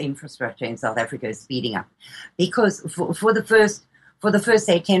all infrastructure in South Africa is speeding up, because for the first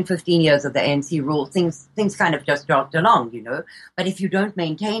say 10, 15 years of the ANC rule, things kind of just jogged along, But if you don't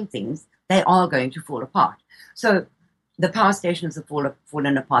maintain things, they are going to fall apart. So the power stations have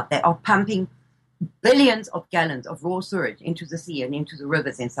fallen apart. They are pumping billions of gallons of raw sewage into the sea and into the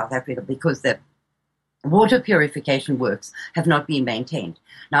rivers in South Africa because the water purification works have not been maintained.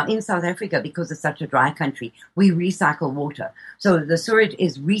 Now, in South Africa, because it's such a dry country, we recycle water. So the sewage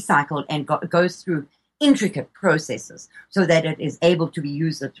is recycled and goes through intricate processes so that it is able to be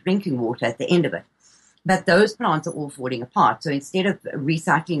used as drinking water at the end of it. But those plants are all falling apart. So instead of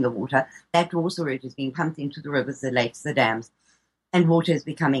recycling the water, that raw sewage is being pumped into the rivers, the lakes, the dams, and water is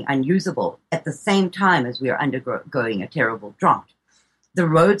becoming unusable at the same time as we are undergoing a terrible drought. The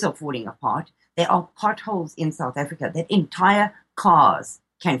roads are falling apart. There are potholes in South Africa that entire cars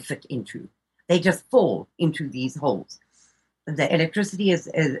can fit into. They just fall into these holes. The electricity is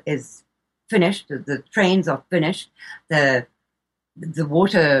finished. The trains are finished. The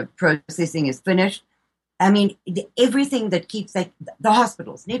water processing is finished. I mean, everything that keeps the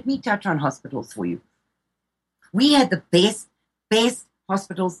hospitals. Let me touch on hospitals for you. We had the best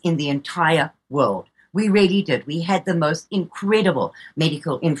hospitals in the entire world. We really did. We had the most incredible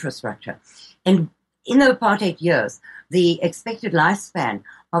medical infrastructure. And in the apartheid years, the expected lifespan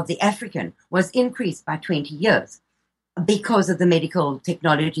of the African was increased by 20 years because of the medical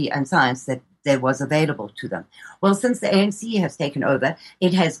technology and science that there was available to them. Well, since the ANC has taken over,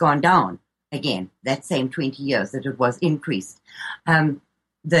 it has gone down again, that same 20 years that it was increased.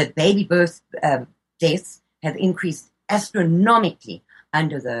 The baby birth deaths have increased astronomically.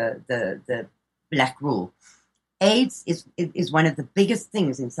 under the black rule. AIDS is one of the biggest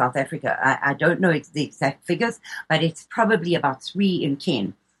things in South Africa. I don't know the exact figures, but it's probably about 3 in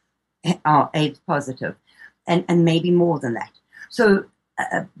 10 are AIDS positive, and maybe more than that. So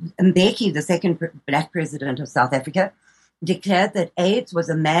Mbeki, the second black president of South Africa, declared that AIDS was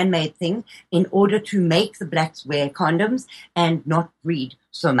a man-made thing in order to make the blacks wear condoms and not breed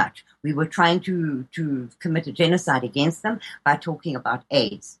so much. We were trying to commit a genocide against them by talking about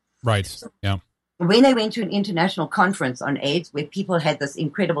AIDS. Right, so, yeah. When they went to an international conference on AIDS, where people had this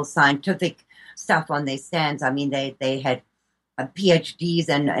incredible scientific stuff on their stands, I mean, they had PhDs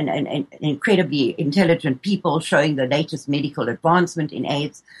and incredibly intelligent people showing the latest medical advancement in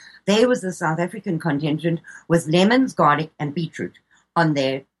AIDS. There was the South African contingent with lemons, garlic, and beetroot on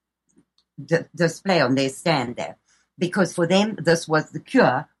their display, on their stand there, because for them, this was the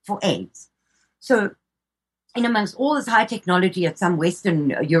cure for AIDS. So in amongst all this high technology at some Western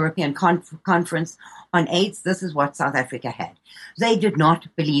European conference on AIDS, this is what South Africa had. They did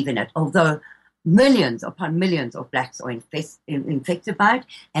not believe in it, although millions upon millions of blacks are infected by it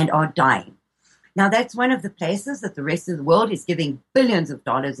and are dying. Now, that's one of the places that the rest of the world is giving billions of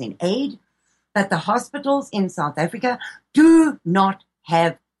dollars in aid, but the hospitals in South Africa do not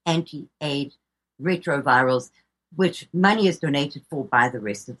have anti-AIDS retrovirals, which money is donated for by the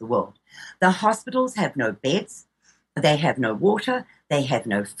rest of the world. The hospitals have no beds, they have no water, they have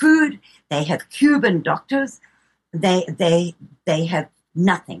no food, they have Cuban doctors, they have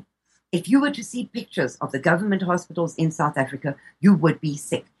nothing. If you were to see pictures of the government hospitals in South Africa, you would be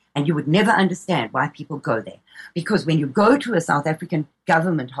sick. And you would never understand why people go there. Because when you go to a South African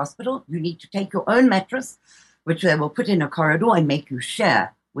government hospital, you need to take your own mattress, which they will put in a corridor and make you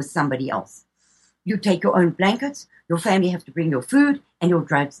share with somebody else. You take your own blankets, your family have to bring your food and your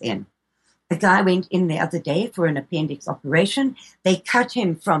drugs in. A guy went in the other day for an appendix operation. They cut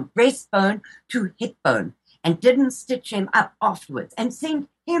him from breastbone to hip bone and didn't stitch him up afterwards and sent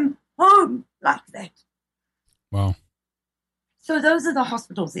him home like that. Wow. So those are the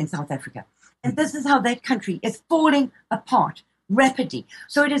hospitals in South Africa. And this is how that country is falling apart rapidly.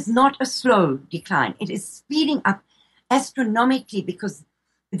 So it is not a slow decline. It is speeding up astronomically because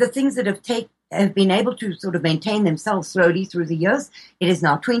the things that have been able to sort of maintain themselves slowly through the years, it is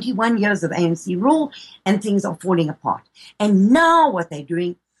now 21 years of ANC rule and things are falling apart. And now what they're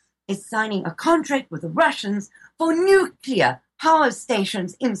doing is signing a contract with the Russians for nuclear power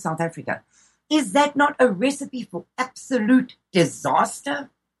stations in South Africa. Is that not a recipe for absolute disaster?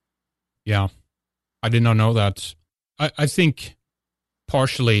 Yeah, I did not know that. I think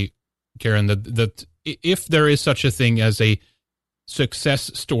partially, Karin, that if there is such a thing as a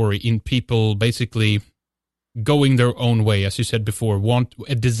success story in people basically going their own way, as you said before, want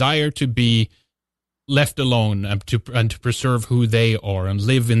a desire to be left alone and to preserve who they are and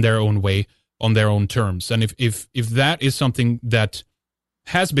live in their own way on their own terms, and if that is something that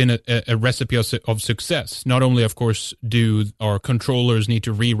has been a recipe of success. Not only, of course, do our controllers need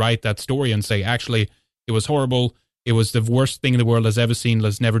to rewrite that story and say, actually, it was horrible, it was the worst thing the world has ever seen,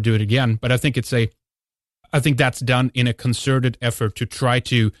 let's never do it again. But I think that's done in a concerted effort to try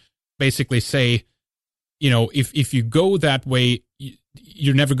to basically say, if you go that way,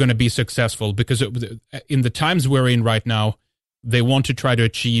 you're never going to be successful, because in the times we're in right now, they want to try to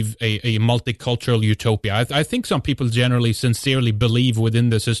achieve a multicultural utopia. I think some people generally sincerely believe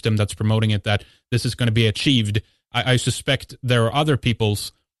within the system that's promoting it that this is going to be achieved. I suspect there are other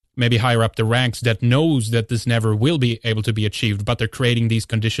peoples, maybe higher up the ranks, that knows that this never will be able to be achieved, but they're creating these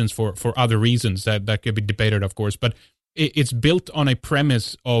conditions for other reasons that could be debated, of course. But it's built on a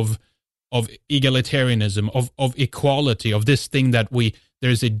premise of egalitarianism, of equality, of this thing that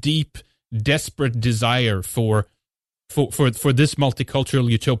there's a deep, desperate desire for this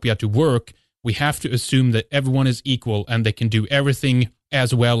multicultural utopia to work. We have to assume that everyone is equal and they can do everything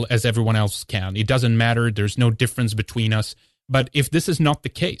as well as everyone else can. It doesn't matter. There's no difference between us. But if this is not the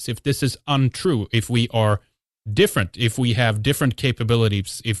case, if this is untrue, if we are different, if we have different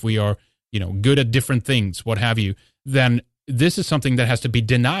capabilities, if we are, good at different things, what have you, then this is something that has to be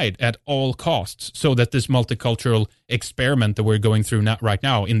denied at all costs, so that this multicultural experiment that we're going through right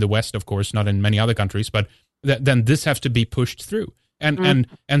now in the West, of course, not in many other countries, but then this has to be pushed through. And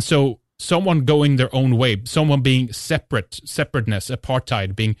so someone going their own way, someone being separateness,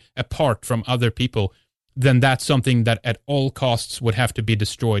 apartheid, being apart from other people, then that's something that at all costs would have to be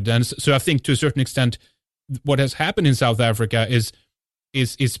destroyed. And so I think to a certain extent, what has happened in South Africa is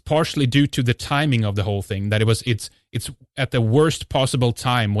partially due to the timing of the whole thing, that it's at the worst possible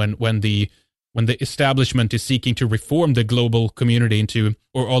time when the establishment is seeking to reform the global community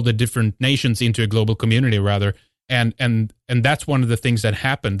or all the different nations into a global community rather. And that's one of the things that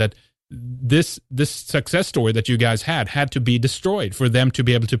happened, that this success story that you guys had to be destroyed for them to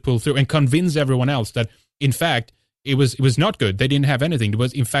be able to pull through and convince everyone else that, in fact, it was not good. They didn't have anything. It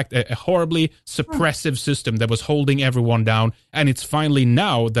was, in fact, a horribly suppressive system that was holding everyone down. And it's finally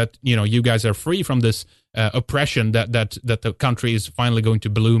now that, you guys are free from this oppression that the country is finally going to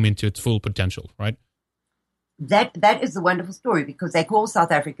bloom into its full potential, right? That is a wonderful story, because they call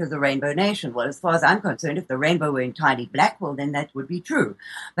South Africa the Rainbow Nation. Well, as far as I'm concerned, if the rainbow were entirely black, well, then that would be true.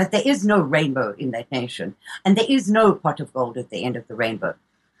 But there is no rainbow in that nation, and there is no pot of gold at the end of the rainbow.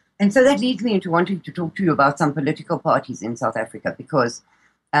 And so that leads me into wanting to talk to you about some political parties in South Africa, because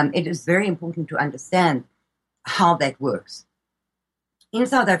it is very important to understand how that works. In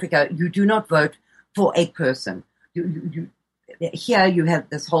South Africa, you do not vote for a person. Here you have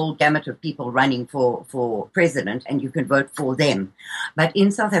this whole gamut of people running for president, and you can vote for them. But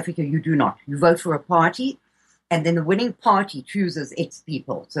in South Africa, you do not. You vote for a party, and then the winning party chooses its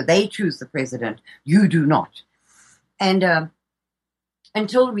people. So they choose the president. You do not. And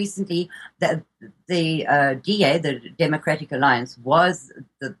until recently, the DA, the Democratic Alliance, was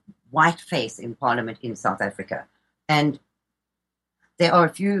the white face in parliament in South Africa. And there are a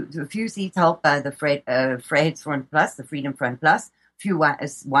few seats held by the Vryheidsfront Plus, the Freedom Front Plus, few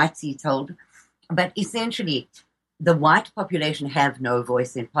white seats held. But essentially, the white population have no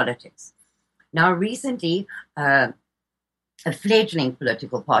voice in politics. Now, recently, a fledgling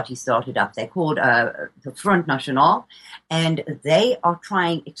political party started up. They're called the Front National, and they are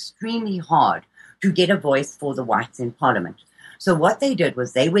trying extremely hard to get a voice for the whites in parliament. So what they did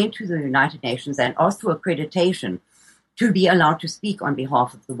was they went to the United Nations and asked for accreditation to be allowed to speak on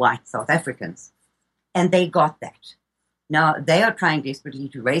behalf of the white South Africans. And they got that. Now, they are trying desperately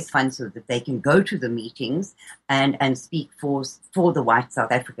to raise funds so that they can go to the meetings and speak for the white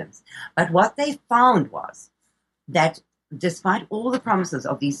South Africans. But what they found was that despite all the promises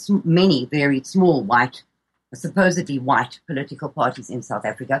of these many very small white, supposedly white political parties in South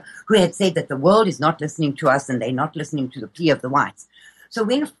Africa, who had said that the world is not listening to us and they're not listening to the plea of the whites. So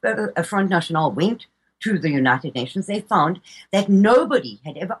when a Front National went to the United Nations, they found that nobody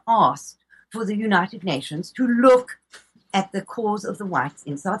had ever asked for the United Nations to look at the cause of the whites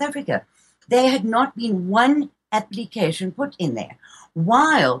in South Africa. There had not been one application put in there,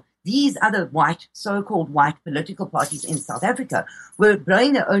 while these other white, so-called white political parties in South Africa were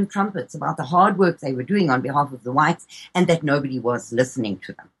blowing their own trumpets about the hard work they were doing on behalf of the whites and that nobody was listening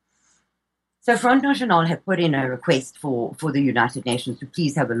to them. So Front National have put in a request for the United Nations to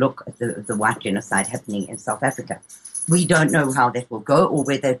please have a look at the white genocide happening in South Africa. We don't know how that will go or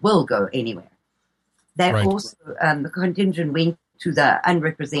whether it will go anywhere. They also, the contingent went to the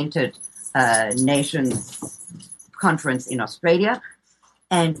Unrepresented Nations Conference in Australia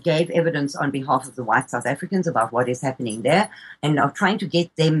and gave evidence on behalf of the white South Africans about what is happening there, and are trying to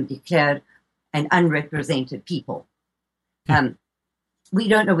get them declared an unrepresented people. We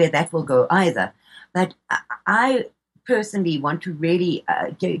don't know where that will go either. But I personally want to really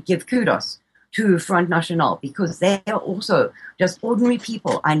give kudos to Front National, because they are also just ordinary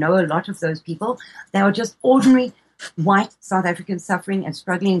people. I know a lot of those people. They are just ordinary white South Africans suffering and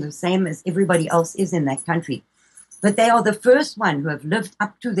struggling the same as everybody else is in that country. But they are the first one who have lived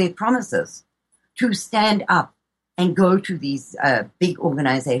up to their promises to stand up and go to these big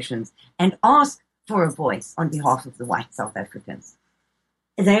organizations and ask for a voice on behalf of the white South Africans.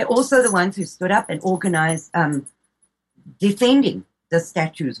 They're also the ones who stood up and organized defending the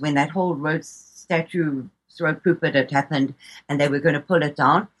statues when that whole Rhodes statue throat pooper had happened and they were going to pull it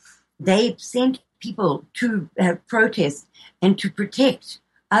down. They sent people to protest and to protect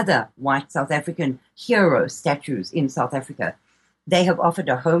other white South African hero statues in South Africa. They have offered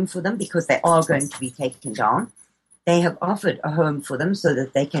a home for them because they are going to be taken down. They have offered a home for them so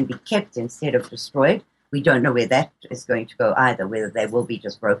that they can be kept instead of destroyed. We don't know where that is going to go either, whether they will be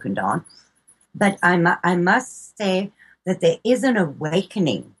just broken down. But I must say that there is an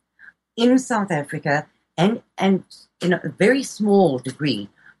awakening in South Africa and in a very small degree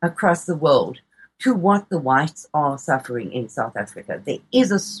across the world to what the whites are suffering in South Africa. There is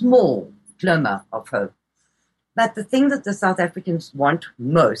a small glimmer of hope. But the thing that the South Africans want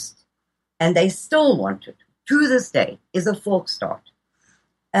most, and they still want it to this day, is a Volksstaat,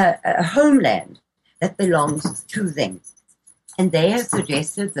 a homeland that belongs to them. And they have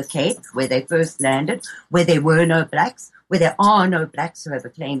suggested the Cape, where they first landed, where there were no blacks, where there are no blacks who have a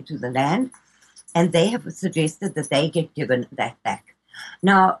claim to the land, and they have suggested that they get given that back.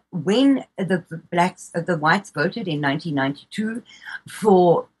 Now, when the whites voted in 1992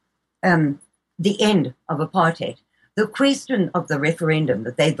 for the end of apartheid, The question of the referendum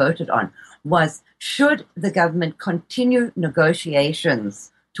that they voted on was, should the government continue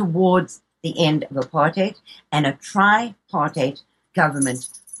negotiations towards the end of apartheid and a tripartite government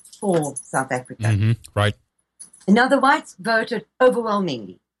for South Africa? Mm-hmm. Right. Now, the whites voted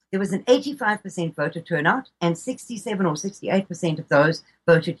overwhelmingly. There was an 85% voter turnout, and 67 or 68% of those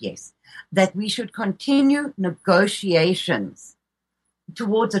voted yes, that we should continue negotiations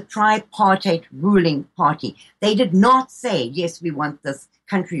towards a tripartite ruling party. They did not say, yes, we want this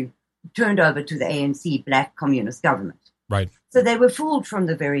country turned over to the ANC black communist government. Right. So they were fooled from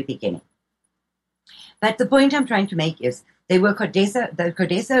the very beginning. But the point I'm trying to make is the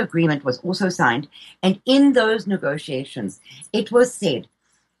Codesa agreement was also signed, and in those negotiations, it was said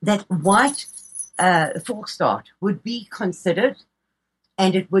that white Volksstaat would be considered,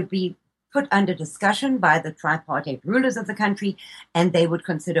 and it would be put under discussion by the tripartite rulers of the country, and they would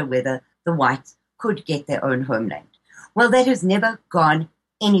consider whether the whites could get their own homeland. Well, that has never gone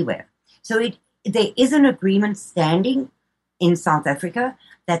anywhere. So there is an agreement standing in South Africa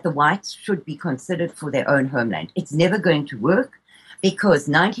that the whites should be considered for their own homeland. It's never going to work because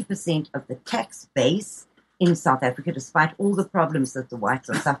 90% of the tax base in South Africa, despite all the problems that the whites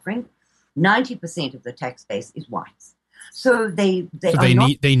are suffering, 90% of the tax base is whites. So they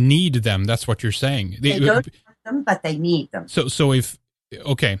need them. That's what you're saying. They don't want them, but they need them. So if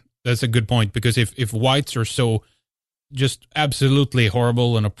okay, that's a good point, because if whites are so just absolutely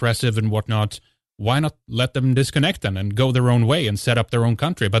horrible and oppressive and whatnot, why not let them disconnect then and go their own way and set up their own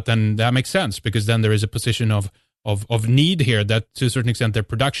country? But then that makes sense, because then there is a position of need here that to a certain extent their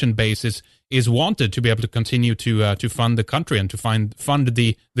production base is wanted to be able to continue to fund the country and to fund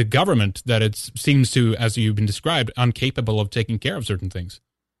the government that it seems to, as you've been described, incapable of taking care of certain things.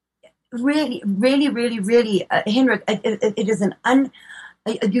 Really, Henrik, it is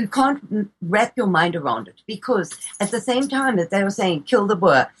you can't wrap your mind around it, because at the same time that they were saying, kill the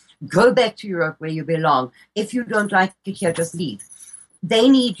Boer, go back to Europe where you belong. If you don't like it here, just leave. They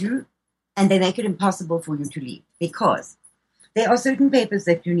need you, and they make it impossible for you to leave, because there are certain papers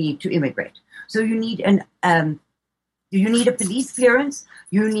that you need to immigrate. So you need a police clearance,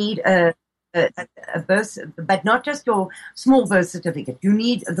 you need a birth, but not just your small birth certificate. You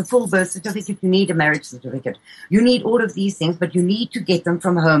need the full birth certificate, you need a marriage certificate. You need all of these things, but you need to get them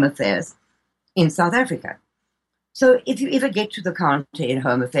from Home Affairs in South Africa. So if you ever get to the counter in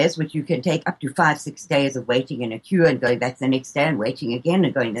Home Affairs, which you can take up to 5-6 days of waiting in a queue and going back the next day and waiting again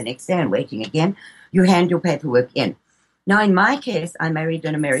and going the next day and waiting again, you hand your paperwork in. Now, in my case, I married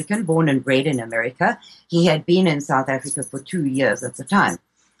an American, born and bred in America. He had been in South Africa for 2 years at the time.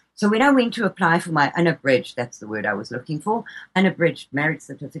 So when I went to apply for my unabridged, that's the word I was looking for, unabridged marriage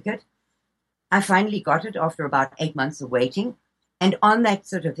certificate, I finally got it after about 8 months of waiting. And on that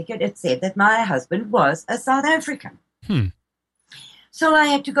certificate, it said that my husband was a South African. So I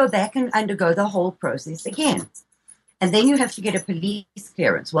had to go back and undergo the whole process again. And then you have to get a police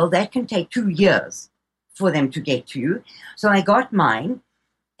clearance. Well, that can take 2 years for them to get to you. So I got mine.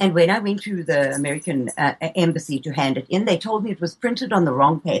 And when I went to the American embassy to hand it in, they told me it was printed on the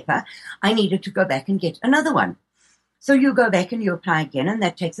wrong paper. I needed to go back and get another one. So you go back and you apply again, and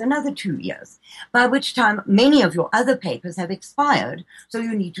that takes another 2 years, by which time many of your other papers have expired, so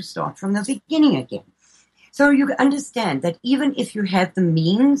you need to start from the beginning again. So you understand that even if you have the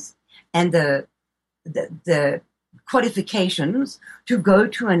means and the qualifications to go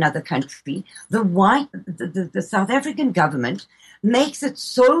to another country, the South African government makes it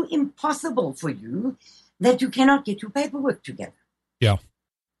so impossible for you that you cannot get your paperwork together. Yeah.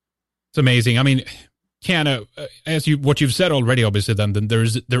 It's amazing. I mean, what you've said already, obviously, then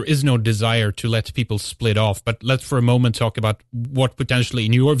there is no desire to let people split off. But let's for a moment talk about what potentially,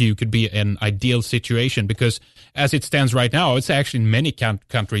 in your view, could be an ideal situation. Because as it stands right now, it's actually in many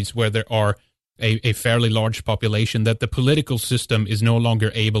countries where there are a fairly large population that the political system is no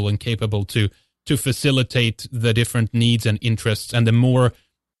longer able and capable to facilitate the different needs and interests. And the more,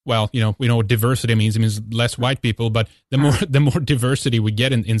 well, we know what diversity means. It means less white people, but the more diversity we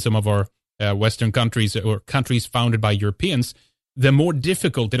get in some of our Western countries or countries founded by Europeans, the more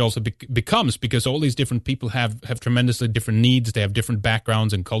difficult it also becomes, because all these different people have tremendously different needs. They have different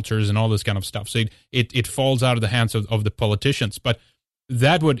backgrounds and cultures and all this kind of stuff. So it falls out of the hands of the politicians. But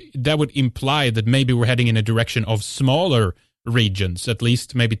that would imply that maybe we're heading in a direction of smaller regions, at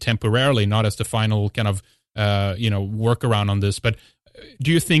least maybe temporarily, not as the final kind of workaround on this. But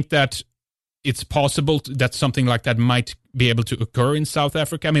do you think that it's possible that something like that might be able to occur in South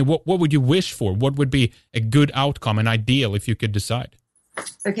Africa? I mean, what would you wish for? What would be a good outcome, an ideal, if you could decide?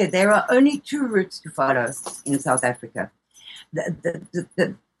 Okay, there are only two routes to follow in South Africa.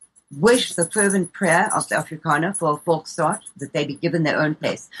 The wish the fervent prayer of the Afrikaner for a volksstaat that they be given their own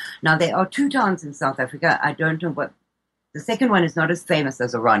place. Now, there are 2 towns in South Africa. I don't know what. The second one is not as famous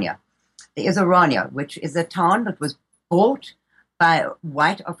as Orania. There is Orania, which is a town that was bought by a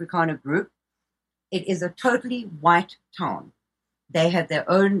White Afrikaner group. It is a totally white town. They have their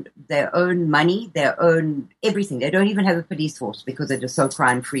own money, their own everything. They don't even have a police force because it is so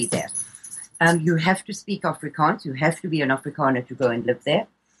crime-free there. You have to speak Afrikaans. You have to be an Afrikaner to go and live there.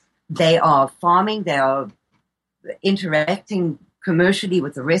 They are farming. They are interacting commercially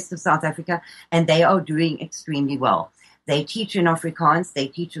with the rest of South Africa, and they are doing extremely well. They teach in Afrikaans. They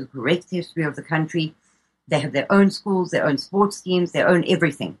teach the correct history of the country. They have their own schools, their own sports teams, their own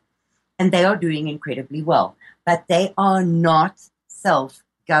everything. And they are doing incredibly well. But they are not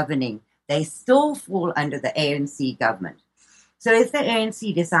self-governing. They still fall under the ANC government. So if the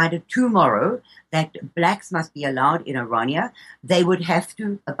ANC decided tomorrow that blacks must be allowed in Orania, they would have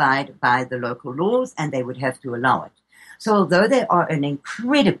to abide by the local laws and they would have to allow it. So although they are an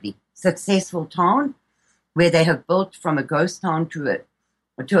incredibly successful town, where they have built from a ghost town to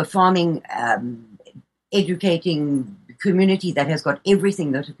a farming, educating community that has got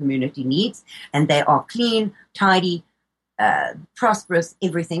everything that a community needs, and they are clean, tidy, prosperous,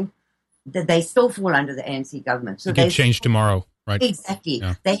 everything, that they still fall under the ANC government. So it could change tomorrow, right? Exactly.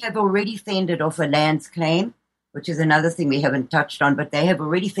 Yeah. They have already fended off a lands claim, which is another thing we haven't touched on, but they have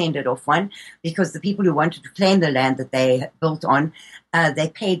already fended off one because the people who wanted to claim the land that they built on,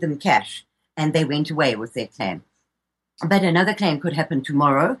 they paid them cash and they went away with their claim. But another claim could happen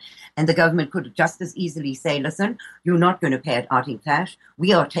tomorrow, and the government could just as easily say, listen, you're not going to pay it out in cash.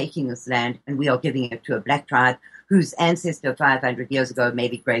 We are taking this land and we are giving it to a black tribe whose ancestor 500 years ago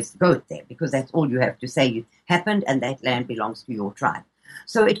maybe grazed a goat there, because that's all you have to say happened, and that land belongs to your tribe.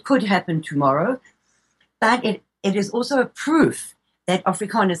 So it could happen tomorrow, but it is also a proof that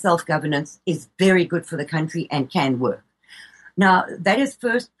Afrikaner self-governance is very good for the country and can work. Now, that is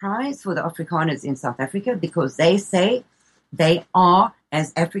first prize for the Afrikaners in South Africa, because they say they are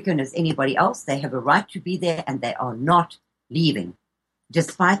as African as anybody else. They have a right to be there, and they are not leaving.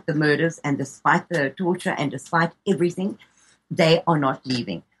 Despite the murders and despite the torture and despite everything, they are not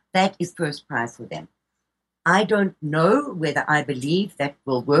leaving. That is first prize for them. I don't know whether I believe that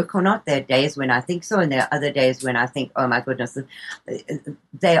will work or not. There are days when I think so, and there are other days when I think, oh my goodness,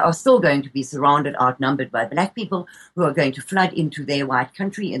 they are still going to be surrounded, outnumbered by black people who are going to flood into their white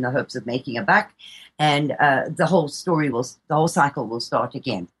country in the hopes of making a buck, and the whole cycle will start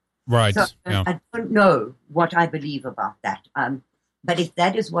again. Right. So yeah. I don't know what I believe about that. But if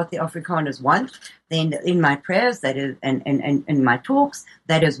that is what the Afrikaners want, then in my prayers, that is, and in my talks,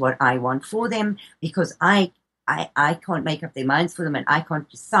 that is what I want for them, because I can't make up their minds for them, and I can't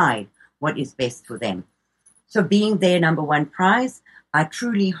decide what is best for them. So being their number one prize, I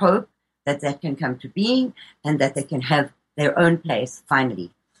truly hope that that can come to being and that they can have their own place finally.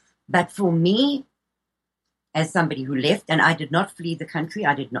 But for me, as somebody who left, and I did not flee the country,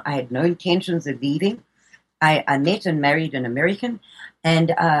 I had no intentions of leaving. I met and married an American,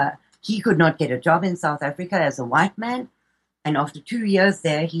 and he could not get a job in South Africa as a white man. And after 2 years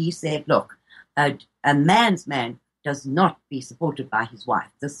there, he said, look, a man's man does not be supported by his wife.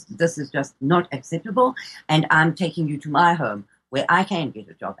 This is just not acceptable, and I'm taking you to my home where I can get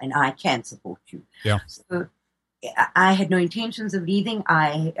a job and I can support you. Yeah. So I had no intentions of leaving.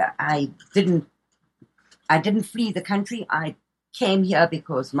 I didn't flee the country. I came here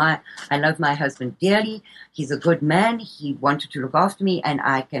because I love my husband dearly. He's a good man. He wanted to look after me, and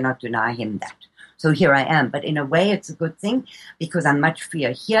I cannot deny him that. So here I am. But in a way, it's a good thing, because I'm much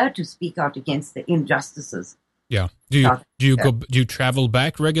freer here to speak out against the injustices. Yeah. Do you travel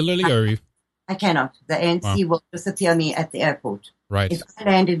back regularly, or? I cannot. The ANC will disappear me at the airport. Right. If I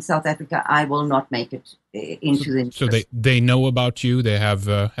land in South Africa, I will not make it into the. So they know about you. They have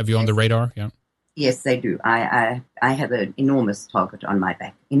you on the radar. Yeah. Yes, they do. I have an enormous target on my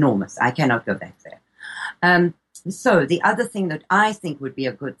back. Enormous. I cannot go back there. So the other thing that I think would be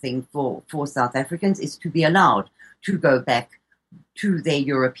a good thing for South Africans is to be allowed to go back to their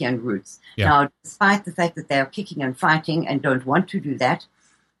European roots. Yeah. Now, despite the fact that they are kicking and fighting and don't want to do that,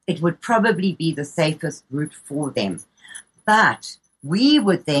 it would probably be the safest route for them. But we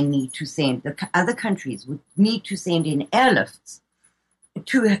would then need to send, the other countries would need to send in airlifts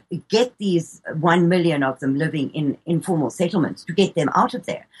to get these 1 million of them living in informal settlements, to get them out of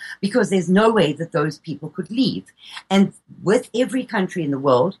there, because there's no way that those people could leave. And with every country in the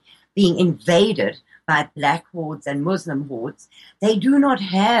world being invaded by black hordes and Muslim hordes, they do not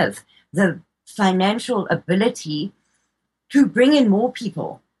have the financial ability to bring in more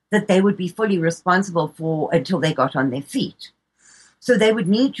people that they would be fully responsible for until they got on their feet. So they would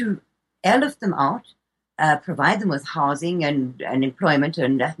need to airlift them out, provide them with housing and employment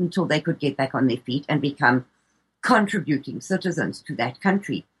and until they could get back on their feet and become contributing citizens to that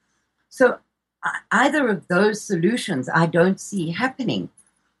country. So either of those solutions I don't see happening.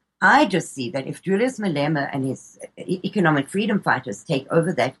 I just see that if Julius Malema and his economic freedom fighters take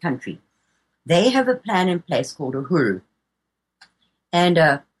over that country, they have a plan in place called Uhuru.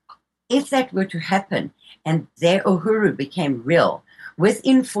 And if that were to happen and their Uhuru became real,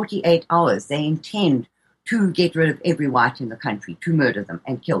 within 48 hours, they intend to get rid of every white in the country, to murder them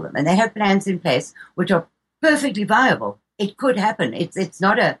and kill them. And they have plans in place which are perfectly viable. It could happen. It's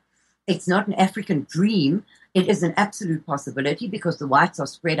not an African dream. It is an absolute possibility because the whites are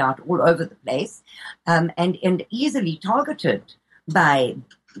spread out all over the place and easily targeted by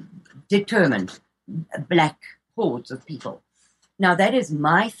determined black hordes of people. Now, that is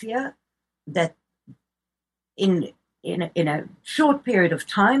my fear, that in a short period of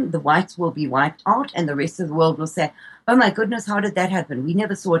time, the whites will be wiped out and the rest of the world will say, oh my goodness, how did that happen? We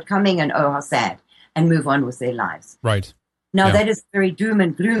never saw it coming and oh, how sad, and move on with their lives. Right. Now, That is a very doom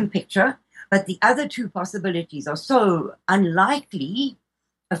and gloom picture, but the other two possibilities are so unlikely,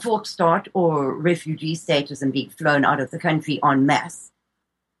 a forced start or refugee status and being flown out of the country en masse.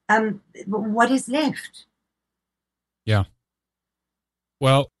 What is left? Yeah.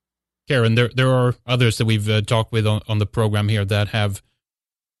 Well, Karin, there are others that we've talked with on the program here that have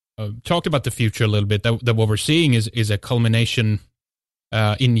talked about the future a little bit, that what we're seeing is a culmination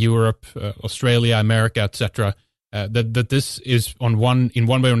in Europe, Australia, America, etc., that this is in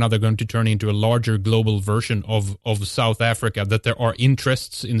one way or another going to turn into a larger global version of South Africa, that there are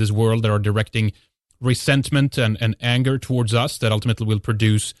interests in this world that are directing resentment and anger towards us that ultimately will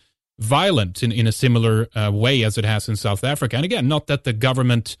produce violence in a similar way as it has in South Africa. And again, not that the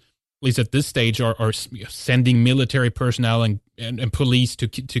government, at least at this stage, are sending military personnel and police to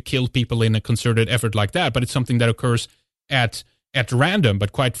kill people in a concerted effort like that, but it's something that occurs at random,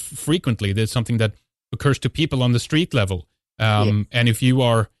 but quite frequently. There's something that occurs to people on the street level. And if you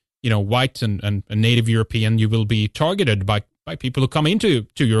are, white and a native European, you will be targeted by people who come into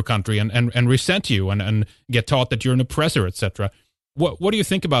your country and resent you and get taught that you're an oppressor, etc. What do you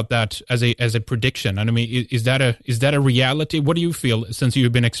think about that as a prediction? And I mean, is that a reality? What do you feel since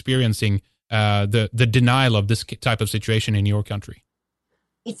you've been experiencing the denial of this type of situation in your country?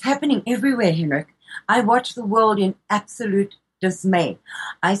 It's happening everywhere, Henrik. I watch the world in absolute dismay.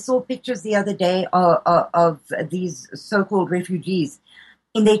 I saw pictures the other day of these so-called refugees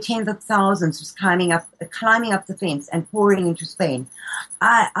in their tens of thousands, just climbing up the fence and pouring into Spain.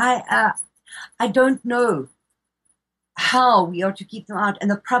 I don't know how we are to keep them out.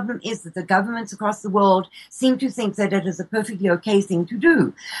 And the problem is that the governments across the world seem to think that it is a perfectly okay thing to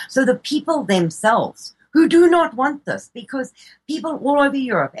do. So the people themselves who do not want this, because people all over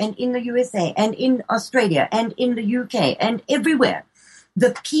Europe and in the USA and in Australia and in the UK and everywhere,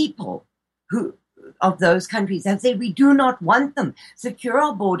 the people of those countries have said, we do not want them. Secure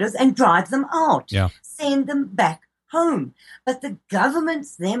our borders and drive them out. Yeah. Send them back home. But the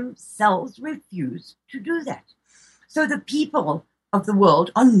governments themselves refuse to do that. So the people of the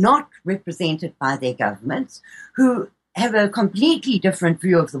world are not represented by their governments, who have a completely different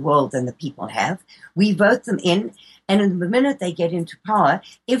view of the world than the people have. We vote them in, and in the minute they get into power,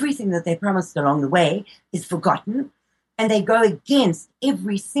 everything that they promised along the way is forgotten, and they go against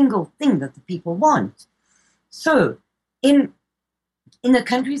every single thing that the people want. So in the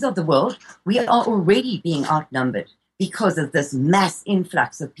countries of the world, we are already being outnumbered because of this mass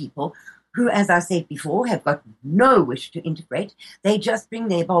influx of people who, as I said before, have got no wish to integrate. They just bring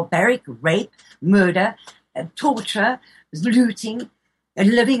their barbaric rape, murder, torture, looting,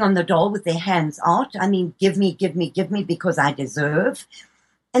 living on the dole with their hands out. I mean, give me because I deserve.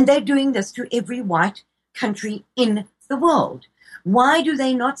 And they're doing this to every white country in the world. Why do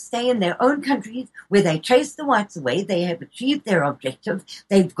they not stay in their own countries where they chase the whites away? They have achieved their objective.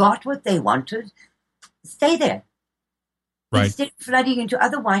 They've got what they wanted. Stay there. Right. Instead of flooding into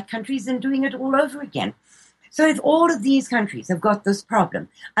other white countries and doing it all over again. So if all of these countries have got this problem,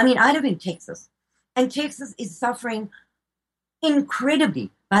 I mean, I live in Texas, and Texas is suffering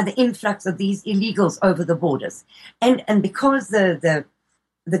incredibly by the influx of these illegals over the borders. And because the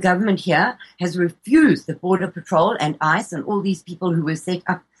government here has refused the Border Patrol and ICE and all these people who were set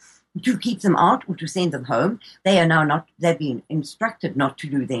up to keep them out or to send them home, they are now not, they've been instructed not to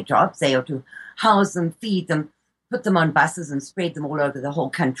do their jobs. They are to house them, feed them, put them on buses and spread them all over the whole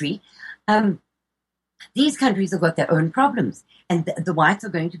country. These countries have got their own problems, and the whites are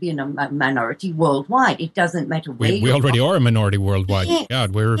going to be a minority worldwide. It doesn't matter where we already are a minority worldwide. Yes,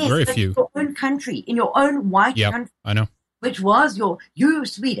 God, we're very few. In your own country, in your own white country. I know. which was you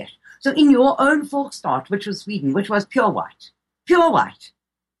Swedish. So in your own Volksstaat, which was Sweden, which was pure white.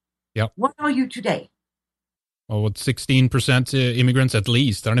 Yep. What are you today? Well, what, 16% immigrants at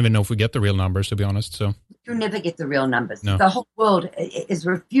least? I don't even know if we get the real numbers, to be honest. So you never get the real numbers. No. The whole world is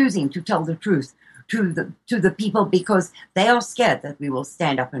refusing to tell the truth to the people because they are scared that we will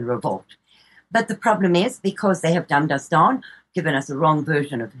stand up and revolt. But the problem is because they have dumbed us down, given us a wrong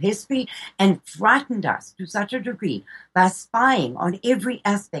version of history, and frightened us to such a degree by spying on every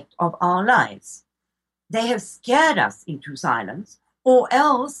aspect of our lives. They have scared us into silence, or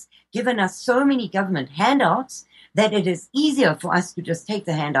else given us so many government handouts that it is easier for us to just take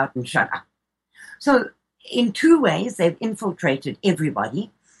the handout and shut up. So in two ways, they've infiltrated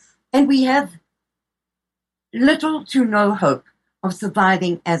everybody, and we have little to no hope of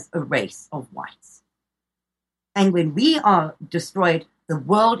surviving as a race of whites. And when we are destroyed, the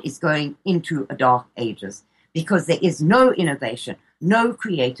world is going into a dark ages because there is no innovation, no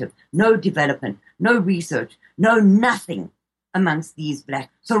creative, no development, no research, no nothing amongst these black.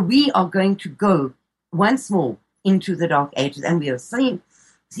 So we are going to go once more into the dark ages, and we are seeing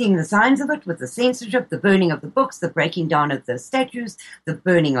the signs of it with the censorship, the burning of the books, the breaking down of the statues, the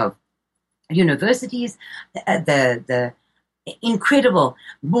burning of universities, the incredible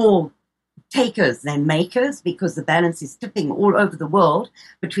more takers than makers, because the balance is tipping all over the world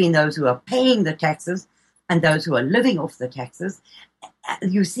between those who are paying the taxes and those who are living off the taxes.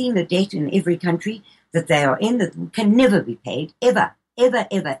 You've seen the debt in every country that they are in that can never be paid, ever, ever,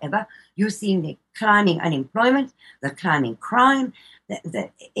 ever, ever. You're seeing the climbing unemployment, the climbing crime.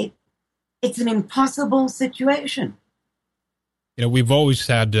 It's an impossible situation. We've always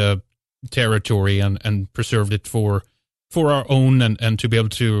had territory and preserved it for our own and to be able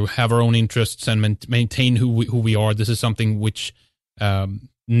to have our own interests and maintain who we are. This is something which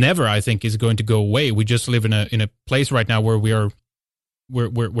never, I think, is going to go away. We just live in a place right now where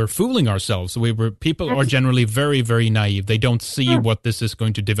we're fooling ourselves. People are generally very, very naive. They don't see what this is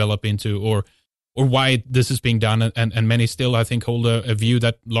going to develop into or why this is being done. And many still, I think, hold a view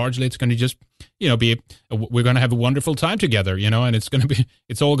that largely it's going to just, we're going to have a wonderful time together, and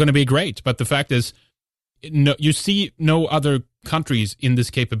it's all going to be great. But the fact is, no, you see no other countries in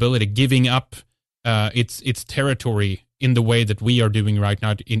this capability giving up its territory in the way that we are doing right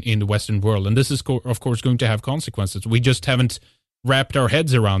now in the Western world. And this is, of course, going to have consequences. We just haven't wrapped our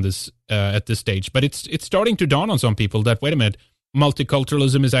heads around this at this stage. But it's starting to dawn on some people that, wait a minute,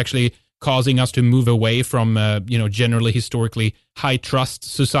 multiculturalism is actually causing us to move away from, generally historically high trust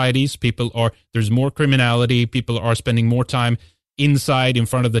societies. There's more criminality. People are spending more time inside in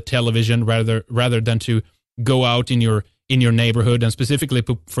front of the television rather than to go out in your neighborhood, and specifically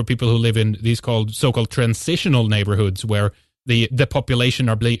for people who live in these so-called transitional neighborhoods where the population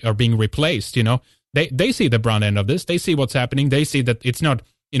are being replaced. They see the brown end of this. They see what's happening. They see that it's not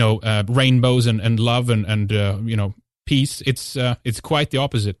rainbows and love and peace. It's quite the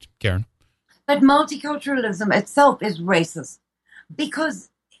opposite, Karin. But multiculturalism itself is racist because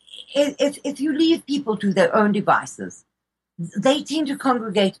if you leave people to their own devices, they tend to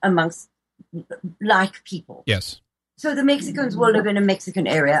congregate amongst like people. Yes. So the Mexicans will live in a Mexican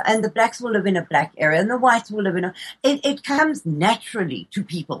area, and the blacks will live in a black area, and the whites will live in a... It comes naturally to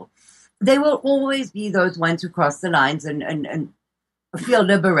people. They will always be those ones who cross the lines and feel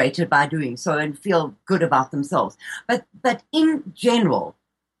liberated by doing so and feel good about themselves. But in general,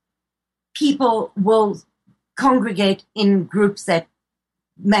 people will congregate in groups that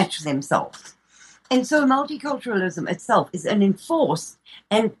match themselves. And so multiculturalism itself is an enforced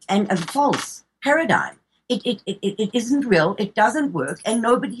and a false paradigm. It isn't real, it doesn't work, and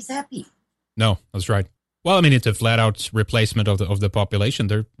nobody's happy. No, that's right. Well, I mean, it's a flat-out replacement of the population.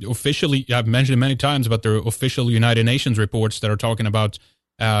 They're officially, I've mentioned it many times, but there are official United Nations reports that are talking about,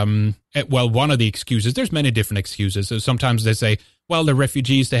 one of the excuses, there's many different excuses. So sometimes they say, well, the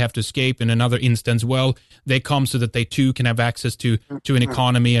refugees, they have to escape. In another instance, well, they come so that they too can have access to an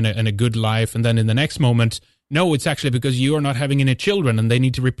economy and a good life. And then in the next moment, no, it's actually because you are not having any children and they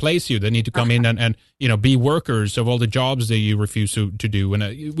need to replace you. They need to come in and be workers of all the jobs that you refuse to do. And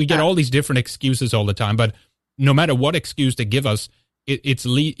we get all these different excuses all the time. But no matter what excuse they give us, it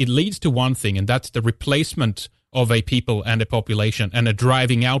leads to one thing, and that's the replacement of a people and a population and a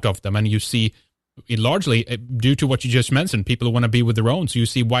driving out of them. And you see, largely due to what you just mentioned, people want to be with their own. So you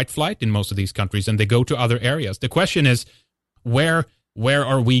see white flight in most of these countries, and they go to other areas. The question is, where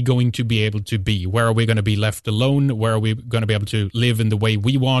are we going to be able to be? Where are we going to be left alone? Where are we going to be able to live in the way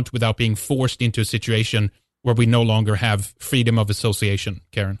we want without being forced into a situation where we no longer have freedom of association,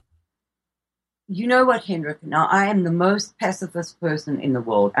 Karin? You know what, Henrik? Now, I am the most pacifist person in the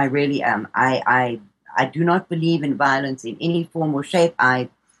world. I really am. I do not believe in violence in any form or shape. I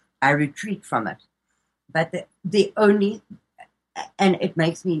retreat from it. But the only, and it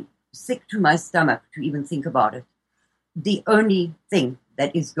makes me sick to my stomach to even think about it, the only thing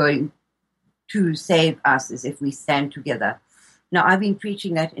that is going to save us is if we stand together. Now, I've been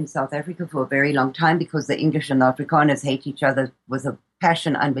preaching that in South Africa for a very long time because the English and the Afrikaners hate each other with a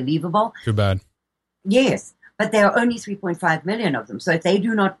passion unbelievable. Too bad. Yes, but there are only 3.5 million of them. So if they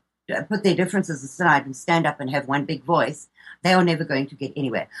do not put their differences aside and stand up and have one big voice, they are never going to get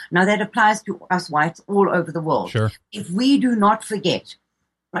anywhere. Now, that applies to us whites all over the world. Sure. If we do not forget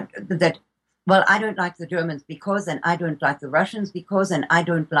that, well, I don't like the Germans because, and I don't like the Russians because, and I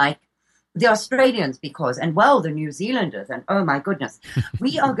don't like the Australians because, and well, the New Zealanders, and oh my goodness,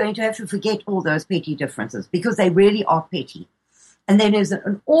 we are going to have to forget all those petty differences because they really are petty. And then there's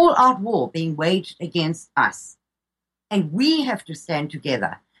an all-out war being waged against us. And we have to stand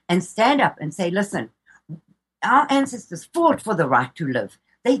together and stand up and say, listen, our ancestors fought for the right to live.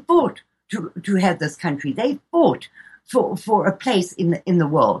 They fought to have this country. They fought for a place in the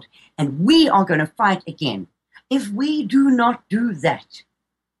world. And we are going to fight again. If we do not do that,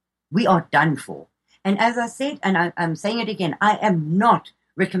 we are done for. And as I said, and I'm saying it again, I am not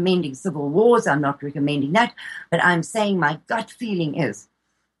recommending civil wars. I'm not recommending that. But I'm saying my gut feeling is,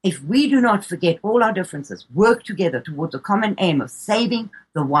 if we do not forget all our differences, work together towards a common aim of saving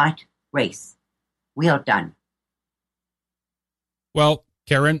the white race, we are done. Well,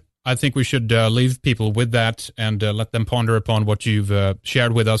 Karin, I think we should leave people with that and let them ponder upon what you've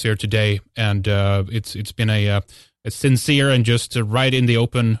shared with us here today. And it's been a sincere and just right in the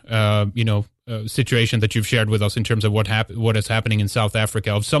open, situation that you've shared with us in terms of what is happening in South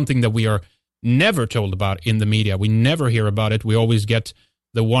Africa, of something that we are never told about in the media. We never hear about it. We always get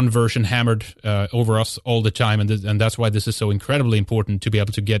the one version hammered over us all the time, and that's why this is so incredibly important to be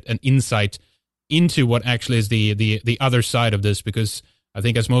able to get an insight into what actually is the other side of this, because I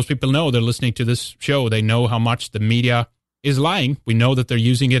think, as most people know, they're listening to this show, they know how much the media is lying. We know that they're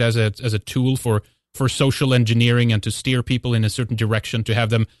using it as a tool for social engineering and to steer people in a certain direction, to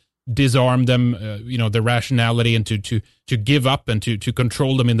have them disarm them, their rationality, and to give up and to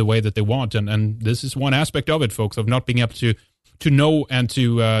control them in the way that they want. And this is one aspect of it, folks, of not being able to know and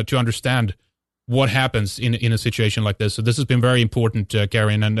to understand what happens in a situation like this. So this has been very important,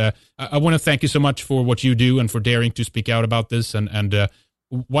 Karin, and I want to thank you so much for what you do and for daring to speak out about this. And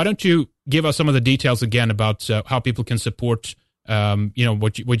why don't you give us some of the details again about how people can support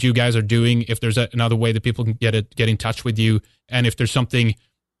what you guys are doing, if there's another way that people can get in touch with you, and if there's something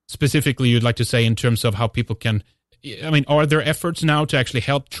specifically you'd like to say in terms of how people can, are there efforts now to actually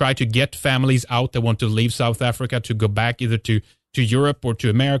help try to get families out that want to leave South Africa to go back either to Europe or to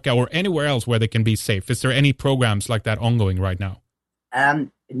America or anywhere else where they can be safe? Is there any programs like that ongoing right now?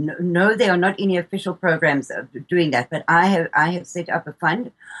 No, there are not any official programs doing that, but I have set up a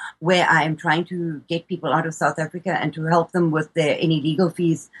fund where I am trying to get people out of South Africa and to help them with any legal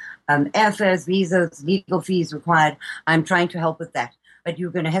fees, airfares, visas, legal fees required. I'm trying to help with that. But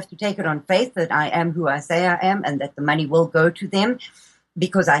you're going to have to take it on faith that I am who I say I am and that the money will go to them,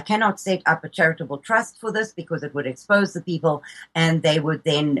 because I cannot set up a charitable trust for this, because it would expose the people and they would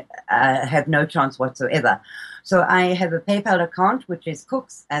then have no chance whatsoever. So I have a PayPal account, which is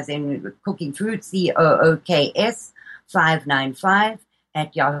cooks, as in cooking food, COOKS 595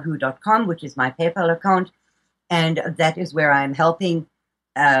 @yahoo.com, which is my PayPal account. And that is where I'm helping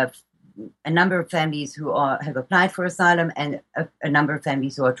a number of families who have applied for asylum and a number of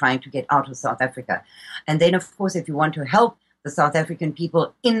families who are trying to get out of South Africa. And then, of course, if you want to help the South African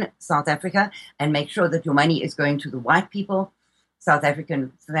people in South Africa and make sure that your money is going to the white people, South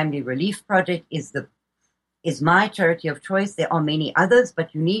African Family Relief Project is my charity of choice. There are many others,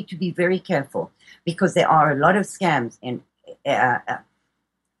 but you need to be very careful because there are a lot of scams, and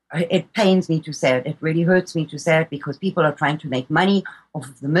it pains me to say it. It really hurts me to say it, because people are trying to make money off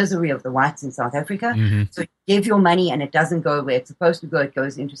of the misery of the whites in South Africa. Mm-hmm. So you give your money and it doesn't go where it's supposed to go. It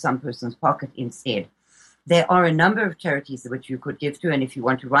goes into some person's pocket instead. There are a number of charities which you could give to, and if you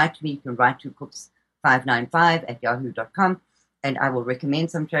want to write to me, you can write to cooks595 @yahoo.com, and I will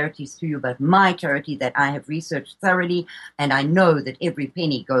recommend some charities to you. But my charity that I have researched thoroughly, and I know that every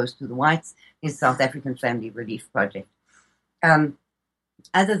penny goes to the whites, is South African Family Relief Project.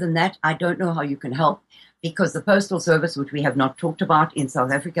 Other than that, I don't know how you can help, because the postal service, which we have not talked about in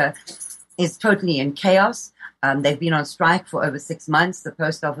South Africa, is totally in chaos. They've been on strike for over 6 months. The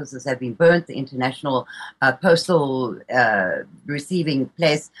post offices have been burnt. The international postal receiving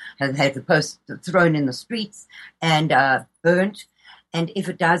place has had the post thrown in the streets and burnt. And if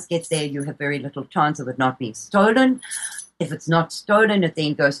it does get there, you have very little chance of it not being stolen. If it's not stolen, it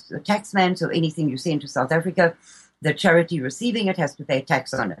then goes to the taxman. So anything you send to South Africa, the charity receiving it has to pay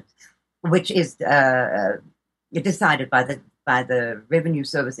tax on it, which is decided by the Revenue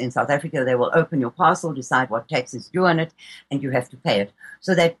Service in South Africa. They will open your parcel, decide what tax is due on it, and you have to pay it.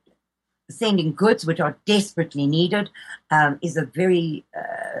 So that sending goods, which are desperately needed, is a very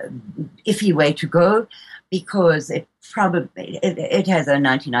iffy way to go, because it has a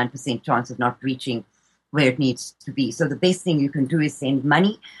 99% chance of not reaching where it needs to be. So the best thing you can do is send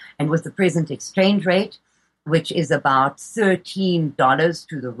money, and with the present exchange rate, which is about $13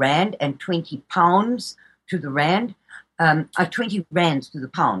 to the rand and 20 pounds to the rand, 20 rands to the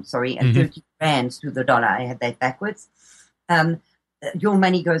pound, sorry, and 30 rands to the dollar. I had that backwards. Your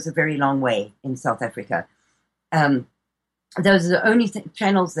money goes a very long way in South Africa. Those are the only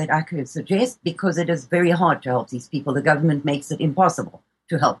channels that I could suggest, because it is very hard to help these people. The government makes it impossible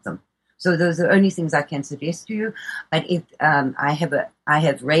to help them. So those are the only things I can suggest to you. But if I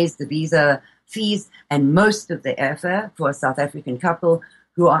have raised the visa fees and most of the airfare for a South African couple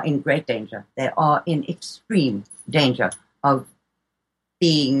who are in great danger. They are in extreme danger of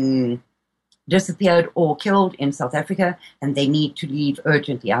being disappeared or killed in South Africa, and they need to leave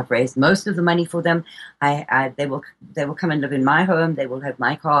urgently. I've raised most of the money for them. They will come and live in my home. They will have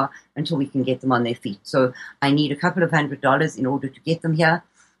my car until we can get them on their feet. So I need a couple of $100 in order to get them here,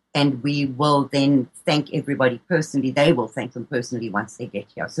 and we will then thank everybody personally. They will thank them personally once they get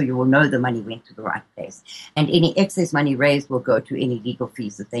here. So you will know the money went to the right place, and any excess money raised will go to any legal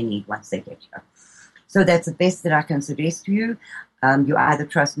fees that they need once they get here. So that's the best that I can suggest to you. You either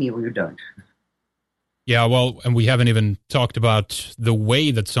trust me or you don't. Yeah, well, and we haven't even talked about the way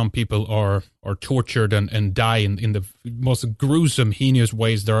that some people are tortured and die in the most gruesome, heinous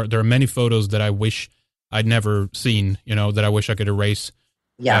ways. There are many photos that I wish I'd never seen, that I wish I could erase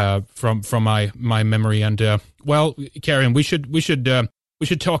from my memory. And well, Karin, we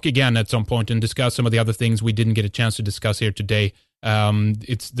should talk again at some point and discuss some of the other things we didn't get a chance to discuss here today.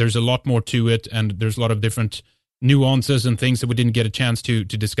 There's a lot more to it, and there's a lot of different nuances and things that we didn't get a chance to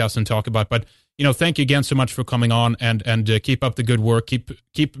discuss and talk about. But thank you again so much for coming on, and keep up the good work.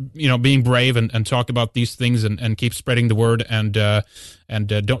 Keep being brave and talk about these things, and keep spreading the word, and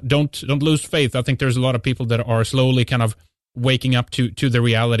don't lose faith. I think there's a lot of people that are slowly kind of waking up to the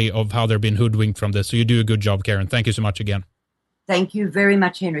reality of how they're being hoodwinked from this. So you do a good job, Karin. Thank you so much again. Thank you very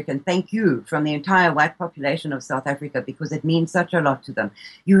much, Henrik, and thank you from the entire white population of South Africa, because it means such a lot to them.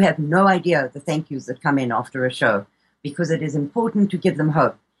 You have no idea the thank yous that come in after a show, because it is important to give them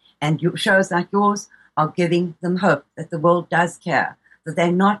hope. And shows like yours are giving them hope that the world does care, that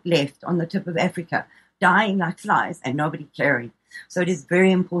they're not left on the tip of Africa, dying like flies and nobody caring. So it is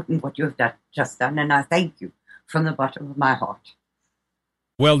very important what you have just done, and I thank you from the bottom of my heart.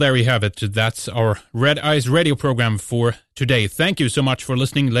 Well, there you have it. That's our Red Eyes radio program for today. Thank you so much for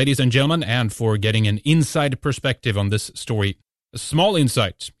listening, ladies and gentlemen, and for getting an inside perspective on this story. A small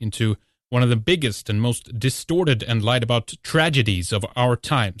insight into one of the biggest and most distorted and lied about tragedies of our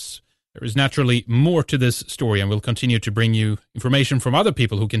times. There is naturally more to this story, and we'll continue to bring you information from other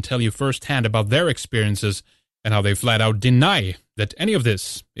people who can tell you firsthand about their experiences and how they flat out deny that any of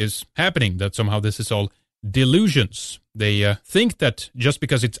this is happening, that somehow this is all delusions. They think that just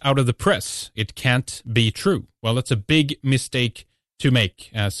because it's out of the press, it can't be true. Well, that's a big mistake to make.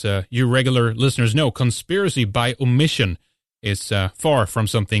 As you regular listeners know, conspiracy by omission is far from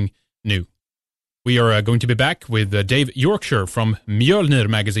something new. We are going to be back with Dave Yorkshire from Mjölnir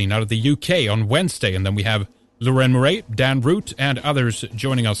magazine out of the UK on Wednesday, and then we have Lorraine Murray, Dan Root, and others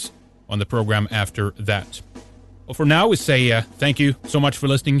joining us on the program after that. Well, for now, we say thank you so much for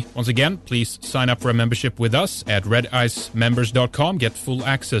listening once again. Please sign up for a membership with us at redicemembers.com. Get full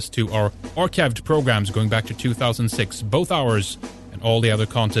access to our archived programs going back to 2006, both ours and all the other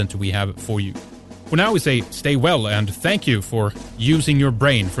content we have for you. For now, we say stay well, and thank you for using your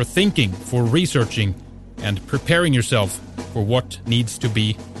brain, for thinking, for researching, and preparing yourself for what needs to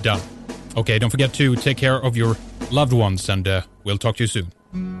be done. Okay, don't forget to take care of your loved ones, and we'll talk to you soon.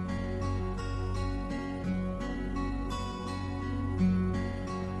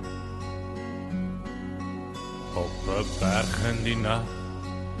 Op 'n berg in die nag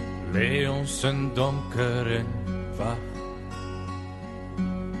lê ons in donker en wag.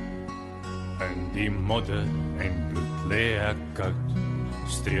 In die modder en bloed lê ek koud,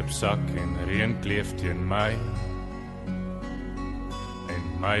 streepsak en reën kleef teen my. En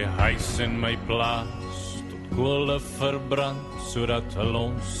my huis en my plaas tot kole verbrand, sodat hulle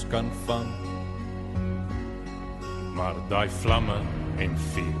ons kan vang. Maar daai vlamme en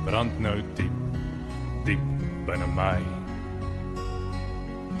vuur brand nou diep, diep binne my.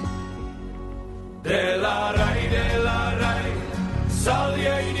 Delarai, sal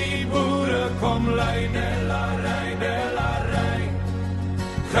jy die boere kom lei, delarai,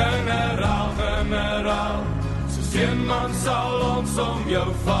 generaal, soos een man sal ons om jou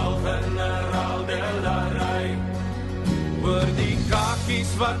val, generaal, delarai, oor die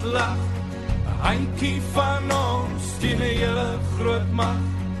kakies wat lag, 'n handjie van ons, teen 'n hele groot macht,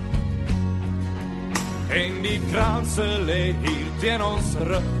 en die kranse lê hier teen ons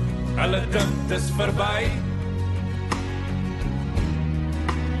rug, hulle dink dis verby,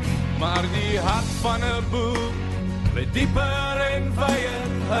 maar die hart van 'n boer lê dieper en wyer,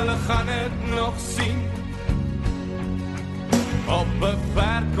 hulle gaan dit nog sien. Op 'n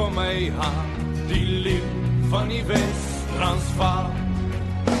ver kom hy aan, die leeu van die Wes-Transvaal.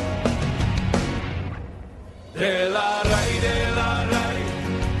 Delarai,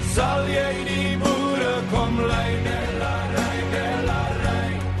 sal jy die boere kom lei, delarai,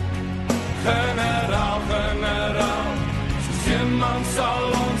 generaal, soos een man sal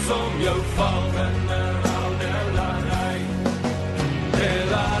ons om jou val, generaal, delarai,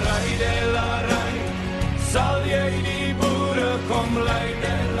 sal jy die boere kom lei,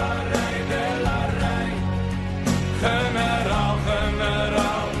 delarai, generaal,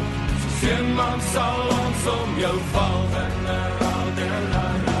 soos een man sal ons om jou val, generaal,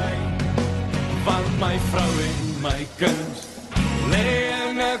 delarai, want my vrou en my kind lê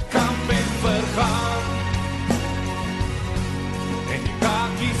in 'n kamp en vergaan, en die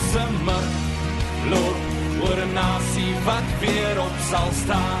kakies se mik loop oor 'n nasie wat weer op sal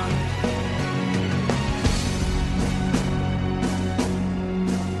staan.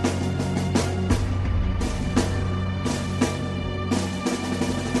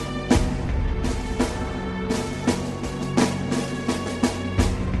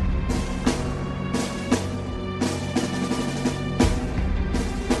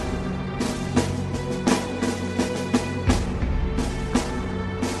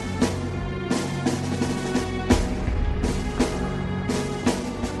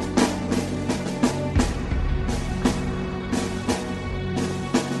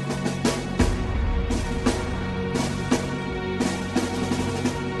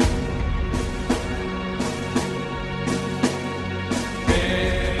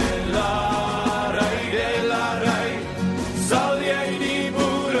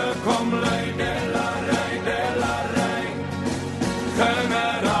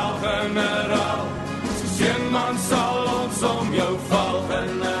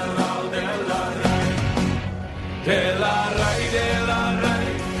 Delarai,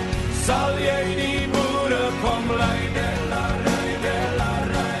 sal jy die boere kom lei, delarai,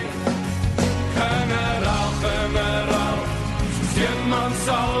 generaal, soos een man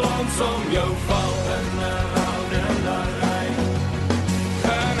sal ons om jou val.